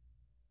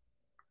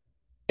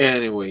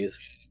 Anyways,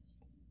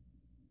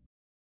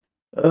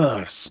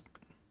 Ugh,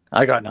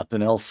 I got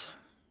nothing else.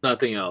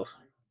 nothing else.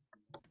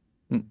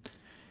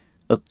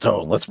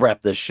 So let's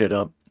wrap this shit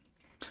up.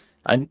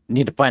 I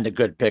need to find a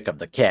good pic of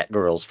the cat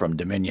girls from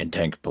Dominion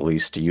Tank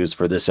Police to use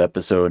for this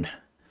episode.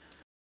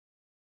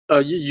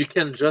 You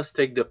can just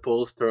take the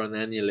poster on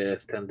any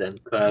list and then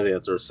cut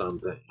it or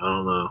something. I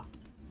don't know.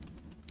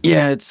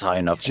 Yeah, it's high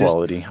enough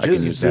quality. I can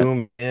Just use that.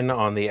 zoom in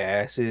on the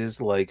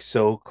asses like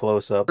so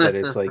close up that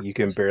it's like you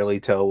can barely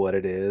tell what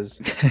it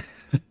is.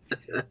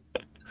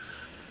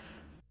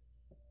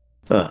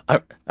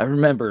 I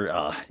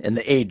remember in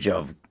the age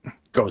of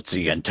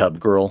Goatsy and Tub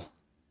Girl,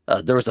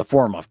 there was a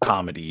form of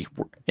comedy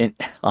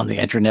on the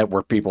internet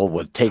where people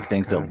would take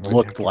things God, that why'd you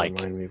looked have to like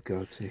remind me of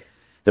Goatsy?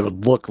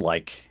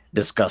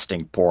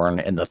 disgusting porn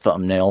in the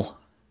thumbnail,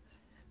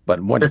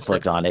 but when you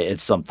click on it,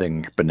 it's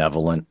something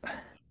benevolent.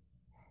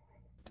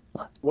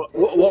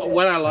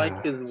 What I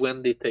like is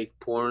when they take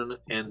porn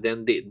and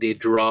then they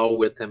draw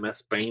with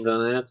MS Paint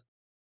on it.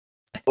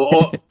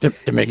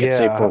 to make it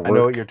safe for Yeah, I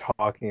know what work. you're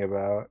talking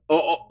about.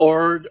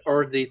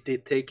 Or they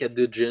take a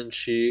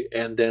doujinshi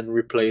and then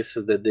replace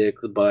the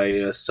dicks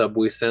by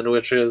Subway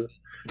sandwiches,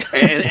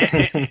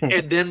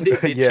 and then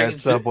they Yeah, change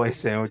Subway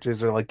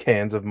sandwiches are like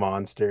cans of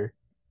Monster.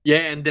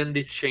 and then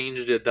they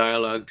change the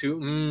dialogue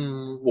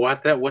to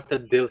what a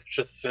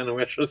delicious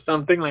sandwich or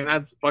something like that.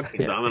 That's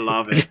fucking dumb. I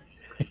love it.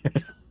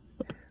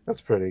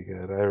 That's pretty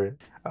good.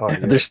 I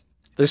like it.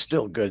 There's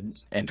still good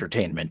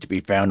entertainment to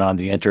be found on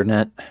the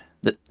internet.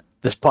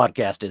 This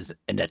podcast is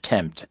an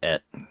attempt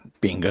at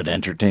being good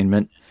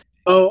entertainment.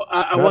 Oh,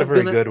 I Not a was very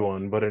gonna good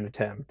one, but an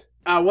attempt.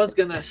 I was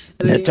gonna An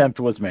say attempt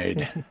was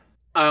made.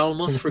 I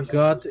almost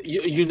forgot.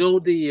 You know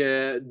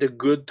the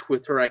good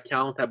Twitter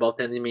account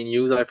about anime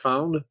news I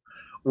found?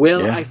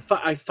 Well, Yeah.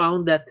 I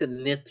found that the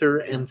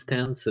knitter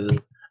instances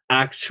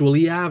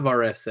actually have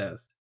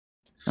RSS.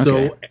 So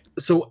Okay.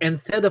 so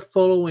instead of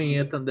following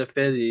it on the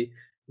Fedi,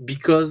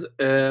 because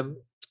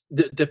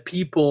the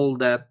people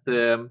that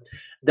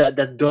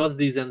does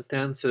these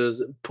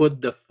instances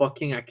put the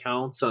fucking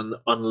accounts on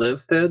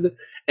unlisted,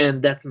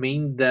 and that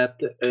means that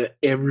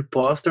every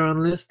post are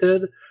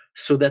unlisted.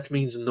 So that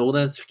means no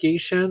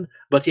notification.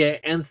 But yeah,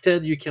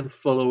 instead you can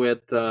follow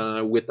it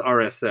with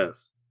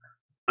RSS.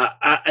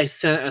 I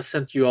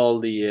sent you all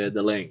the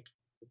link.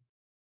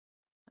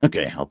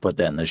 Okay, I'll put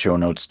that in the show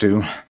notes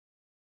too.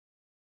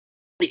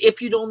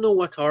 If you don't know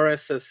what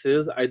RSS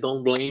is, I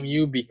don't blame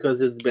you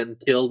because it's been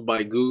killed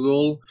by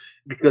Google.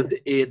 Because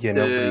it Yeah,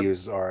 nobody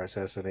uses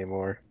RSS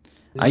anymore.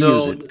 I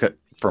use no it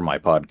for my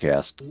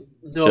podcast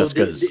no just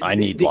because I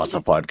need lots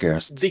of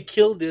podcasts. they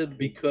killed it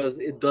because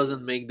it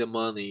doesn't make the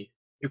money.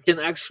 You can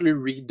actually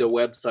read the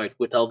website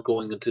without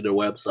going into the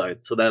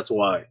website, so that's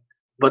why.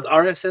 But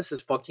RSS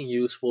is fucking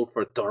useful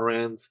for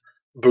torrents,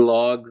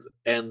 blogs,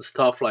 and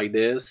stuff like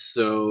this.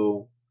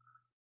 So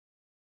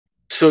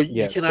you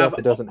Yeah, can stuff have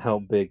that doesn't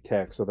help big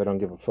tech, so they don't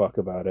give a fuck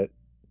about it.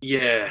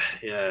 yeah.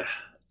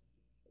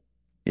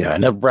 Yeah,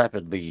 in a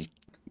rapidly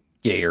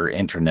gayer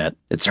internet,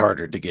 it's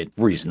harder to get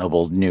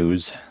reasonable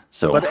news.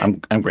 So But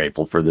I'm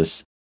grateful for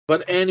this.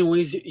 But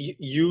anyways,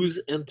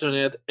 use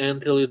internet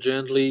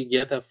intelligently.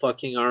 Get a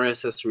fucking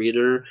RSS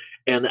reader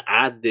and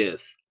add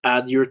this.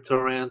 Add your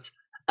torrents.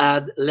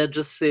 Add. Let's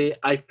just say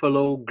I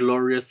follow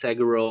Glorious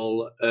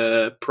Eggerol,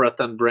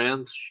 Proton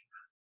Branch.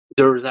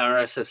 There's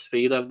RSS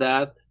feed of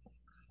that.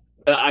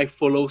 I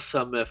follow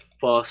some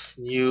Foss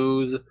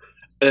News.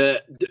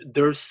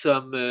 There's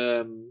some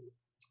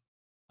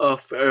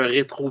of a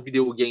retro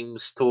video game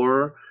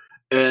store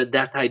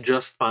that I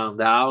just found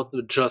out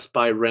just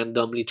by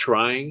randomly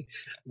trying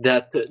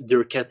that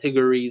their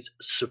categories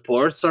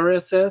supports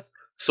RSS.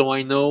 So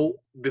I know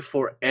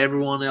before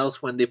everyone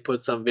else when they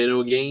put some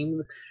video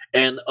games.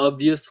 And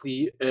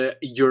obviously,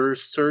 your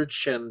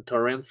search and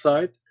torrent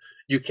site,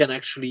 you can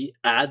actually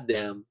add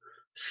them.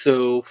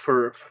 So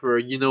for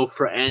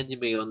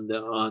anime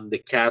on the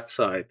cat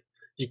side,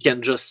 you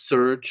can just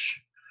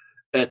search,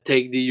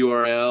 take the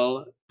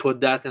URL,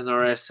 put that in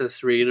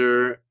RSS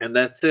reader, and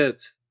that's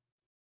it.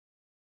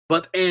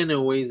 But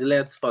anyways,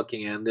 let's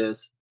fucking end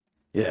this.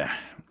 Yeah.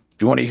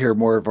 If you want to hear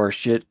more of our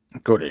shit,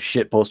 go to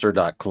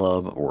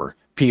shitposter.club or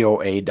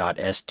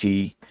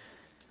poa.st.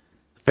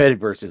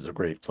 Fediverse is a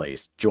great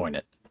place. Join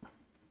it.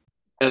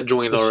 I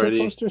joined Is already.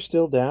 Shitposter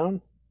still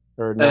down?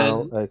 Or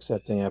now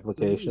accepting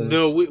applications?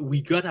 No,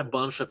 we got a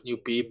bunch of new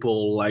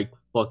people like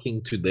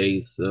fucking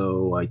today,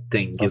 so I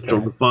think Okay.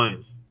 it'll be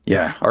fine.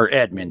 Yeah, our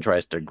admin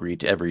tries to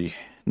greet every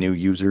new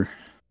user.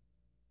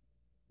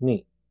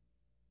 Neat.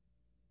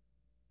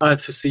 Alright,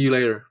 so see you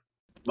later.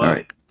 Bye. All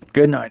right.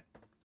 Good night.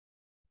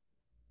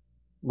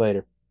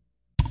 Later.